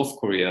describe North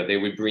Korea, they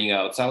would bring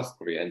out South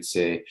Korea and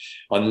say,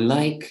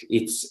 unlike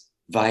its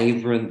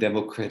vibrant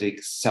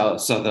democratic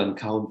southern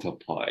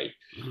counterpart,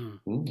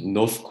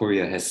 North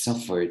Korea has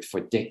suffered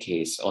for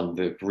decades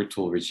under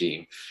brutal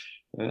regime.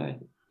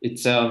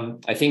 It's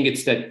I think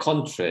it's that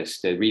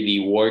contrast that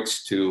really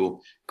works to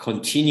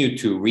continue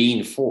to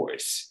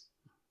reinforce.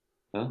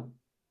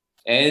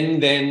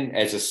 And then,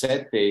 as I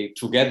said, they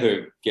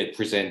together get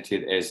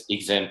presented as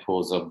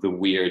examples of the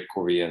weird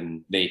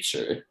Korean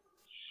nature.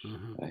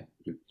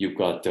 You've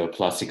got the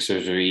plastic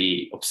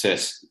surgery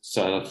obsessed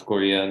South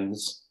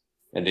Koreans,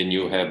 and then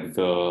you have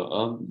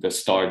the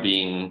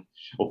starving,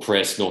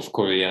 oppressed North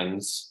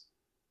Koreans,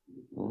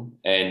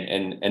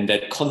 and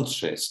that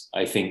contrast,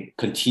 I think,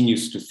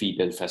 continues to feed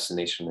that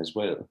fascination as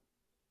well.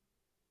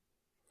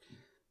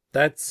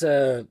 That's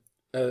a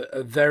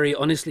very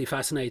honestly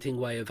fascinating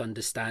way of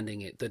understanding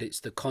it, that it's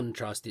the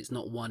contrast, it's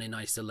not one in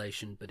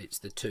isolation, but it's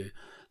the two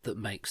that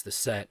makes the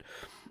set.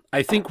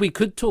 I think we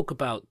could talk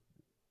about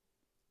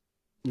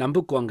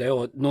Nambu Gwange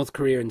or North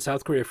Korea and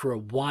South Korea for a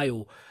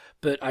while,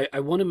 but I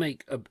want to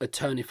make a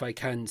turn, if I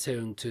can,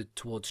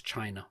 towards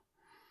China.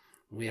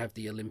 We have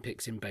the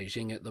Olympics in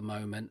Beijing at the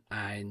moment,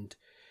 and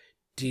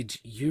did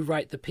you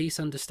write the piece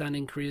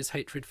Understanding Korea's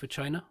Hatred for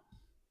China?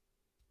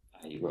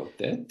 I wrote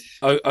that.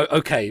 Oh,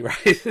 okay,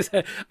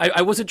 right.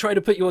 I wasn't trying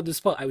to put you on the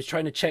spot. I was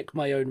trying to check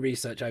my own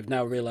research. I've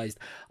now realized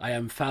I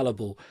am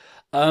fallible.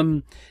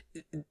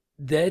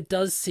 There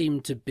does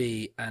seem to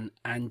be an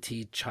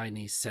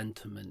anti-Chinese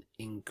sentiment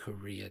in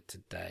Korea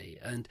today.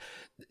 And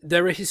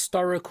there are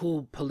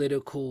historical,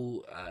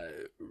 political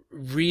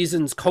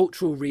reasons,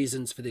 cultural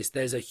reasons for this.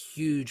 There's a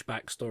huge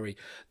backstory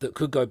that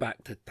could go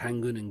back to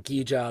Tangun and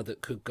Gija,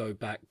 that could go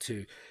back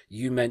to,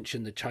 you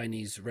mentioned the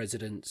Chinese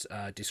residents'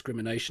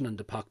 discrimination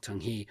under Park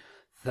Chung-hee,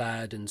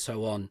 THAAD, and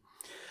so on.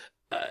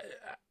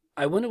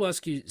 I want to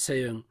ask you,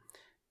 Seung,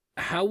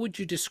 how would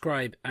you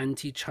describe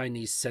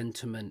anti-Chinese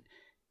sentiment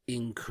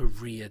in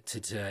Korea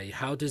today?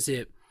 How does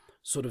it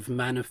sort of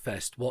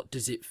manifest? What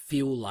does it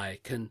feel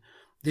like? And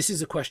this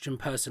is a question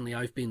personally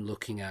I've been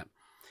looking at.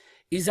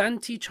 Is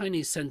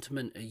anti-Chinese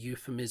sentiment a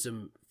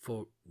euphemism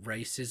for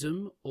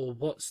racism, or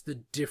what's the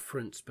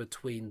difference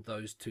between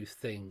those two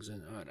things?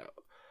 And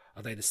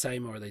are they the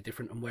same or are they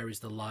different? And where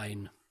is the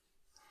line?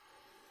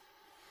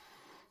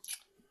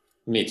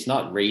 I mean, it's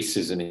not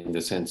racism in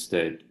the sense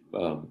that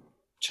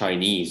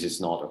Chinese is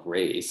not a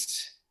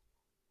race,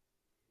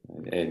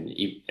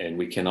 and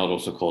we cannot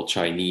also call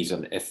Chinese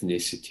an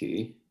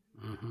ethnicity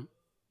Mm-hmm.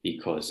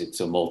 because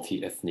it's a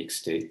multi-ethnic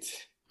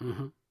state.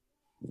 Mm-hmm.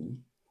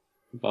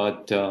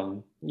 But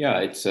yeah,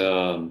 it's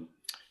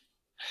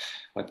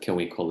what can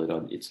we call it?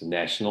 It's a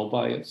national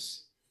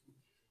bias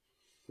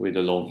with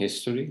a long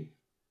history.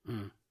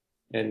 Mm.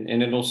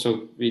 And it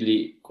also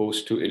really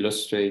goes to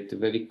illustrate the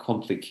very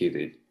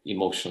complicated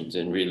emotions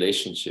and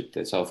relationship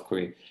that South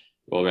Korea,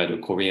 or rather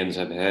Koreans,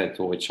 have had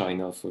toward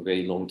China for a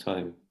very long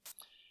time.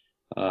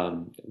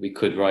 We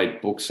could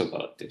write books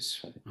about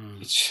this.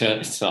 Right?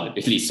 It's not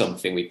really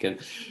something we can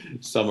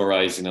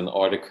summarize in an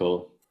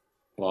article,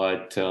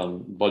 but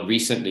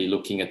recently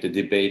looking at the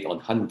debate on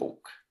Hanbok,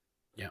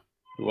 Yeah.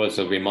 was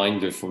a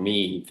reminder for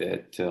me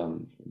that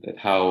that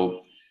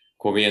how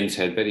Koreans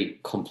had very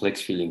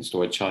complex feelings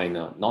toward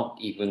China, not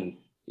even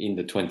in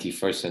the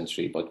 21st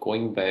century, but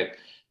going back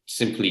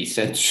simply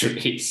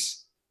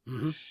centuries.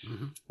 Mm-hmm.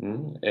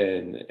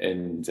 Mm-hmm.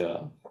 And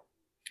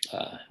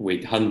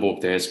with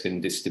Hanbok, there has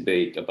been this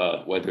debate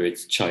about whether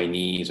it's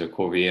Chinese or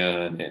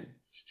Korean,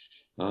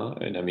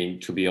 and I mean,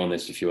 to be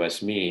honest, if you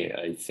ask me,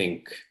 I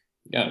think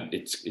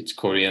it's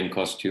Korean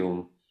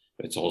costume.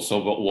 It's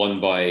also worn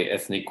by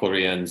ethnic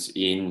Koreans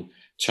in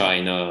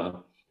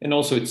China. And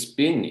also it's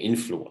been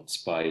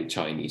influenced by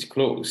Chinese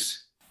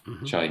clothes,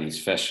 Mm-hmm.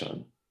 Chinese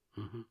fashion.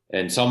 Mm-hmm.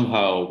 And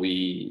somehow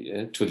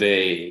we,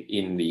 today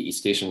in the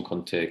East Asian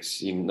context,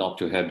 seem not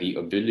to have the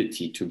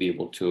ability to be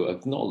able to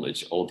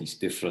acknowledge all these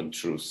different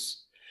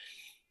truths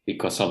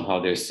because somehow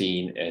they're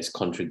seen as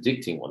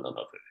contradicting one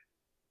another.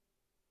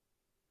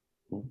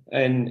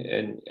 And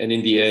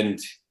in the end,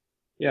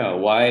 yeah,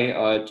 why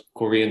are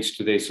Koreans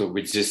today so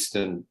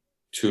resistant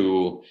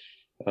to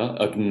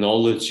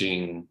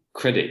acknowledging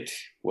credit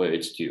where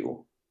it's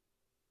due?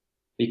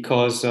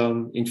 Because,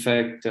 in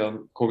fact,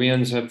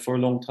 Koreans have for a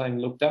long time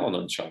looked down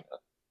on China.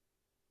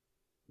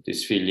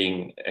 This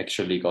feeling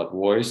actually got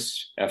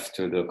worse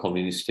after the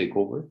communist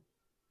takeover.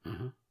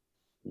 Mm-hmm.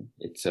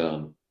 It's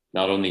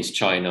not only is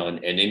China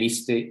an enemy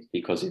state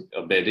because it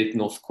abetted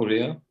North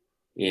Korea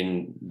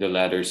in the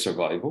latter's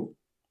survival.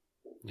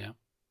 Yeah.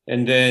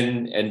 And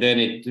then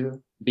it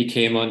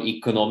became an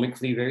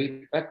economically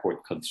very backward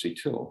country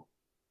too,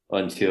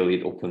 until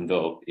it opened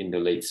up in the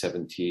late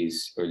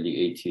 70s,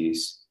 early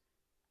 80s,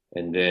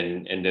 and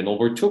then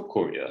overtook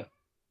Korea.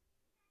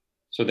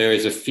 So there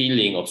is a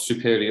feeling of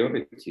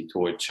superiority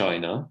toward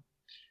China,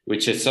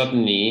 which has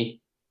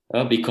suddenly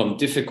become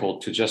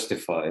difficult to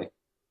justify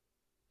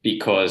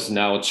because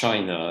now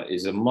China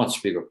is a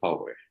much bigger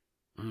power.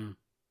 Mm.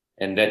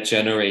 And that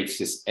generates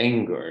this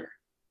anger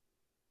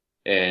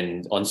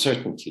and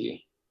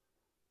uncertainty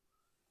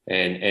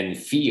and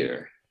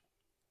fear,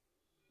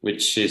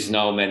 which is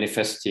now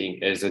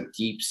manifesting as a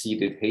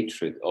deep-seated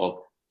hatred of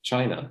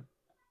China.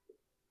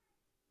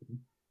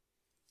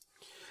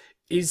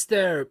 Is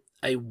there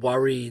a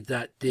worry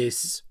that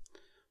this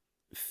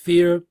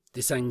fear,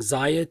 this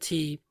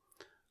anxiety,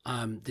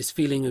 this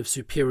feeling of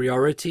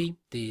superiority,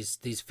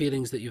 these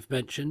feelings that you've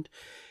mentioned,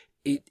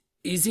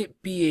 is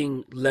it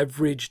being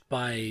leveraged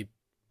by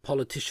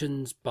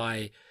politicians,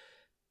 by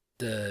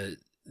the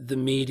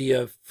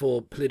media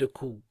for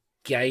political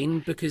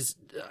gain? Because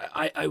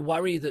I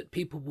worry that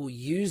people will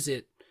use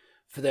it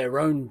for their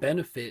own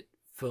benefit,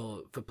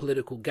 for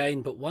political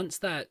gain, but once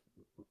that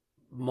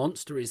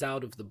monster is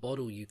out of the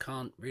bottle, you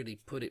can't really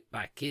put it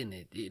back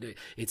in.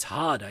 It's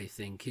hard, I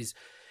think. Is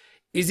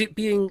it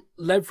being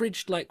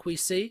leveraged like we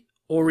see,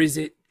 or is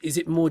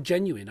it more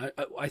genuine?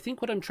 I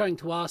think what I'm trying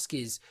to ask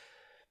is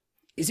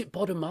it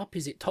bottom up?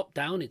 Is it top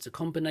down? It's a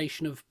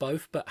combination of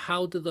both, but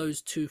how do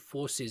those two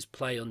forces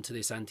play onto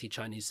this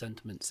anti-Chinese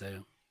sentiment,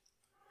 Seo?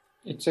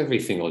 It's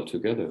everything all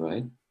together,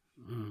 right?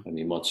 I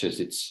mean, much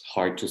as it's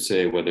hard to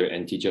say whether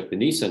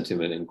anti-Japanese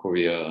sentiment in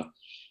Korea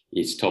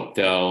is top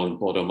down,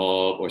 bottom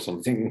up, or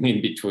something in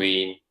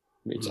between.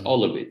 It's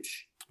all of it.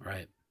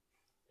 Right.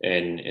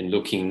 And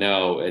looking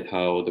now at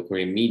how the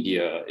Korean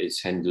media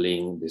is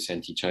handling this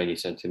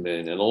anti-Chinese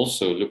sentiment, and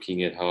also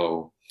looking at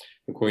how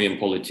the Korean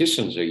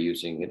politicians are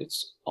using it,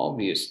 it's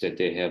obvious that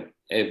they have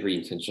every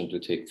intention to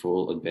take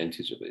full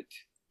advantage of it.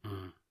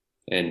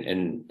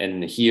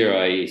 And here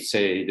I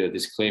say the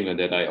disclaimer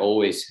that I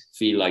always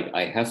feel like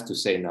I have to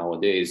say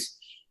nowadays,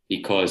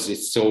 because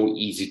it's so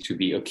easy to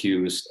be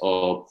accused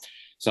of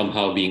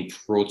somehow being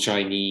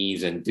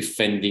pro-Chinese and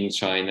defending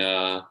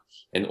China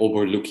and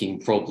overlooking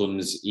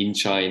problems in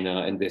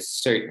China. And that's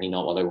certainly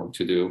not what I want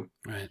to do.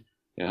 Right.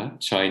 Yeah,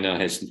 China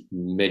has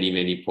many,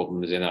 many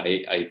problems, and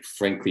I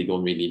frankly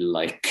don't really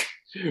like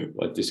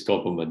what this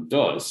government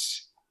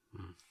does.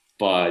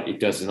 But it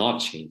does not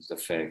change the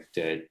fact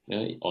that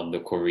on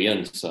the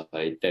Korean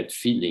side, that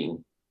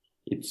feeling,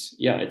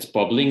 it's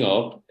bubbling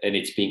up and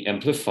it's being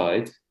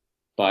amplified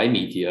by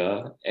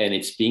media, and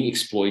it's being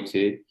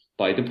exploited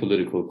by the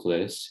political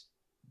class,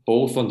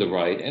 both on the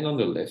right and on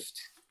the left.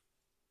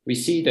 We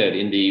see that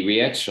in the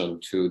reaction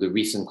to the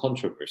recent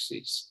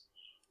controversies.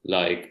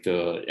 like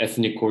the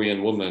ethnic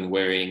Korean woman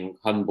wearing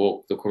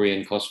hanbok, the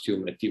Korean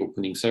costume at the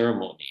opening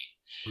ceremony.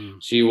 Mm.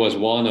 She was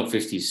one of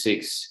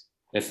 56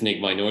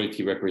 ethnic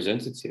minority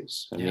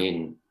representatives. I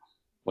mean,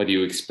 what do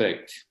you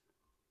expect?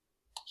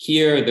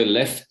 Here, the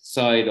left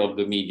side of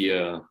the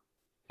media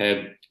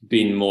have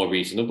been more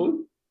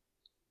reasonable,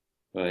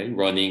 right?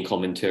 Running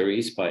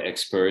commentaries by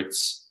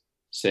experts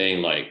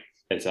saying, like,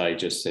 as I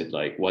just said,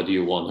 like, what do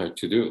you want her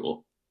to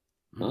do?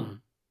 Huh?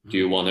 Do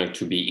you want her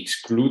to be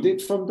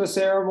excluded from the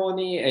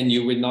ceremony and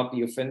you will not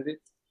be offended?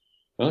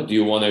 Huh? Do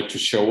you want her to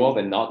show up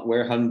and not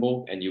wear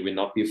hanbok and you will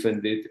not be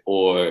offended?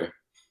 Or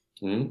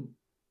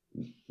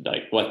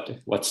like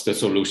what's the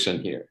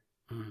solution here?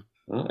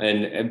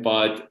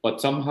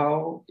 But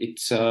somehow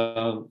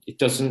it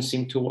doesn't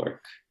seem to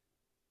work.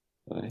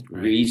 Right?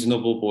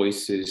 Reasonable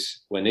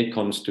voices when it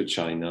comes to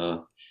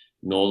China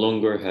no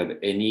longer have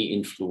any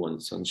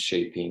influence on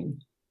shaping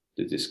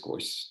the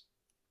discourse.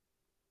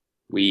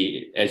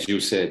 We, as you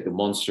said, the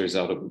monster is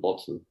out of the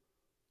bottle.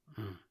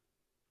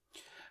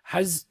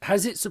 Has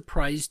it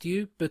surprised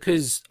you?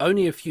 Because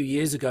only a few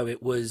years ago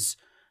it was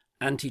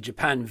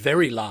anti-Japan,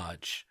 very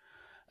large.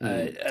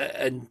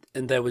 And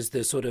there was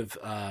the sort of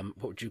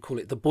what would you call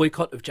it, the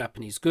boycott of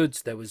Japanese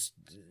goods. There was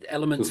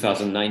elements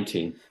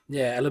 2019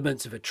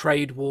 elements of a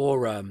trade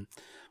war.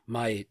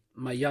 My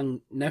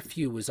young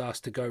nephew was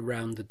asked to go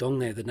around the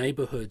Donghae, the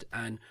neighborhood,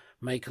 and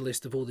make a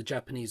list of all the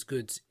Japanese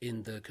goods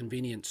in the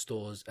convenience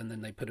stores, and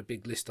then they put a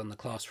big list on the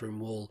classroom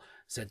wall,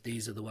 said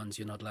these are the ones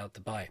you're not allowed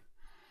to buy.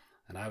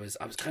 And I was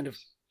kind of,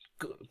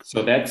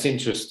 so that's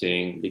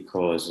interesting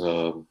because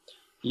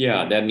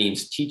that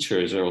means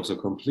teachers are also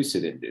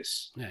complicit in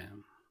this.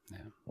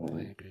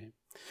 I agree.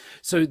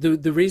 So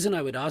the reason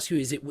I would ask you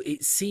is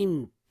it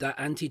seemed that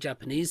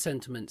anti-Japanese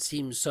sentiment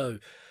seems so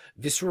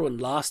visceral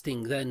and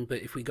lasting then,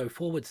 but if we go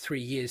forward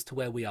 3 years to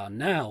where we are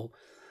now,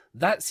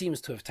 that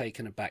seems to have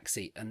taken a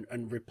backseat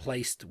and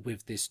replaced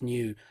with this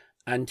new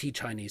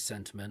anti-Chinese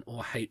sentiment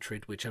or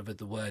hatred, whichever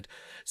the word.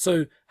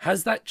 So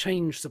has that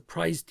change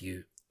surprised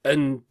you?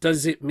 And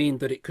does it mean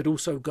that it could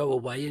also go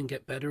away and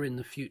get better in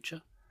the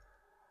future?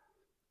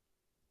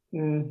 I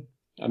mean,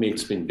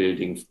 it's been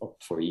building up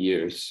for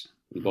years.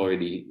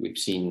 We've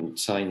seen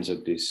signs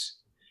of this,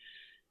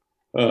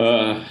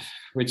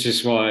 which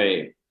is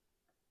why,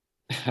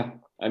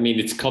 I mean,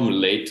 it's come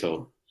later,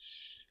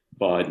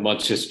 but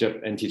much as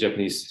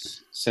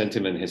anti-Japanese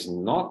sentiment has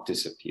not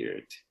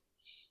disappeared,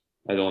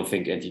 I don't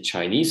think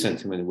anti-Chinese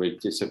sentiment will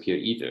disappear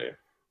either.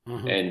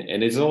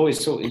 And it's always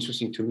so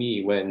interesting to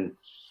me when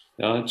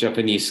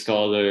Japanese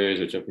scholars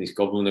or Japanese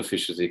government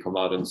officials, they come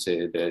out and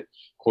say that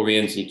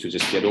Koreans need to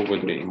just get over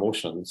their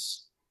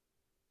emotions.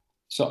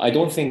 So I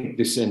don't think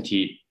this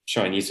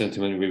anti-Chinese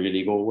sentiment will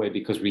really go away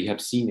because we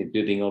have seen it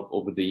building up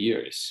over the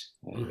years.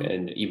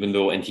 And even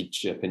though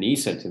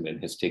anti-Japanese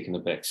sentiment has taken a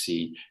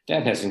backseat,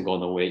 that hasn't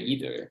gone away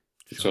either.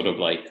 It's sort of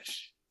like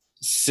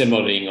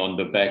simmering on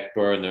the back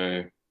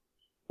burner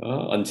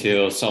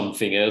until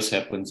something else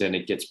happens and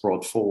it gets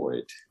brought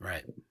forward.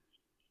 Right.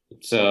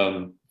 It's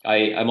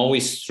I'm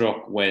always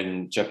struck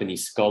when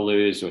Japanese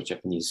scholars or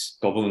Japanese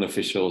government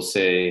officials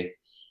say,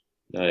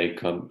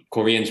 like,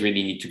 Koreans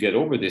really need to get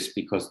over this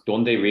because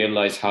don't they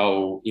realize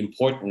how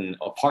important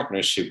a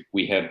partnership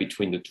we have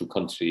between the two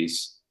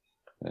countries?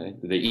 Right?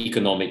 The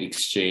economic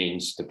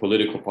exchange, the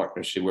political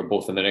partnership, we're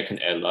both American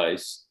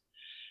allies.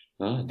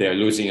 They're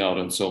losing out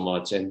on so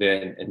much. And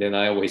then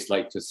I always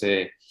like to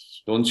say,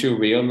 don't you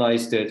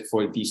realize that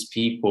for these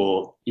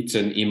people, it's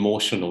an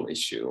emotional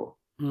issue?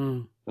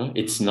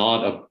 It's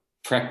not a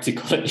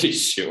practical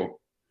issue.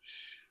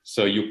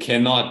 So you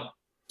cannot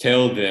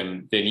tell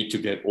them they need to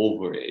get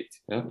over it.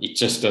 It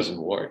just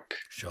doesn't work.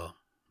 Sure.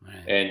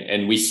 Right.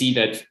 And we see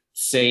that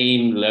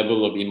same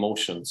level of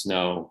emotions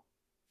now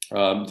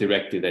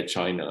directed at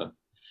China,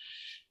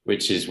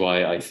 which is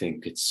why I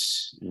think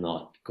it's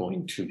not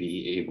going to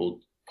be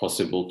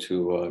possible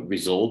to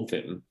resolve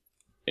them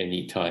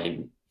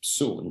anytime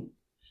soon.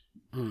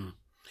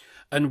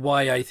 And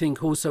why I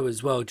think also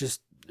as well,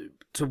 just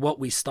to what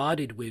we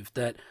started with,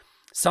 that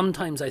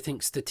sometimes I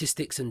think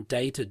statistics and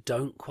data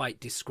don't quite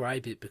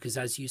describe it because,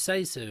 as you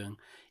say, Seung,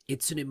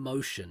 it's an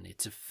emotion,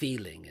 it's a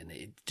feeling, and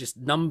it just,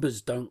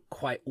 numbers don't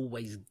quite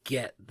always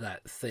get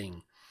that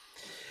thing.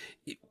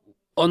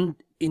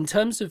 In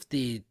terms of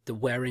the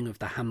wearing of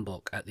the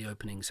hanbok at the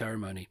opening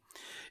ceremony,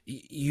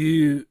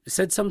 you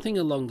said something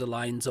along the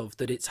lines of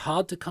that it's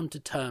hard to come to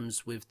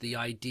terms with the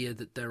idea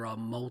that there are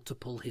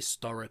multiple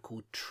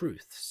historical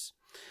truths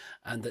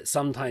and that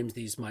sometimes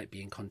these might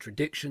be in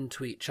contradiction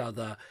to each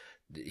other.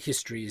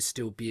 History is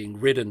still being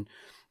written.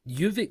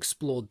 You've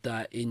explored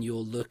that in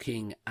your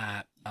looking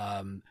at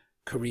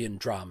Korean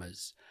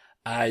dramas,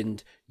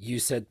 and you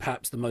said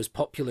perhaps the most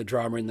popular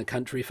drama in the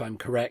country, if I'm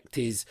correct,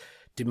 is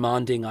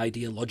demanding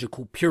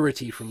ideological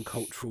purity from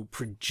cultural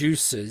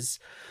producers.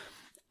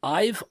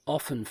 I've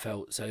often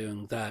felt,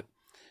 Seung, that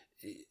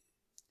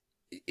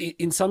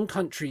in some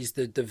countries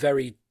the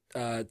very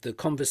the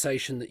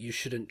conversation that you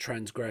shouldn't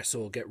transgress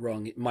or get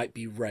wrong, it might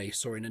be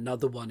race, or in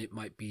another one it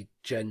might be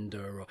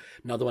gender, or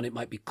another one it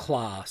might be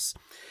class.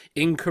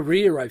 In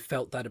Korea, I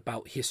felt that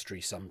about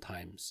history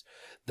sometimes,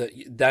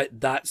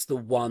 that's the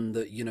one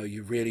that, you know,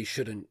 you really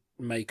shouldn't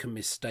make a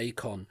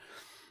mistake on.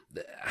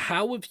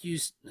 How have you,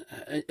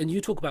 and you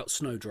talk about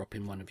Snowdrop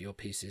in one of your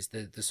pieces,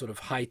 the sort of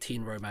high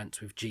teen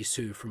romance with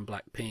Jisoo from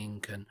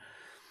Blackpink, and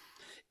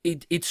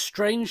it's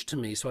strange to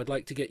me, so I'd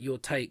like to get your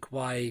take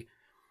why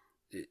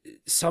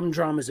some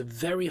dramas are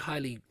very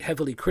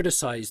heavily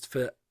criticized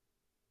for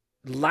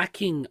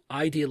lacking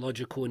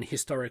ideological and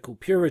historical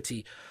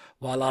purity,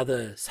 while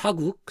other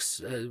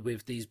saguks,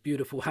 with these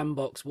beautiful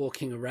hanboks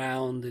walking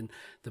around in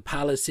the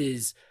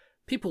palaces,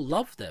 people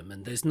love them,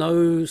 and there's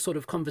no sort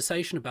of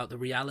conversation about the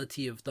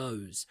reality of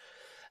those.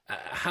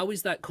 How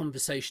is that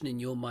conversation in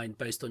your mind,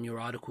 based on your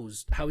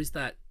articles? How is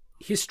that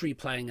history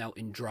playing out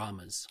in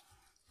dramas?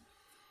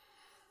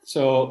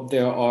 So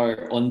there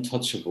are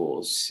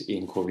untouchables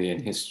in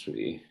Korean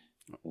history.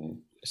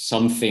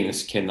 Some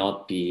things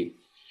cannot be,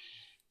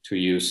 to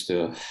use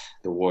the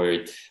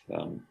word,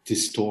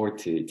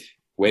 distorted,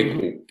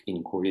 왜곡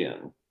in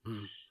Korean.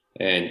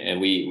 And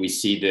we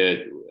see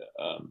that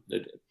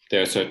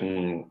there are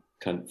certain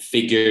kind of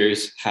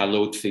figures,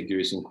 hallowed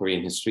figures in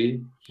Korean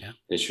history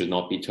that should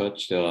not be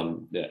touched.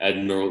 The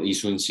Admiral Lee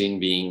Sun-sin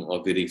being a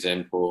good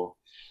example,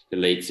 the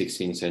late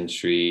 16th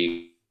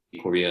century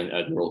Korean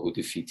admiral who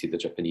defeated the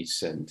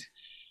Japanese and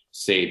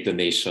saved the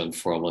nation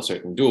from a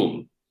certain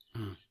doom.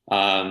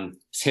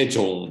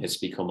 Sejong has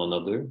become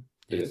another,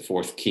 the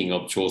fourth king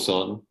of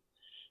Joseon,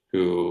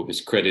 who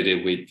is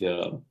credited with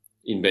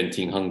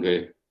inventing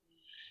Hangul.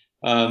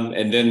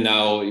 And then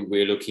now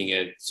we're looking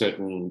at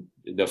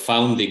the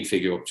founding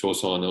figure of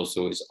Joseon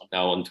also is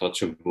now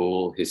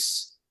untouchable.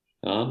 His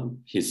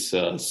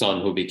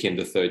son, who became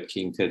the third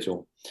king,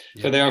 Taejong.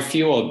 So there are a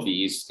few of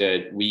these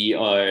that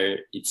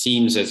it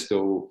seems as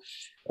though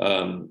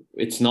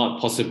it's not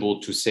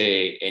possible to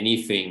say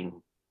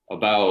anything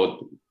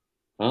about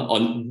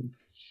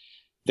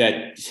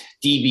that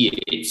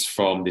deviates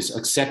from this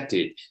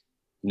accepted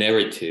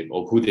narrative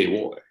of who they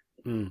were.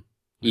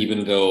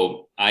 Even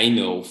though I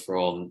know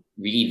from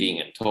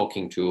reading and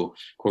talking to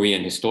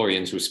Korean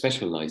historians who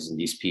specialize in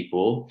these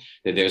people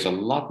that there's a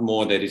lot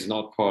more that is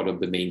not part of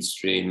the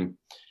mainstream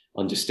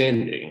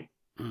understanding.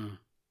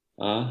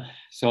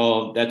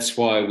 So that's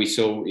why we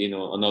saw,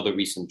 another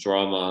recent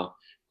drama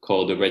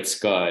called The Red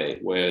Sky,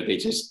 where they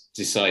just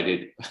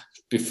decided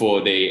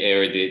before they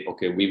aired it,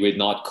 okay, we will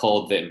not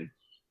call them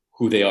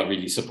who they are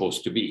really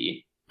supposed to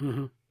be.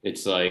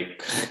 It's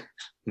like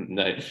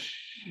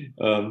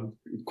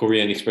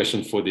Korean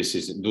expression for this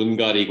is 눈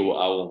가리고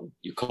아웅.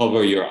 You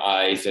cover your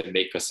eyes and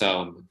make a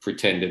sound,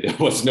 pretend that there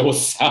was no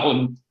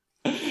sound,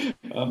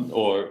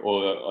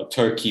 or a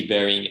turkey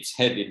burying its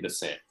head in the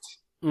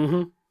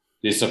sand.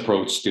 This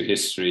approach to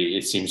history,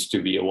 it seems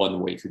to be one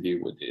way to deal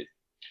with it.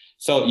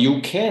 So you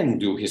can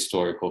do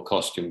historical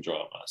costume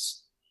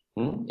dramas,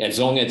 as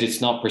long as it's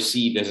not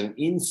perceived as an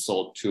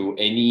insult to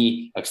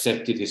any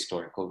accepted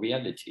historical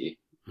reality.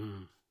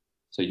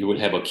 So you would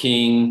have a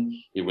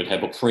king, you would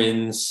have a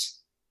prince.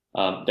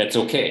 That's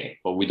okay,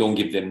 but we don't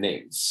give them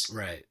names.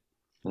 Right.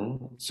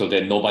 So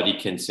that nobody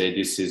can say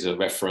this is a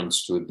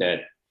reference to that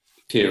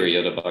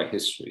period of our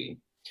history.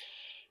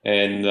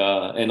 And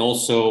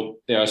also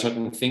there are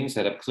certain things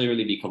that have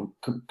clearly become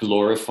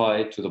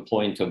glorified to the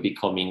point of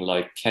becoming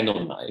like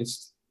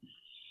canonized.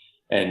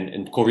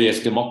 And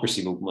Korea's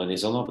democracy movement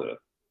is another.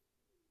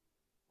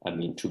 I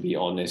mean, to be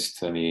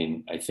honest,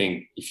 I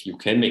think if you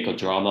can make a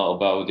drama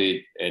about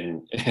it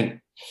and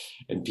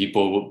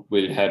people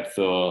will have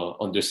the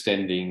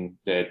understanding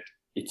that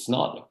it's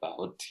not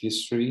about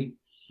history,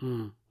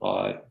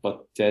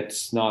 but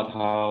that's not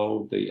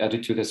how the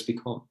attitude has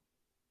become.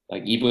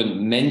 Like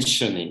even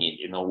mentioning it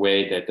in a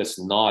way that does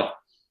not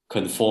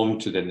conform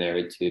to the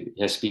narrative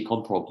has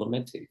become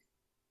problematic.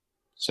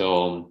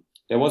 So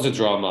there was a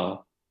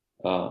drama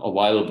a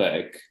while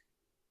back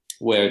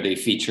where they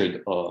featured,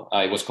 it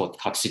was called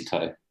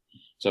Kaksital.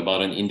 It's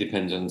about an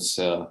independence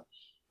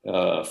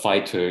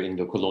fighter in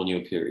the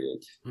colonial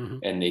period.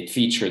 And it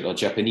featured a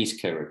Japanese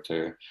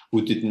character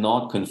who did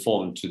not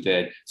conform to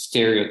that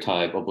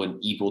stereotype of an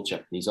evil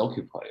Japanese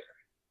occupier.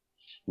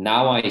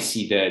 Now I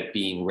see that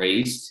being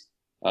raised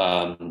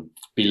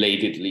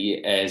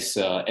belatedly as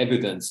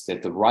evidence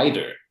that the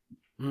writer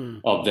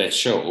of that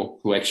show,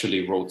 who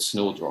actually wrote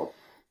Snowdrop,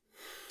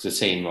 it's the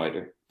same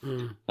writer,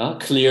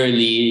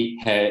 clearly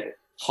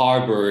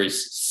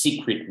harbors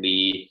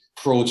secretly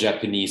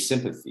pro-Japanese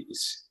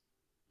sympathies.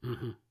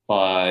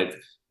 But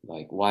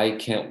like, why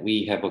can't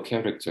we have a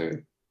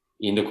character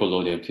in the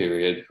colonial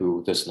period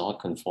who does not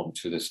conform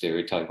to the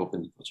stereotype of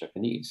an evil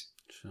Japanese?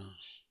 Sure.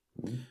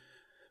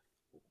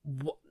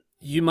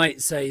 You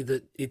might say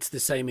that it's the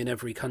same in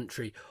every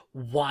country.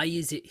 Why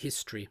is it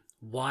history?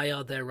 Why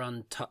are there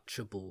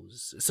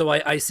untouchables? So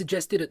I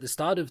suggested at the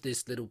start of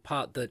this little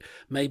part that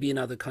maybe in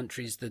other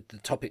countries the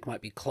topic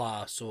might be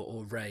class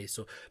or race,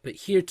 but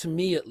here, to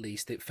me at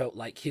least, it felt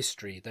like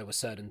history. There were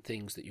certain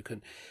things that you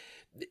can...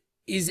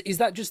 Is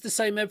that just the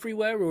same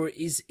everywhere, or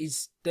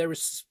is there a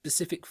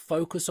specific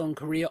focus on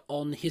Korea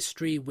on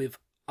history with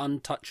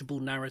untouchable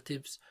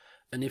narratives?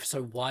 And if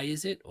so, why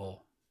is it?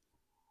 Or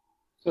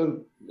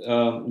So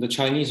the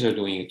Chinese are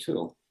doing it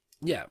too,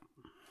 yeah.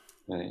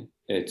 right?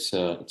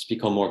 It's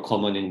become more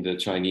common in the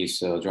Chinese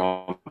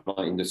drama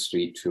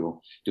industry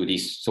to do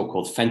these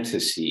so-called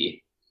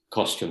fantasy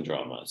costume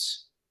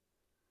dramas.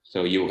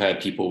 So you have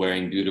people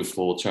wearing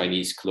beautiful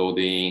Chinese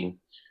clothing,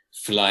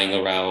 flying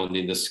around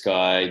in the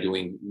sky,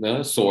 doing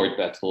sword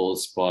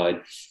battles,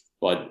 but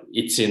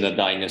it's in a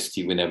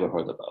dynasty we never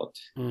heard about.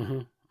 Mm-hmm,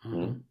 mm-hmm.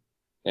 Mm.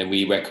 And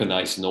we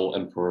recognize no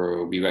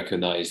emperor, we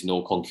recognize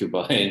no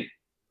concubine.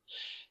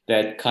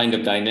 That kind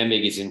of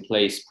dynamic is in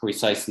place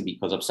precisely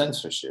because of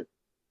censorship.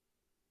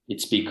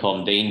 It's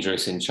become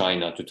dangerous in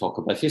China to talk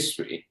about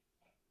history.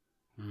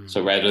 Mm.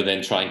 So rather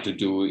than trying to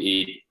do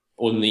it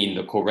only in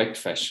the correct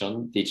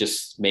fashion, they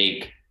just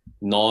make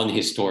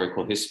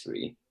non-historical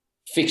history,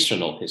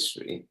 fictional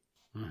history.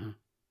 Mm-hmm.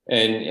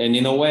 And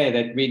in a way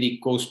that really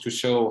goes to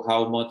show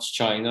how much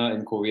China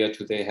and Korea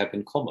today have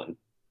in common.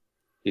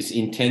 This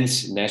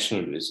intense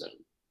nationalism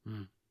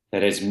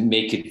that has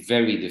made it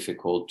very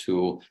difficult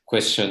to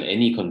question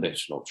any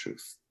conventional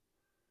truth.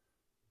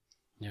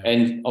 Yeah.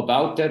 And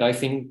about that, I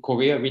think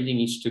Korea really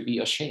needs to be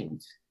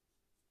ashamed.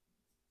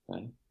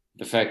 Right?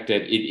 The fact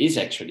that it is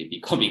actually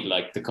becoming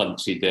like the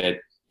country that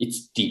it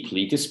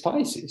deeply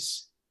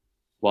despises.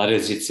 What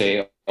does it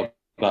say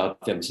about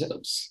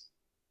themselves?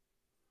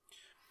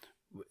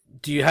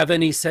 Do you have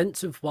any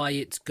sense of why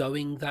it's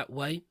going that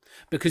way?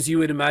 Because you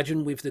would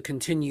imagine with the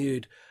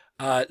continued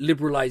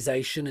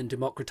liberalization and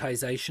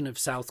democratization of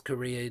South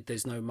Korea,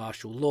 there's no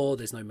martial law,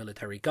 there's no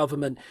military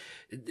government.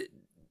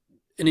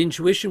 An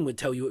intuition would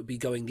tell you it would be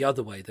going the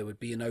other way. There would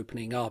be an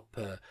opening up,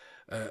 a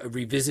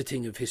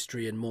revisiting of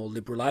history and more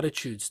liberal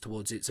attitudes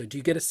towards it. So do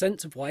you get a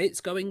sense of why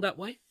it's going that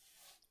way?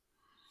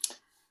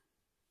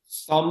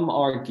 Some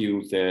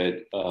argue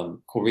that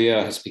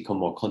Korea has become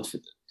more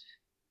confident.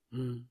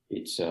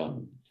 It's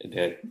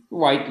that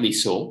rightly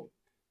so.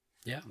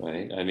 Yeah.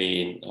 Right. I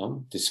mean,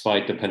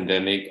 despite the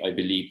pandemic, I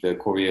believe that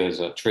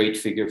Korea's trade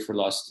figure for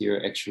last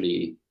year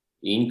actually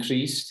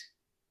increased.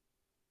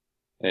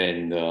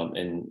 And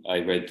I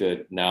read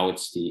that now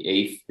it's the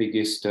 8th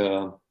biggest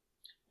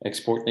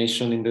export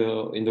nation in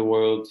the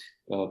world.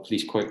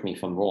 Please correct me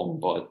if I'm wrong,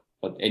 but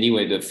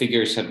anyway, the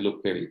figures have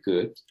looked very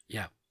good.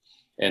 Yeah.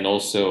 And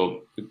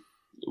also,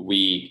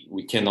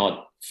 we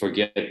cannot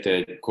forget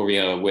that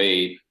Korea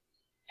Wave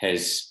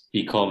has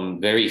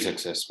become very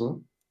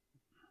successful.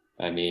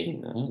 I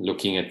mean,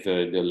 looking at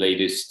the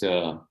latest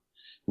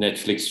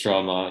Netflix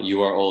drama,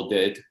 You Are All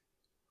Dead,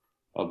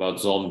 about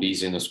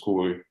zombies in a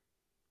school.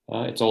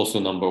 It's also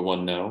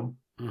 #1 now.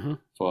 Mm-hmm.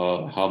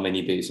 For how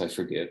many days, I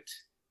forget.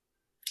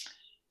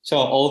 So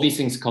all these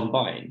things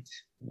combined,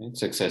 right?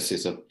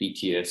 Successes of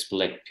BTS,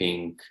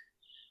 Blackpink.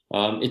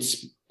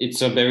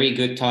 It's a very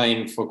good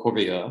time for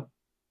Korea.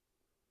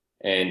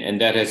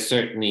 And that has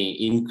certainly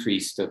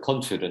increased the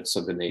confidence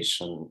of the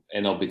nation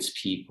and of its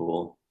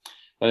people.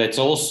 But it's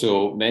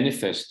also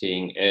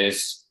manifesting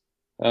as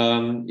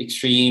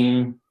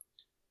extreme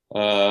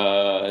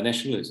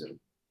nationalism.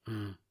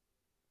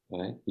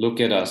 Right? Look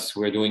at us,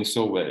 we're doing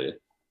so well.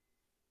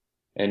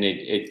 And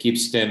it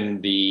gives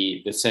them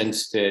the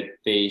sense that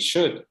they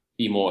should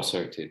be more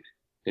assertive,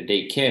 that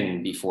they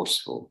can be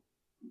forceful.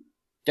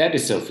 That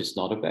itself is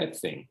not a bad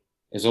thing,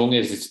 as long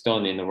as it's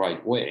done in the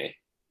right way.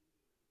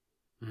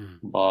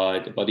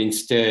 But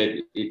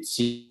instead, it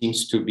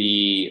seems to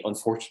be,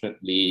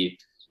 unfortunately,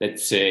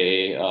 let's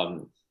say,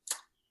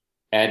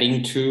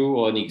 adding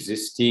to an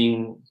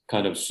existing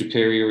kind of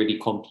superiority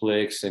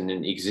complex and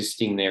an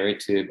existing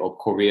narrative of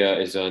Korea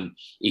as an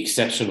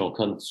exceptional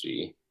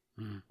country,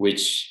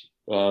 which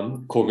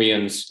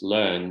Koreans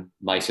learn,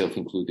 myself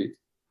included,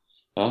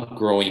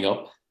 growing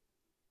up.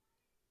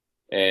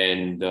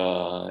 And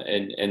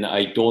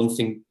I don't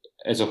think,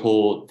 as a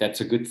whole,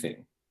 that's a good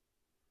thing.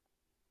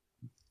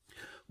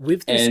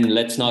 And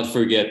let's not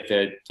forget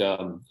that,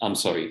 I'm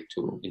sorry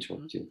to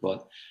interrupt you,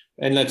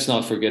 and let's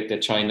not forget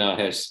that China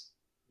has,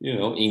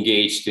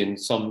 engaged in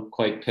some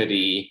quite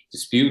petty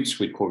disputes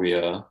with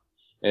Korea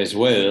as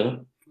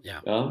well. Yeah.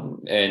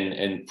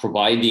 And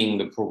providing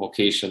the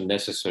provocation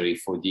necessary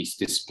for these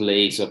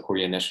displays of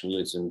Korean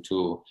nationalism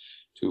to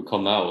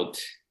come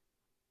out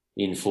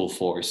in full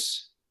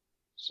force.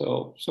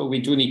 So we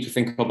do need to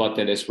think about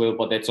that as well,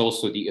 but that's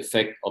also the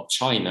effect of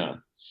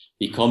China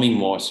becoming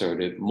more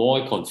assertive,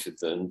 more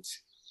confident,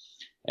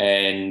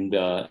 and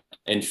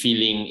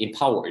feeling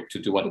empowered to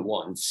do what it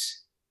wants.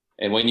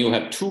 And when you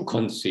have two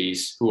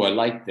countries who are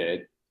like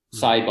that,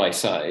 side by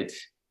side,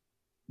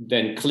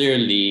 then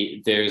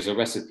clearly there's a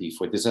recipe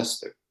for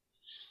disaster.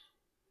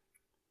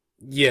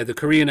 Yeah, the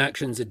Korean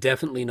actions are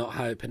definitely not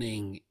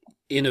happening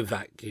in a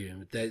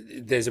vacuum.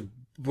 There's a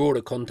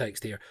broader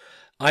context here.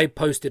 I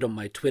posted on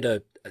my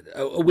Twitter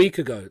a week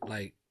ago,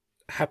 like,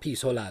 Happy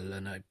Solal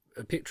and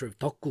a picture of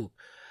Tteokguk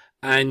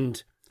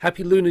and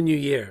Happy Lunar New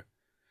Year.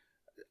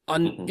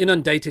 Mhm.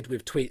 inundated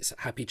with tweets,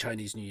 Happy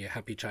Chinese New Year,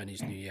 Happy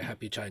Chinese New Year,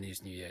 Happy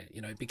Chinese New Year.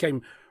 It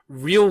became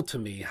real to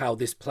me how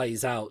this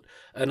plays out.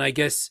 And I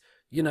guess,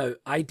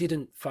 I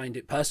didn't find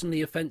it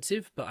personally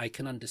offensive, but I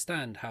can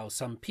understand how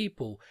some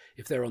people,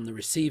 if they're on the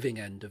receiving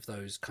end of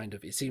those kind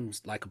of, it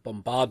seems like a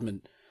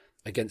bombardment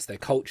against their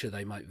culture,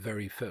 they might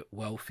very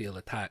well feel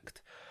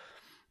attacked.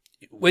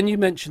 When you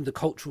mentioned the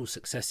cultural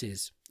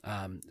successes,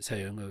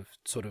 saying of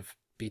sort of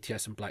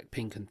BTS and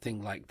Blackpink and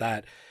thing like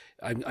that,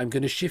 I'm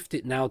going to shift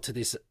it now to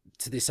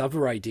this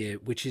other idea,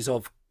 which is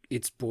of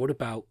it's brought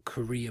about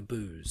Korea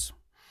booze,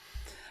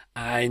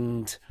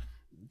 and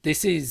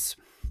this is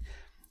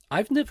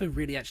I've never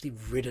really actually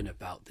written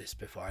about this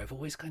before. I've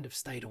always kind of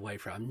stayed away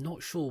from it. I'm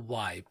not sure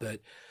why,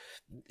 but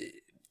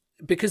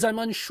because I'm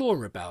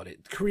unsure about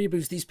it. Korea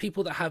booze, these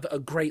people that have a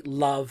great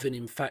love and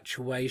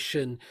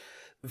infatuation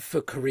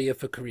for Korea,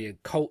 for Korean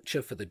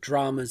culture, for the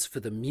dramas,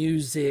 for the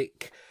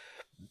music,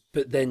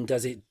 but then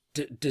does it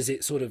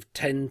sort of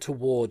tend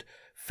toward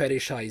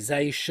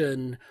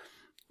fetishization,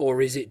 or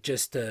is it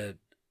just a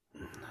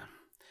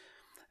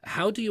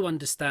how do you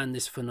understand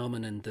this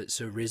phenomenon that's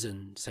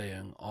arisen,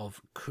 saying,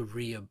 of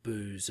Korea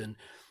booze? And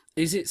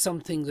is it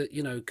something that,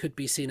 could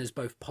be seen as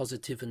both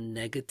positive and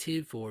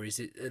negative, or is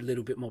it a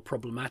little bit more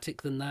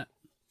problematic than that?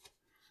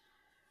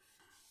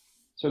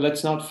 So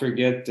let's not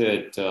forget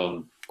that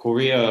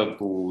Korea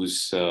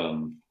was,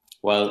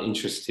 while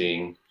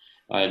interesting,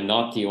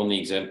 not the only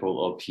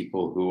example of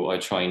people who are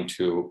trying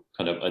to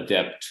kind of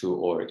adapt to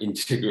or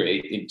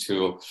integrate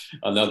into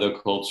another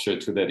culture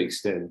to that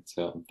extent.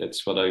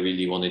 That's what I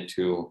really wanted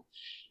to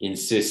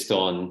insist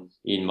on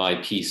in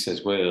my piece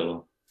as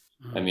well.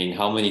 I mean,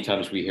 how many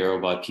times we hear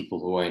about people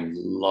who are in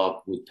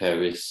love with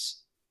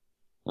Paris?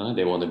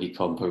 They want to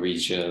become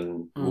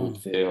Parisian,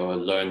 move there,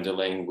 learn the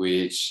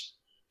language,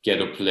 get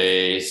a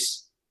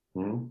place,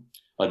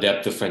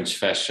 adapt to French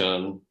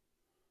fashion.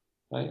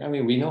 I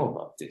mean, we know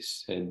about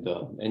this, and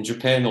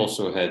Japan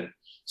also had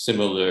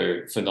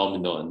similar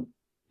phenomenon,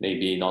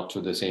 maybe not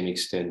to the same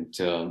extent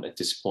at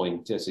this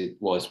point as it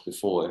was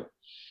before.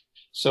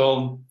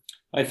 So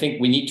I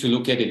think we need to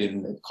look at it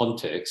in that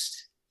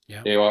context.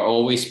 Yeah. There are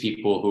always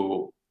people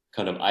who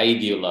kind of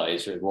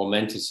idealize or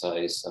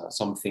romanticize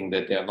something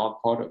that they are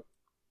not part of.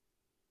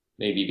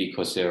 Maybe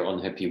because they're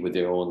unhappy with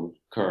their own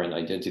current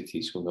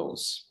identities, who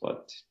knows?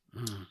 But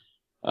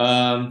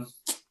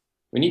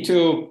we need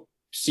to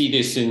see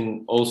this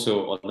in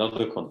also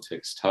another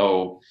context,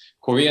 how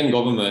Korean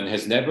government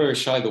has never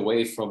shied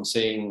away from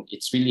saying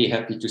it's really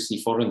happy to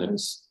see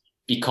foreigners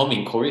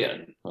becoming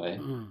Korean,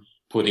 right?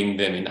 Putting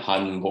them in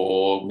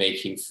hanbok,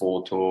 making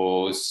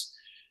photos.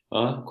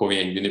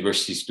 Korean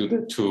universities do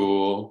that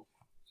too.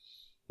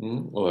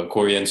 Or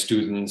Korean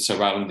students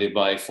surrounded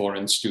by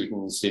foreign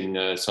students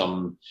in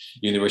some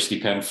university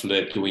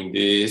pamphlet doing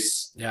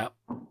this. Yeah.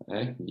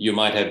 Right? You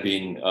might have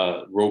been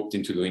roped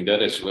into doing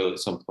that as well at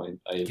some point.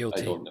 I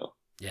don't know.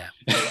 Yeah.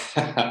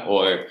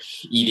 Or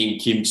eating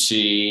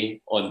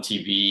kimchi on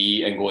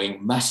TV and going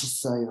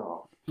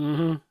맛있어요.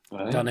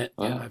 Right? Done it.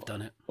 Yeah, I've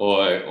done it.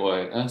 Or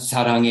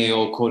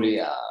사랑해요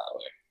Korea.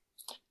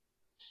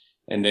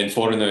 And then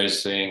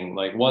foreigners saying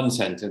like one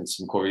sentence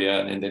in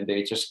Korean, and then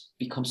they just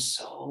become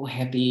so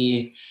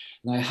happy.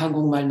 Like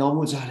한국말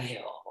너무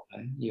잘해요.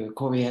 Your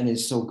Korean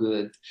is so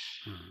good.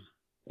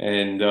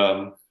 And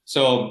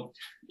so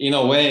in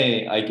a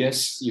way, I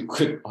guess you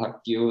could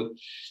argue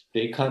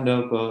they kind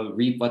of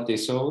reap what they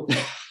sowed.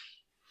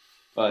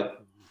 but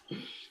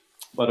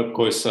of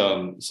course,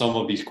 some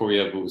of these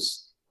Korea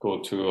books go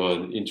to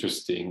an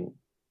interesting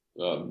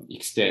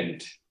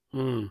extent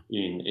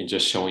in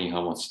just showing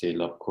how much they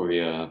love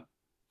Korea.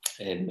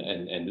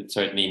 And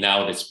certainly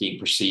now that's being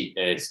perceived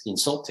as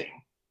insulting.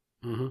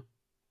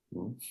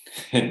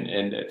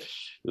 And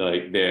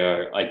like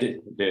they're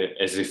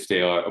as if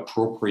they are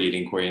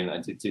appropriating Korean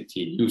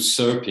identity,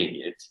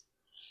 usurping it,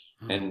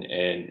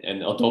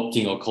 and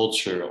adopting a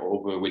culture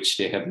over which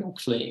they have no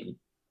claim.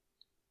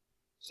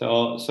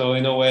 So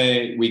in a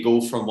way, we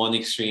go from one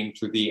extreme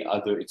to the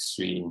other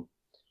extreme,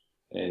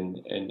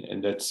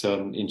 and that's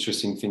an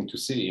interesting thing to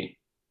see.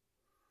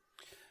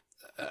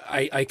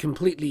 I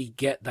completely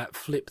get that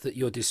flip that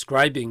you're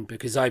describing,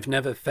 because I've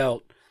never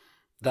felt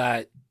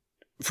that,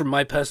 from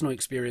my personal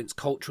experience,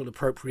 cultural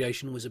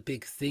appropriation was a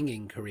big thing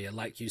in Korea.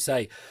 Like you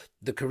say,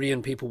 the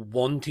Korean people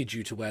wanted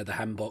you to wear the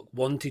hanbok,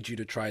 wanted you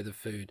to try the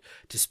food,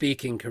 to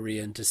speak in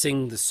Korean, to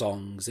sing the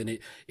songs, and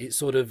it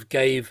sort of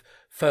gave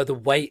further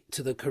weight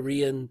to the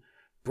Korean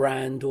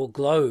brand or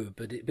glow.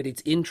 But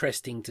it's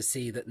interesting to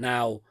see that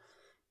now.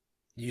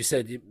 You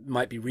said it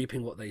might be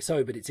reaping what they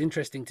sow, but it's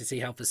interesting to see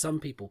how for some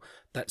people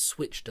that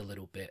switched a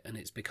little bit, and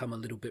it's become a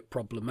little bit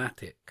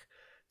problematic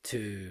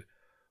to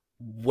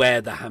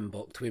wear the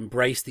hanbok, to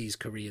embrace these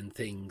Korean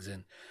things.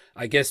 And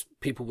I guess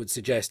people would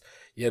suggest,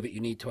 yeah, but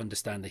you need to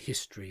understand the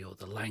history or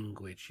the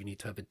language. You need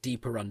to have a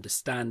deeper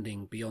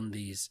understanding beyond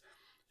these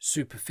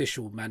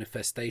superficial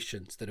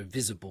manifestations that are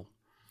visible.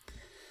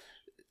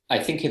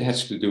 I think it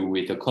has to do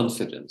with the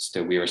confidence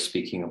that we were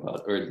speaking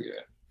about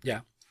earlier.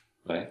 Yeah.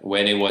 Right?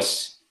 When it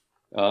was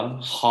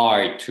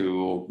hard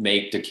to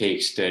make the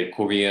case that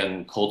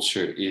Korean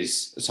culture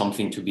is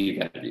something to be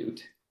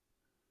valued.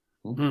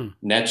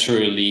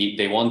 Naturally,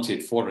 they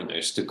wanted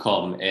foreigners to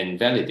come and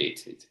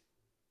validate it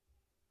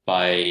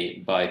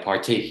by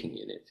partaking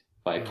in it,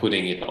 by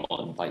putting it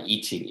on, by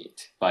eating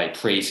it, by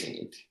praising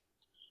it.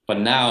 But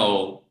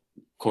now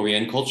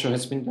Korean culture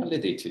has been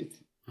validated.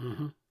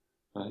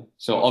 Right?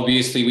 So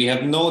obviously we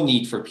have no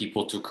need for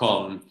people to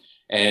come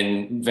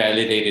and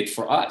validate it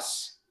for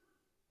us.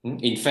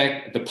 In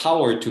fact, the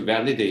power to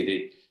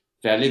validate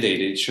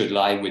it should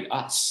lie with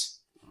us.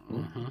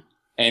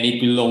 And it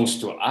belongs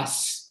to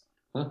us.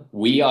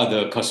 We are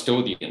the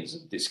custodians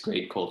of this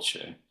great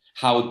culture.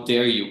 How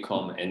dare you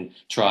come and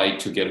try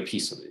to get a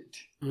piece of it?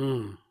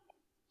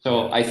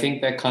 So I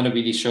think that kind of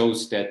really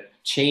shows that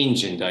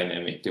change in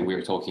dynamic that we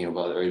were talking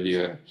about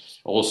earlier,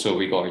 also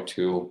regard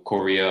to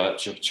Korea,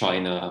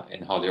 China,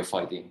 and how they're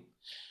fighting.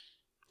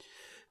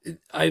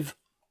 I've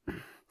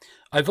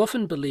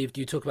often believed,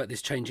 you talk about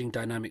this changing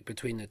dynamic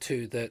between the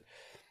two, that,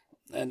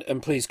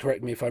 and please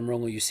correct me if I'm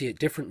wrong or you see it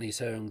differently,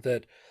 Seung,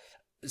 that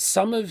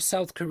some of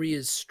South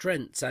Korea's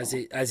strengths as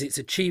it's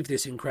achieved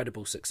this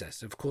incredible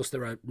success. Of course,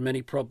 there are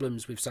many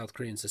problems with South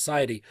Korean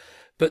society,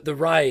 but the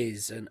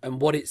rise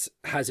and what it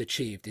has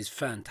achieved is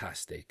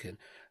fantastic and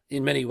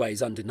in many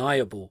ways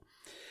undeniable.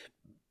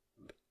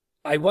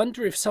 I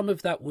wonder if some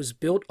of that was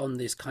built on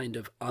this kind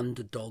of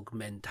underdog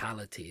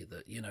mentality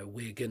that,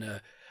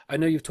 I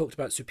know you've talked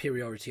about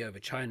superiority over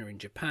China and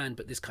Japan,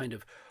 but this kind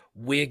of,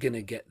 we're going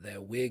to get there,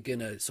 we're going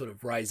to sort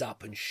of rise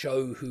up and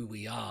show who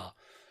we are.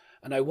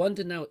 And I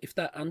wonder now if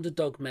that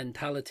underdog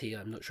mentality,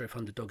 I'm not sure if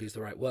underdog is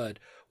the right word,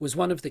 was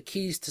one of the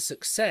keys to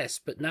success,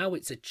 but now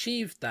it's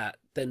achieved that,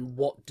 then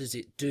what does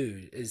it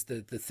do? Is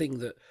the thing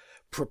that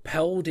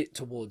propelled it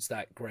towards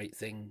that great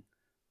thing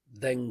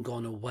then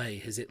gone away?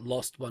 Has it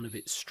lost one of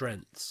its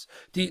strengths?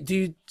 Do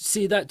you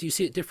see that? Do you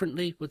see it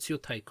differently? What's your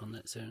take on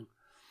that, Seung?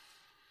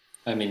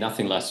 I mean,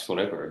 nothing lasts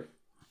forever.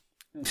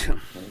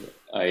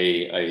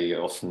 I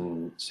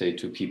often say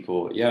to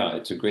people, yeah,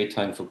 it's a great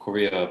time for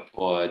Korea,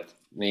 but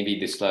maybe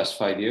this last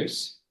 5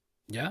 years.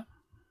 Yeah.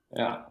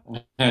 I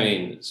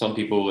mean, some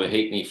people will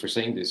hate me for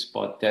saying this,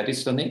 but that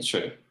is the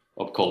nature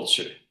of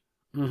culture.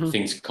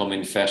 Things come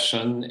in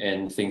fashion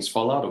and things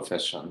fall out of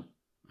fashion.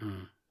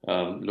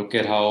 Look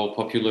at how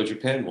popular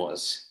Japan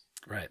was.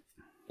 Right.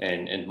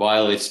 And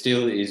while it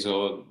still is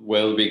a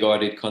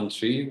well-regarded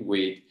country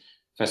with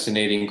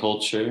fascinating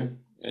culture,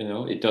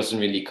 it doesn't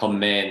really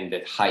command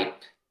that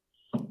hype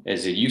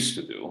as it used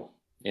to do.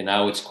 And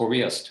now it's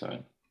Korea's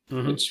turn,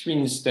 which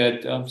means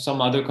that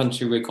some other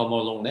country will come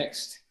along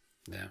next.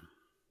 Yeah.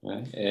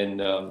 Right?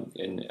 And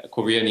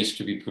Korea needs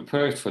to be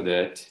prepared for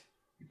that,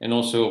 and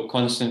also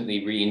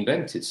constantly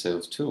reinvent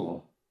itself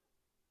too.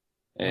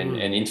 And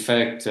in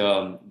fact,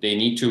 they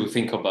need to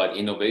think about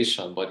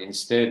innovation, but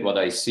instead what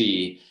I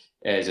see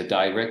as a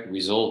direct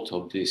result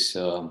of this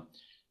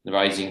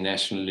rising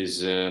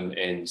nationalism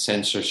and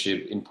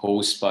censorship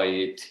imposed by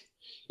it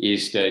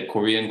is that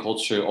Korean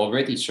culture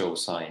already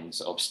shows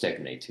signs of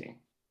stagnating.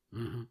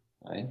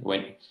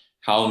 Right?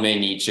 How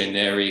many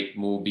generic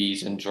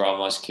movies and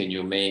dramas can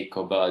you make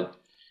about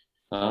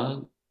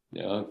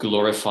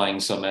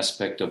glorifying some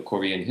aspect of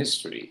Korean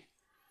history?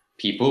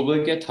 People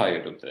will get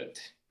tired of that.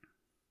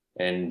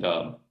 And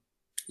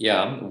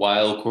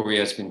while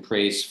Korea has been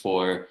praised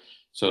for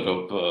sort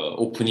of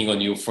opening a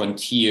new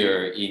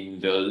frontier in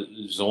the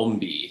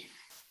zombie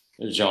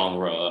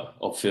genre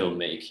of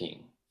filmmaking,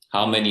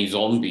 how many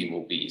zombie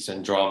movies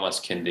and dramas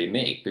can they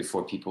make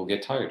before people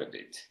get tired of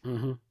it?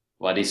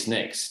 What is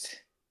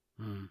next?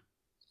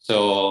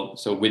 So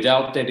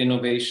without that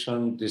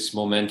innovation, this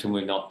momentum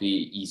will not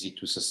be easy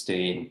to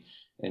sustain.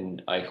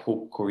 And I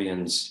hope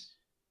Koreans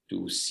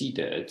do see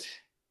that.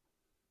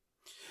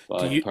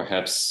 But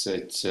perhaps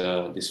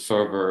this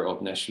fervor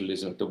of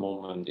nationalism at the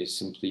moment is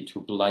simply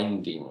too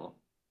blinding.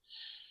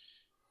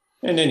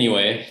 And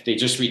anyway, they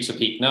just reached a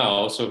peak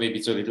now, so maybe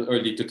it's a little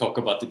early to talk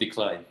about the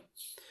decline.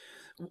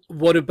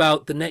 What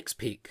about the next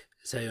peak,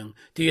 Seung?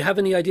 Do you have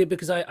any idea?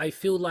 Because I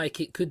feel like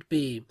it could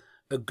be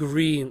a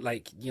green,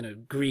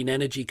 green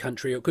energy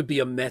country, or it could be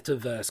a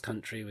metaverse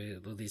country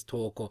with all these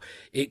talk, or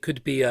it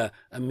could be a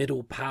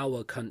middle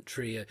power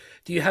country.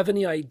 Do you have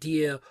any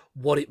idea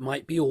what it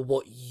might be, or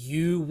what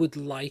you would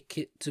like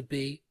it to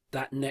be,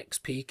 that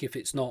next peak? If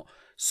it's not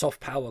soft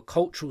power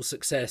cultural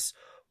success,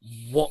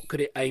 what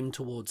could it aim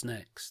towards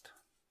next?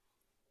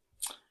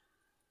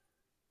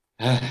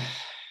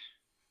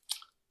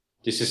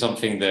 This is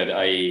something that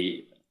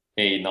I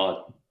may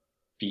not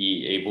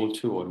be able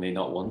to or may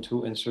not want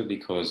to answer,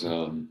 because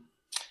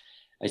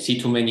I see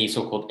too many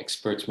so-called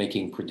experts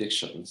making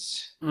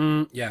predictions.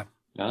 None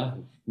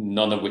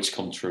of which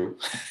come true.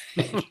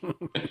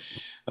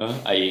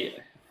 A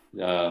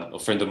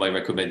friend of mine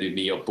recommended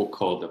me a book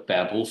called The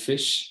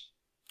Babelfish.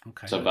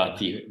 Okay. It's about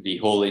the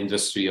whole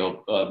industry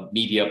of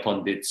media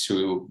pundits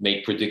who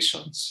make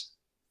predictions.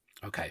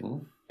 Okay.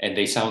 And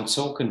they sound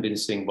so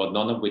convincing, but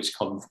none of which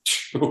come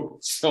true.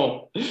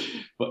 So,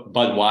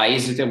 but why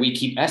is it that we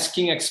keep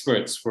asking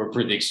experts for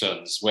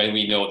predictions when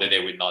we know that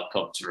they will not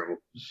come true?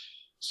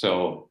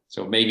 So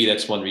maybe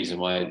that's one reason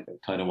why I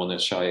kind of want to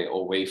shy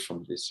away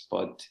from this.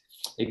 But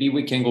maybe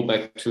we can go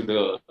back to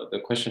the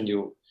question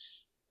you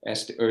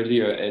asked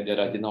earlier and that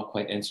I did not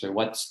quite answer.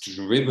 What's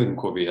driven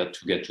Korea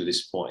to get to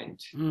this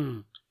point?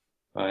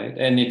 Right?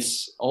 And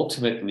it's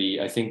ultimately,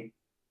 I think,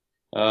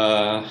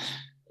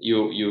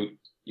 you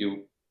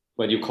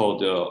what you call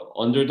the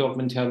underdog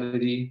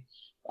mentality.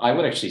 I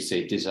would actually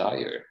say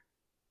desire.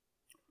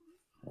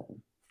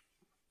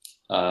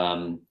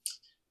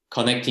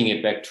 Connecting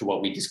it back to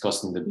what we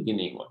discussed in the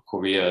beginning,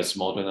 Korea's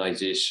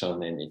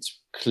modernization and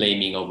its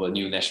claiming of a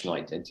new national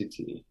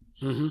identity.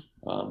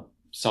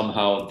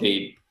 Somehow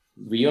they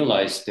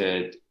realized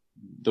that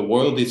the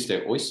world is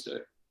their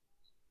oyster.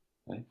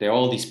 Right? There are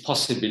all these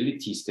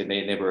possibilities that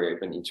they never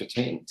even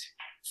entertained,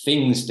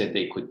 things that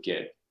they could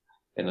get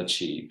and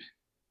achieve.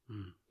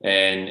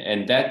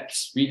 And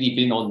that's really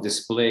been on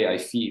display, I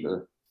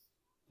feel,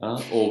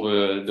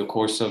 over the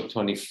course of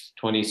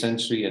 20th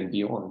century and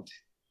beyond.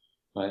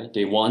 Right?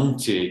 They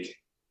wanted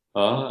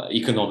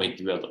economic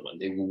development.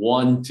 They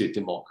wanted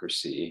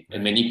democracy.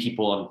 And many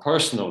people on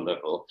personal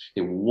level,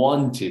 they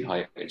wanted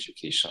higher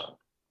education.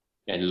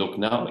 And look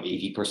now,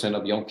 80%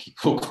 of young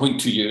people going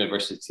to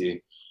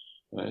university.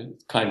 Right?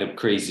 Kind of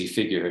crazy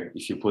figure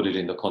if you put it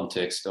in the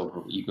context of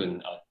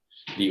even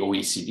the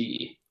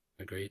OECD.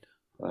 Agreed.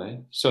 Right?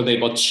 So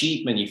they've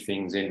achieved many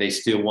things and they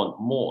still want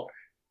more.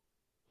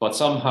 But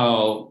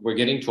somehow we're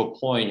getting to a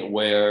point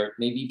where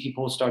maybe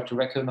people start to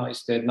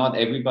recognize that not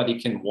everybody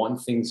can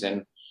want things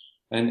and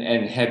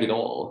have it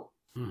all.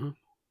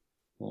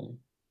 Right?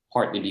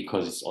 Partly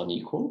because it's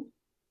unequal,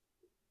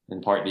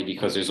 and partly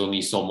because there's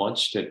only so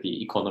much that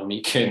the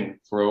economy can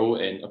grow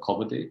and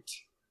accommodate.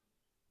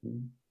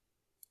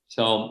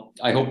 So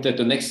I hope that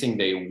the next thing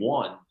they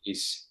want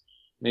is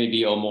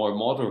maybe a more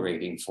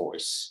moderating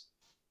force.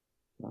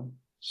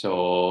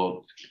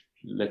 So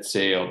let's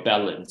say a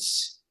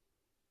balance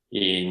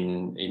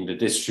in the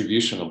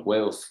distribution of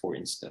wealth, for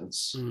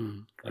instance.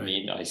 I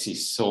mean, I see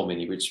so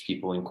many rich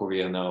people in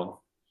Korea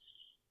now,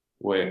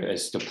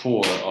 whereas the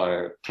poor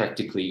are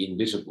practically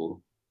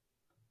invisible.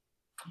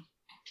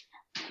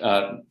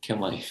 I'm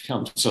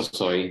so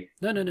sorry.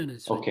 No.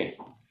 Okay.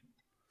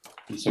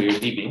 So you're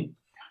leaving?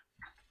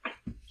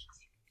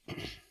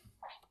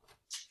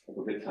 Have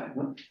a good time,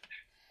 huh?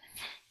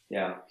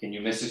 Yeah. Can you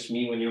message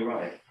me when you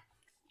arrive?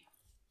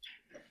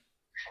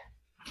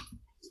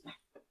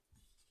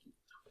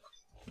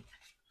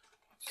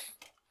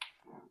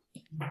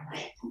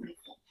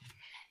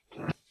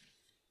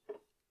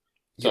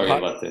 Sorry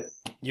about that.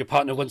 Your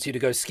partner wants you to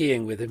go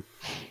skiing with him.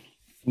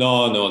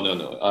 No.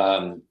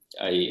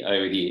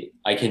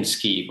 I can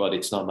ski, but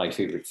it's not my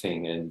favorite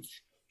thing. And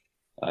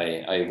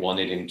I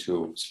wanted him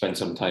to spend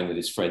some time with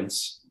his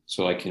friends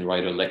so I can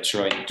write a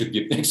lecture I need to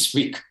give next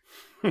week.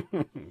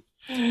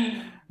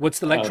 What's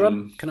the lecture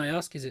on? Can I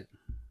ask? Is it?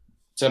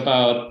 It's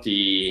about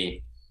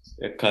the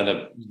kind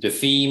of the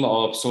theme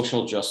of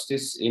social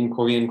justice in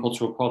Korean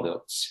cultural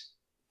products.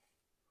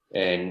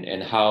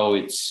 And how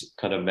it's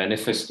kind of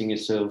manifesting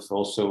itself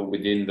also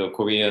within the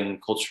Korean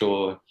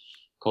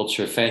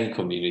culture fan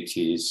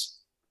communities.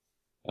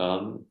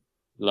 You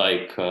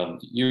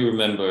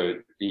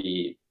remember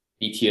the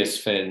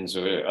BTS fans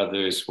or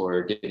others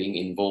were getting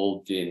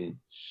involved in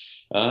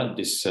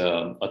this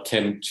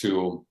attempt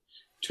to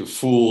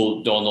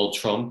fool Donald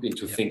Trump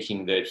into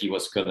thinking that he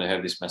was going to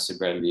have this massive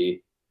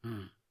rally.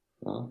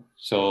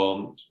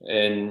 So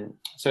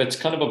it's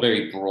kind of a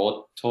very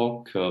broad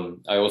talk.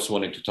 I also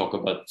wanted to talk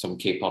about some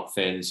K-pop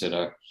fans that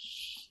are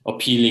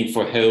appealing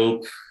for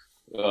help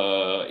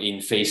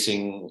in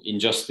facing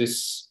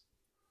injustice,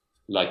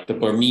 like the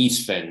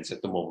Burmese fans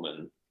at the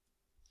moment,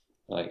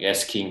 like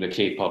asking the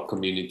K-pop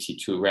community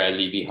to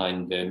rally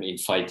behind them in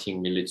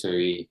fighting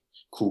military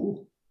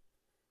coup.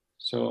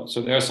 So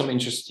there are some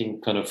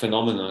interesting kind of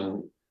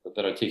phenomenon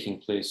that are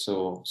taking place.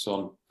 So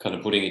I'm kind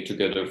of putting it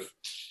together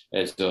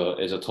as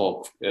a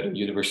talk at a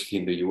university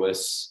in the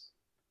US.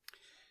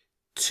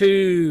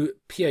 2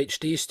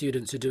 PhD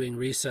students are doing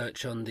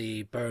research on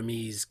the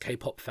Burmese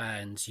K-pop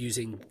fans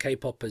using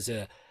K-pop as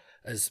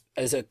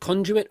a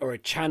conduit or a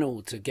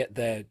channel to get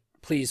their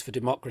pleas for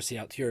democracy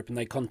out to Europe, and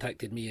they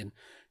contacted me and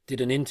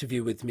did an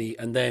interview with me.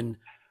 And then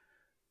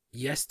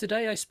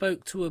yesterday I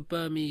spoke to a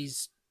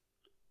Burmese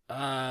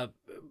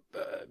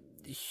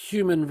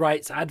human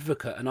rights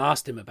advocate and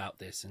asked him about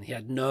this, and he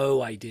had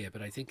no idea,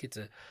 but I think it's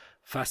a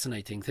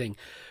fascinating thing.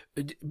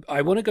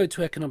 I want to go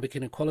to economic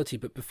inequality,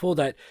 but before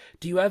that,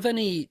 do you have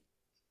any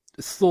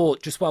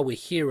thought, just while we're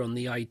here, on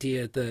the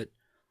idea that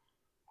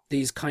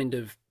these kind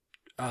of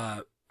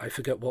I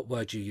forget what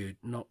word you used,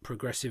 not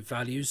progressive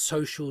values,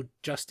 social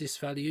justice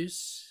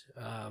values,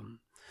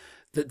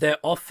 that they're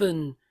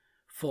often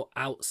for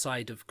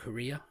outside of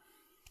Korea,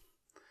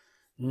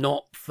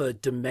 not for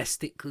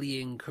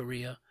domestically in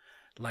Korea,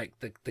 like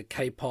the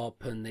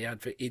K-pop and the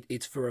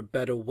it's for a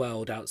better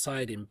world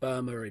outside, in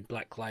Burma, in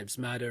Black Lives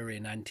Matter,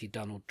 in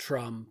anti-Donald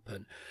Trump,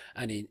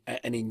 and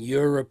in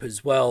Europe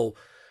as well.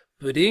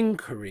 But in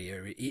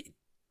Korea,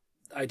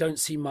 I don't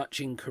see much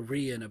in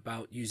Korean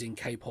about using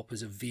K-pop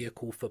as a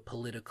vehicle for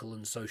political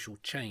and social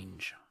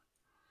change.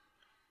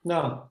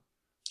 No,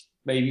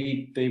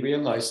 maybe they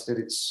realized that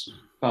it's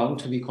bound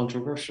to be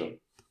controversial.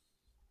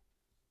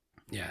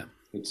 Yeah,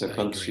 it's a I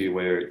country agree.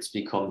 where it's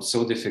become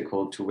so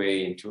difficult to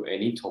weigh into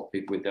any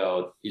topic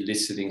without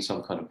eliciting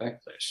some kind of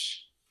backlash.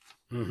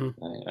 Hmm.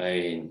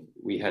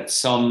 We had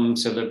some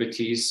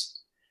celebrities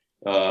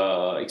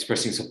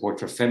expressing support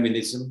for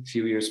feminism a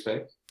few years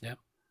back. Yeah.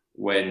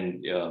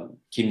 When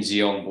Kim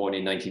Ji-young, born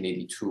in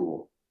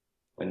 1982,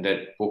 when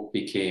that book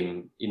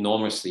became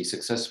enormously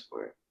successful,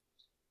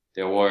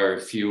 there were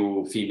a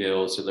few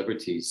female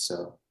celebrities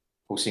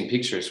posting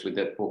pictures with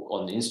that book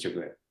on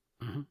Instagram.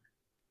 Hmm.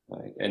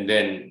 Right? And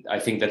then I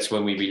think that's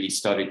when we really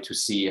started to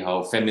see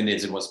how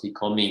feminism was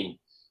becoming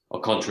a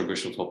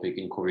controversial topic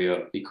in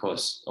Korea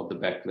because of the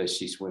backlash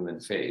these women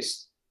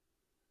faced.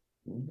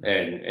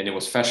 And it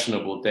was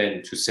fashionable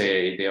then to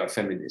say they are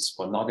feminists,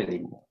 but not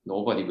anymore.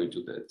 Nobody will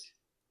do that.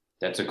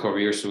 That's a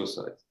career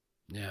suicide.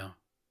 Yeah.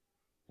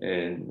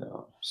 And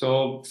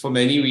so, for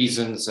many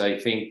reasons, I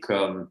think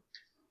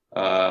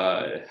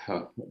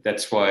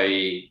that's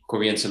why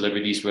Korean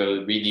celebrities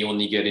will really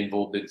only get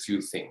involved in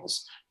few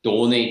things.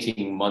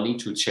 Donating money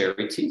to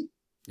charity,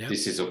 Yeah.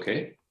 this is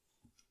okay,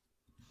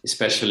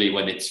 especially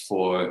when it's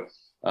for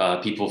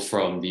people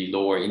from the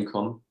lower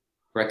income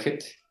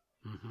bracket,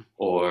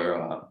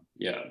 or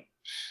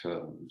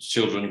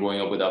children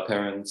growing up without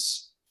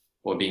parents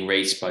or being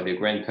raised by their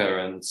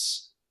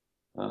grandparents,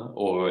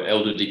 or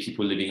elderly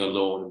people living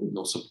alone with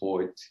no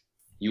support.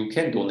 You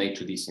can donate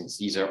to these things.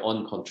 These are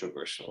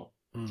uncontroversial.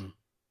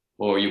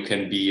 Or you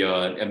can be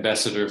an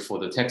ambassador for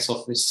the tax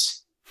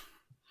office,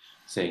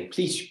 saying,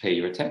 please pay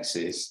your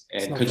taxes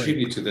and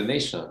contribute to the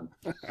nation.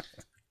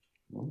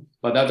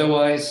 But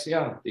otherwise,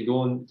 yeah, they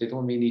don't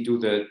really do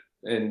that.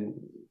 And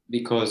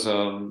because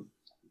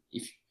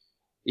if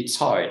it's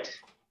hard.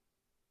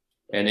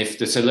 And if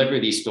the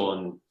celebrities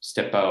don't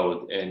step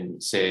out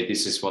and say,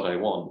 this is what I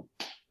want,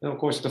 then of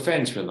course the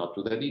fans will not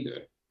do that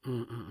either.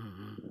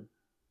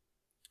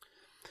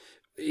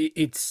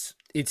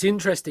 It's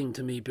interesting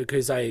to me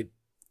because I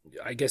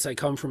guess I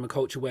come from a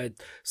culture where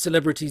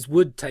celebrities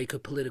would take a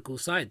political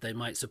side. They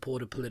might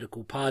support a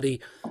political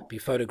party, be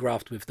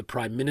photographed with the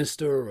prime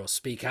minister, or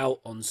speak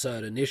out on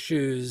certain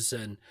issues.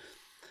 And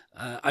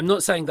I'm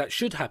not saying that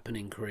should happen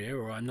in Korea,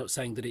 or I'm not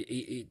saying that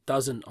it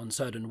doesn't on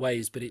certain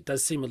ways, but it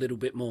does seem a little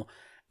bit more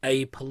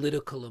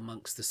apolitical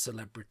amongst the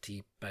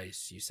celebrity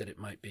base. You said it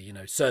might be,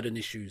 certain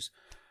issues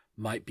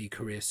might be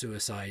career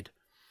suicide.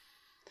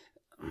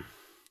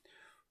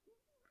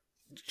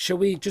 Shall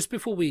we, just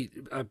before we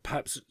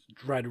perhaps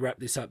try to wrap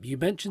this up, you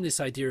mentioned this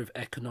idea of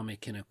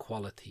economic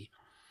inequality.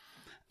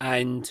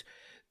 And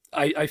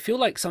I feel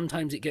like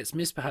sometimes it gets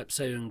missed, perhaps,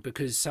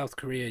 because South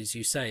Korea, as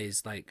you say,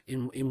 is like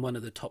in one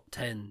of the top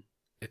 10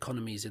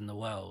 economies in the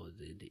world.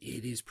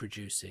 It is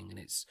producing, and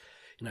it's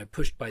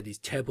pushed by these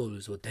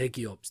chaebols or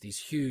daegyeops, these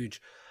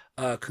huge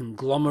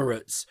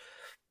conglomerates.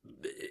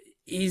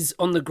 Is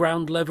on the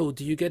ground level,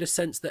 do you get a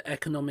sense that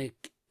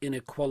economic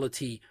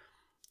inequality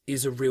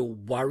is a real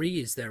worry?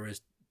 Is there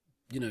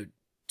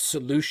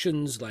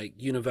solutions like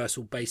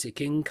universal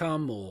basic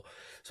income, or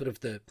sort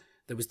of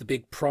there was the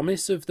big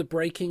promise of the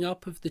breaking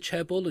up of the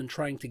chaebol and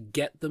trying to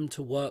get them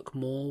to work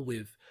more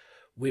with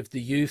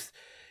the youth?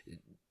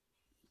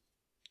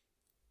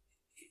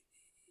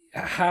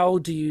 How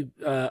do you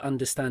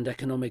understand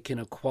economic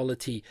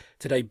inequality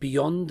today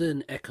beyond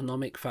an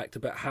economic factor,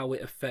 but how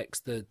it affects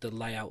the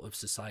layout of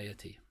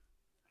society?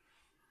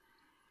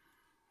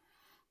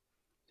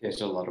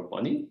 There's a lot of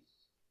money,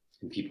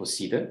 and people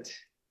see that,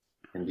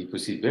 and people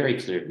see it very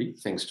clearly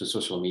thanks to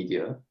social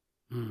media.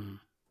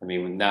 I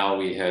mean, now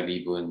we have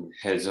even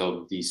heads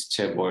of these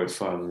chaebol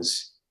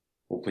firms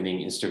opening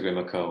Instagram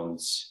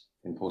accounts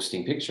and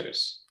posting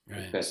pictures.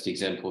 Right. Best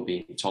example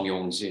being Chung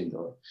Yong-jin,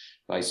 the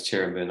vice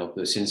chairman of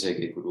the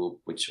Shinsegae Group,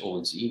 which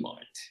owns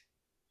E-Mart.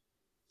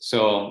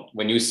 So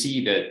when you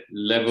see that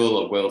level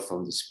of wealth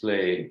on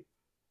display,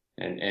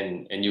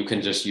 and you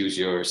can just use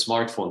your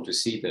smartphone to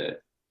see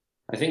that,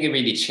 I think it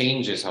really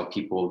changes how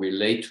people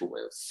relate to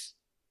wealth. It's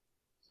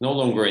no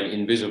longer an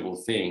invisible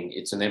thing,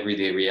 it's an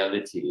everyday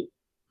reality.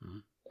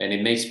 And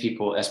it makes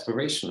people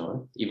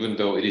aspirational, even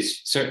though it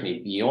is certainly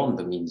beyond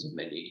the means of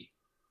many.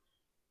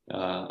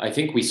 I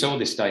think we saw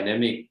this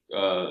dynamic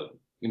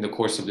in the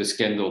course of the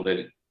scandal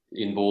that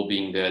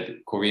involving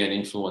that Korean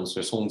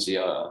influencer Song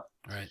Jia,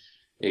 right,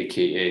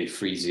 aka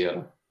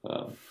Freesia,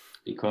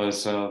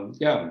 because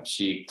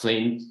she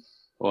claimed,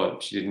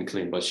 or she didn't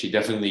claim, but she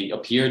definitely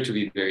appeared to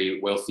be a very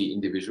wealthy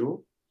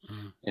individual,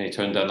 and it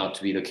turned out not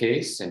to be the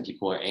case, and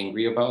people are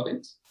angry about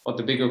it. But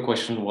the bigger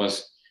question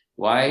was,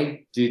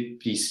 why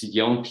did these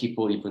young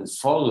people even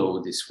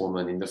follow this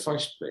woman in the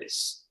first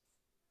place?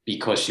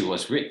 Because she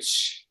was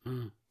rich.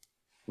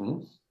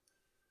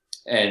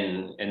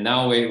 And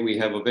now we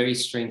have a very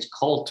strange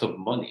cult of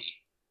money,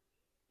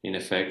 in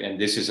effect. And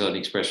this is an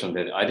expression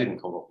that I didn't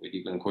come up with.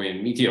 Even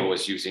Korean media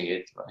was using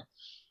it. Right?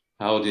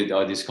 How did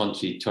this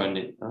country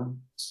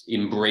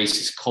embrace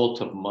this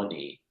cult of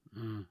money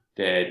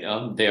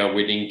that they are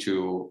willing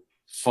to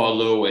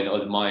follow and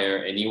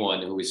admire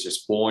anyone who is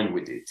just born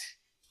with it?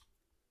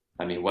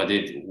 I mean, what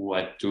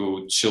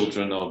do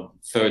children of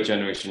third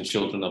generation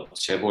children of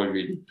Chaebol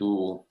really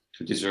do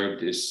to deserve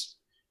this,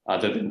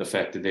 other than the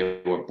fact that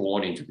they were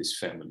born into this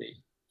family,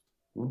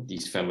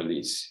 these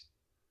families?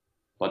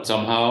 But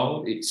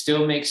somehow it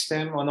still makes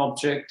them an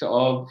object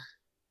of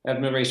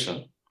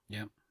admiration.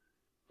 Yeah.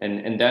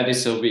 And that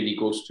is really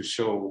goes to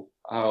show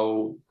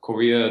how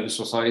Korea, the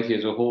society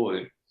as a whole,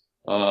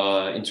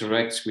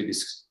 interacts with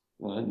this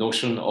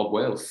notion of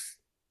wealth.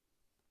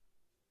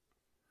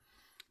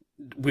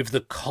 With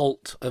the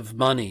cult of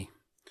money.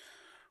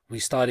 We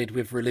started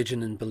with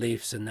religion and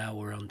beliefs, and now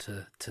we're on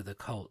to the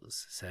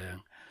cults. So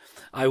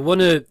I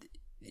want to,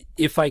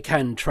 if I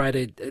can, try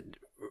to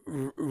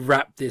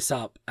wrap this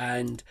up.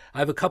 And I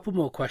have a couple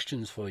more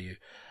questions for you.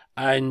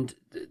 And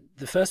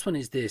the first one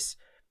is this.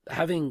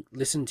 Having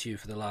listened to you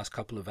for the last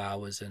couple of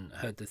hours and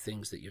heard the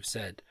things that you've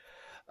said,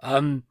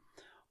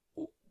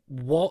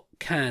 what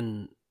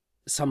can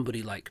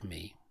somebody like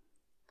me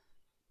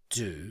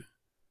do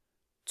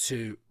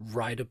to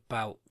write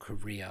about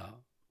Korea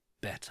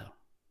better?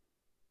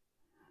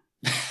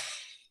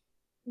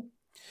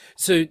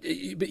 So,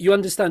 but you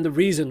understand the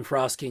reason for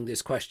asking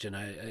this question.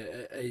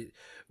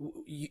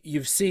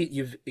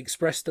 You've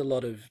expressed a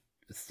lot of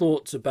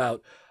thoughts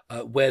about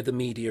where the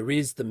media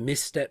is, the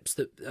missteps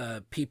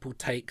that people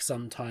take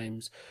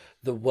sometimes,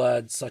 the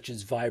words such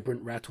as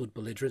vibrant, rattled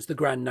belligerence, the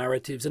grand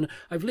narratives. And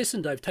I've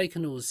listened, I've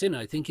taken all this in.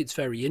 I think it's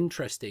very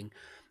interesting.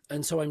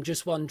 And so I'm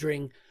just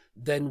wondering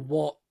then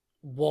what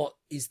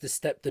is the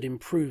step that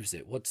improves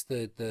it? What's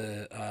the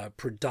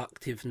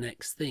productive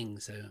next thing?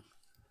 So,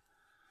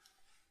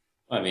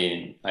 I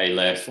mean, I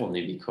laugh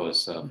only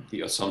because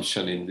the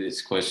assumption in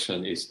this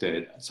question is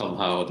that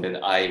somehow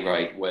that I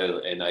write well,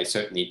 and I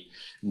certainly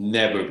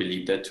never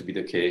believe that to be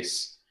the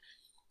case.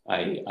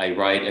 I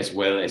write as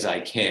well as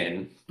I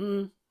can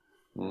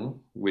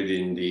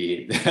within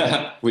the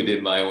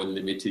within my own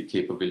limited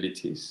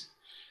capabilities.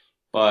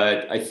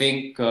 But I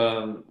think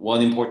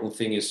one important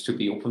thing is to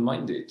be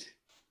open-minded.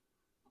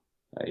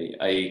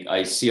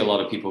 I see a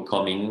lot of people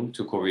coming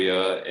to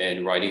Korea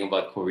and writing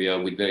about Korea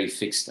with very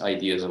fixed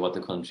ideas of what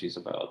the country is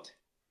about.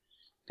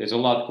 There's a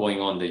lot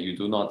going on that you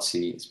do not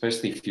see,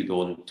 especially if you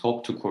don't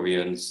talk to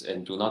Koreans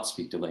and do not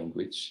speak the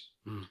language.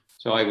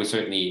 So I would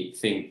certainly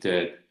think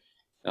that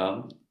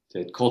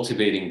that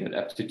cultivating that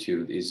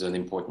aptitude is an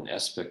important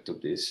aspect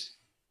of this.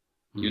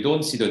 You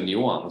don't see the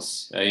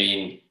nuance. I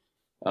mean,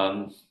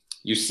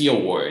 you see a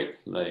word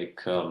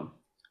like,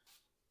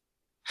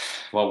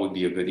 what would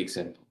be a good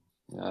example?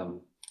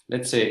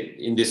 Let's say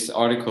in this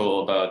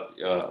article about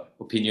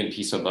opinion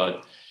piece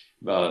about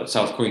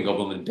South Korean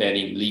government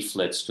banning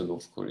leaflets to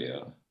North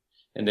Korea,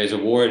 and there's a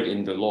word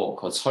in the law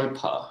called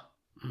설파,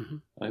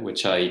 right,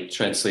 which I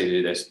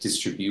translated as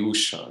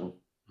distribution.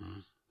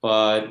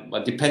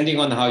 But depending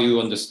on how you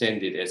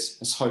understand it, as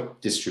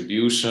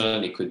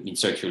distribution, it could mean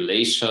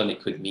circulation,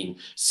 it could mean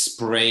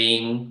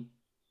spraying,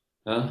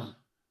 and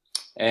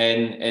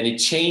it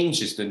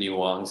changes the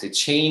nuance, it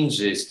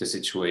changes the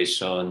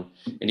situation.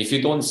 And if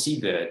you don't see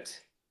that,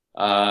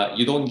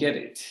 you don't get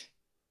it.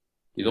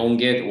 You don't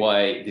get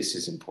why this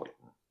is important.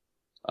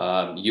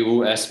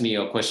 You asked me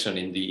a question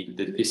in the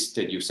list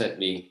that you sent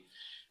me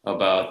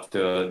about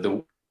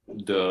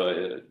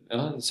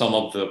some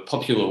of the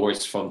popular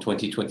words from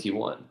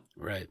 2021.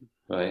 Right.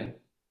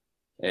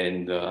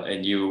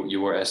 And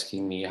you were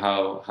asking me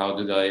how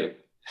did I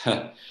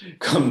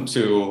come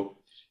to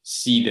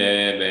see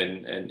them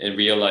and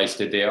realize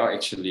that they are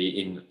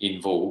actually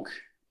in vogue.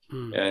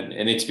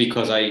 And it's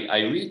because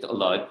I read a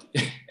lot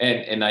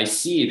and I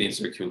see it in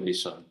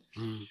circulation.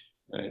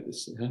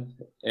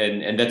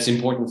 And that's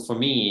important for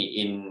me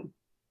in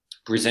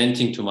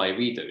presenting to my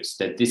readers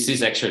that this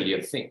is actually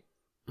a thing.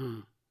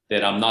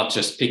 That I'm not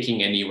just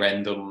picking any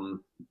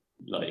random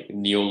like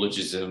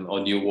neologism or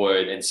new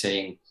word and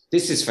saying,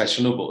 this is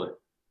fashionable.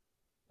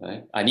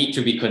 Right? I need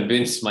to be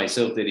convinced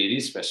myself that it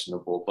is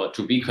fashionable, but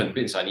to be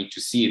convinced, I need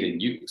to see it in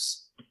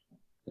use.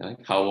 Right?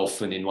 How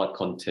often, in what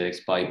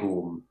context, by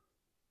whom.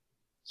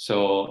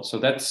 So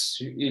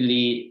that's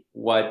really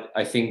what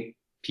I think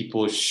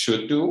people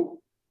should do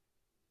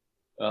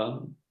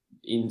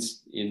in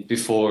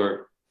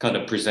before kind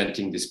of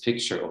presenting this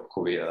picture of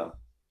Korea.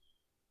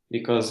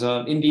 Because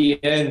in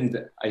the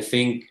end, I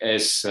think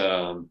as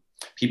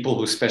people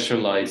who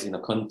specialize in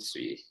a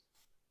country,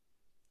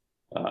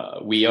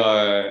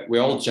 we're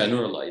all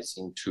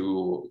generalizing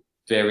to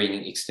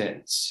varying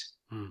extents.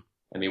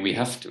 I mean, we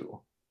have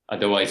to.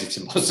 Otherwise, it's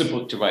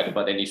impossible to write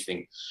about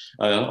anything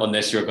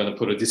unless you're going to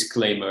put a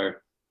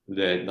disclaimer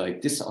that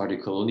like this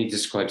article only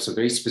describes a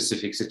very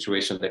specific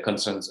situation that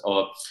concerns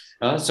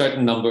a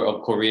certain number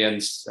of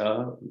Koreans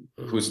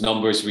whose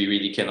numbers we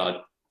really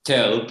cannot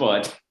tell,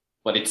 but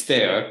it's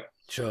there.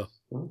 Sure.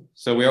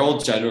 So we're all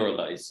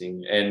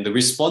generalizing, and the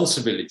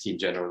responsibility in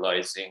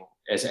generalizing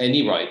as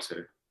any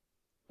writer,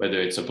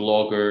 whether it's a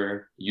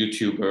blogger,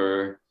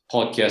 YouTuber,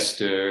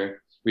 podcaster,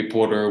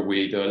 reporter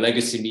with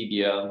legacy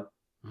media,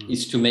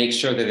 is to make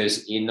sure that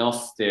there's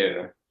enough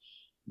there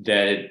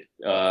that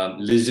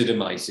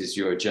legitimizes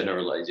your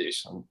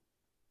generalization.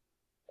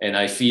 And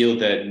I feel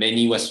that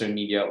many Western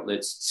media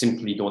outlets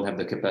simply don't have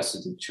the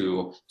capacity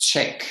to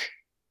check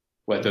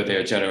whether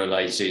their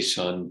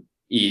generalization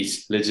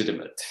is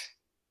legitimate.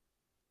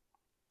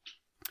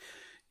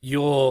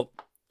 Your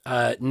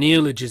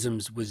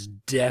neologisms was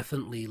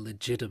definitely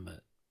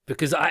legitimate,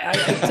 because I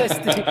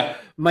tested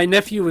my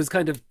nephew was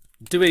kind of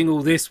doing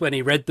all this when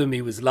he read them.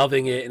 He was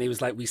loving it, and he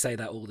was like, we say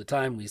that all the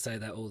time, we say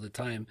that all the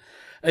time.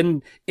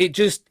 And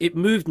it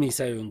moved me,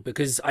 Seung,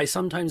 because I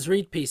sometimes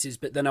read pieces,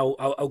 but then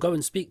I'll go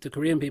and speak to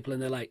Korean people,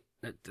 and they're like,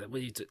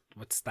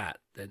 what's that?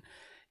 Then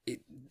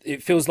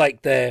it feels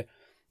like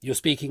you're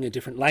speaking a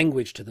different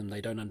language to them.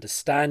 They don't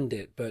understand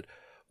it. But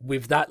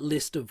with that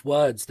list of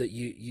words that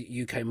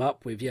you came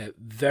up with, yeah,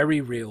 very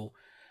real.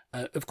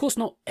 Of course,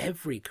 not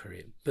every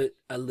Korean, but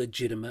a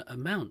legitimate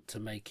amount to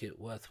make it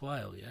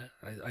worthwhile. Yeah,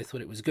 I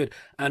thought it was good.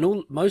 And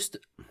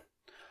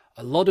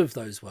a lot of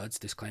those words,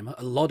 disclaimer,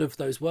 a lot of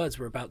those words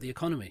were about the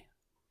economy.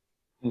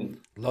 A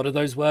lot of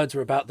those words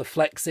were about the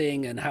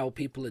flexing and how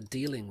people are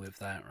dealing with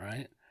that,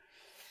 right?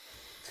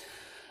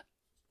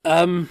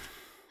 The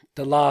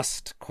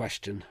last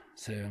question.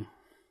 So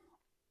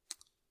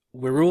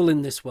we're all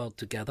in this world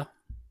together.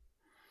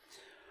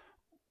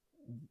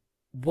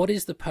 What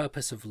is the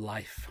purpose of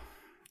life?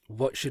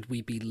 What should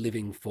we be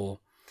living for?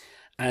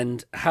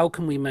 And how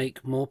can we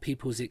make more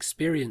people's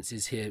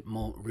experiences here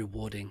more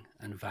rewarding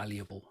and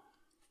valuable?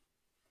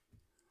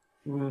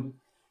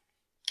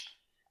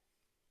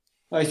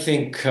 I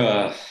think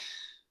as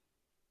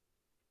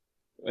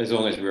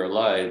long as we're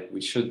alive, we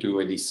should do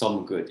at least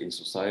some good in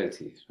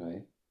society,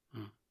 right?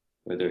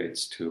 Whether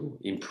it's to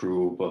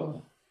improve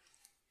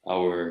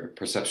our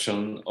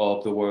perception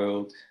of the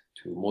world,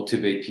 to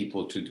motivate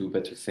people to do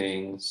better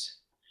things,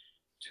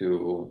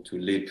 to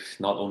live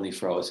not only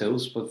for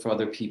ourselves but for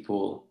other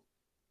people,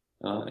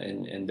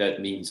 and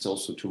that means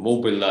also to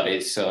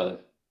mobilize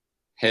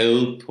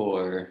help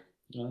or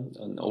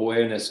an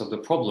awareness of the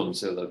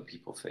problems that other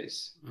people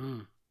face.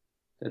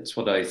 That's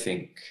what I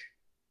think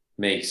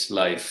makes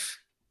life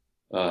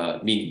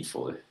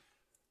meaningful.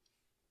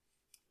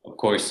 Of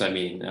course, I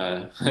mean,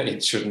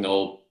 it shouldn't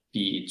all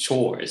be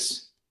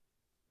chores.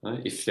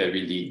 If that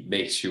really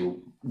makes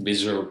you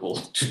miserable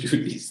to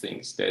do these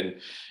things, then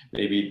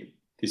maybe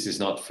this is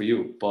not for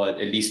you.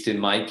 But at least in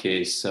my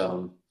case,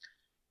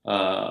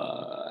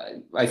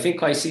 I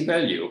think I see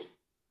value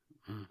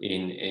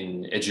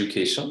in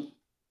education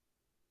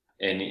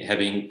and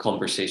having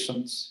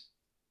conversations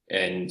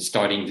and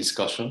starting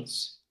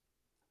discussions.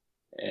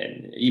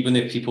 And even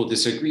if people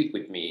disagree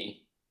with me,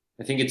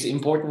 I think it's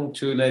important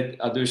to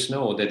let others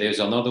know that there's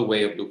another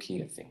way of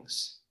looking at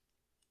things.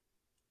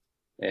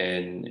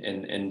 And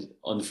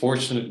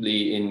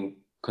unfortunately, in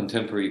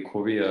contemporary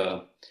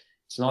Korea,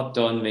 it's not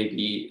done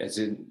maybe as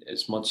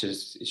much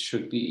as it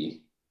should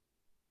be.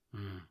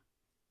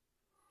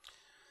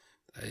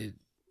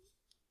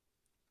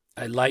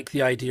 I like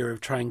the idea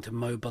of trying to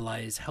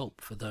mobilize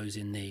help for those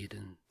in need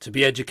and to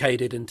be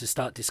educated and to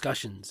start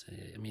discussions.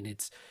 I mean,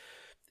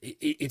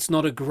 it's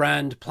not a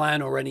grand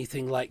plan or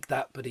anything like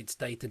that, but it's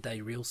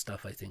day-to-day real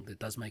stuff, I think, that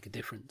does make a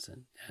difference.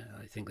 And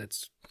I think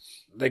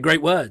they're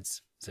great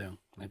words. So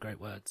they're great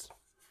words.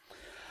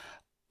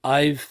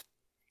 I've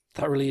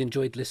thoroughly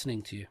enjoyed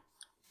listening to you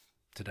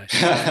today.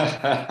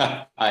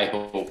 I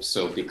hope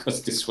so,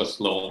 because this was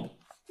long.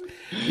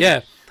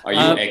 Yeah. Are you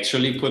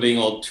actually putting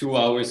all 2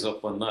 hours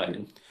up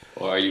online,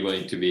 or are you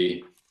going to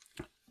be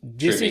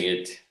trimming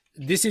it?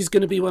 This is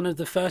going to be one of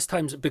the first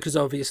times, because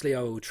obviously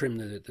I will trim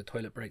the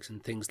toilet breaks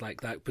and things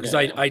like that, because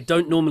I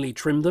don't normally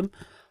trim them,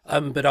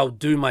 but I'll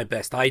do my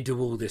best. I do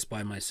all this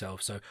by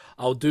myself, so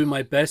I'll do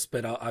my best,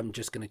 but I'm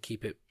just going to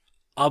keep it,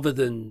 other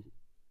than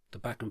the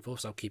back and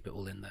forths, I'll keep it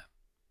all in there.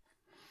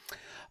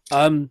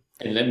 And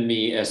let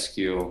me ask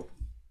you,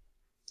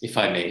 if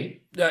I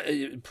may.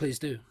 Please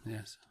do,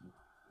 yes.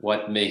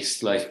 What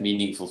makes life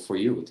meaningful for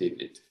you,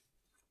 David?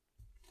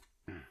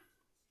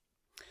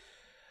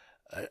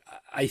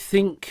 I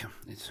think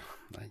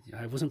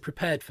I wasn't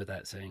prepared for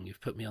that, saying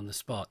you've put me on the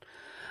spot.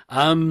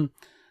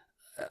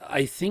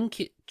 I think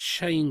it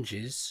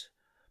changes,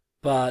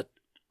 but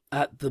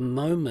at the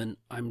moment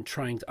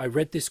I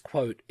read this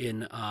quote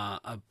in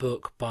a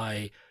book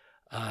by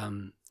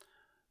Kwame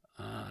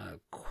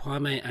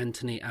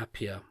Anthony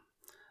Appiah,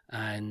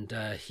 and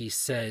he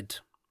said,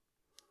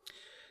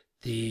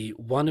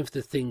 one of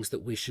the things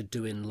that we should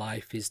do in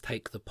life is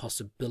take the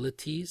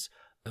possibilities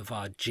of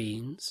our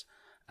genes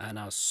and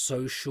our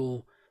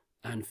social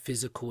and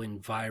physical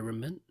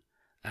environment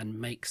and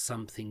make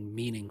something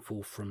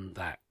meaningful from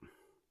that.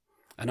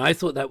 And I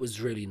thought that was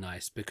really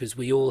nice, because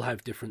we all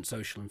have different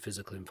social and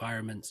physical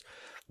environments.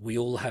 We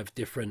all have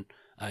different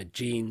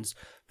genes,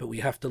 but we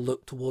have to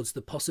look towards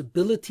the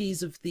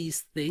possibilities of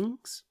these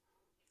things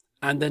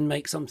and then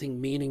make something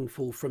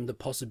meaningful from the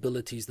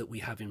possibilities that we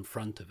have in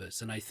front of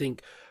us. And I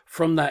think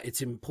from that,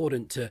 it's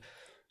important to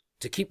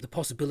keep the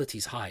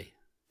possibilities high,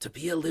 to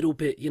be a little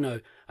bit,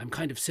 I'm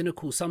kind of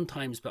cynical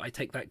sometimes, but I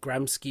take that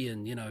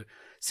Gramscian,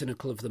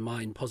 cynical of the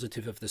mind,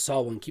 positive of the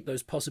soul, and keep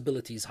those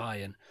possibilities high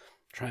and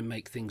try and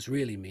make things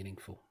really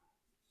meaningful.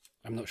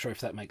 I'm not sure if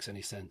that makes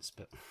any sense,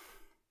 but...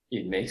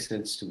 It makes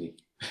sense to me.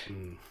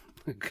 Mm,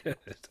 good.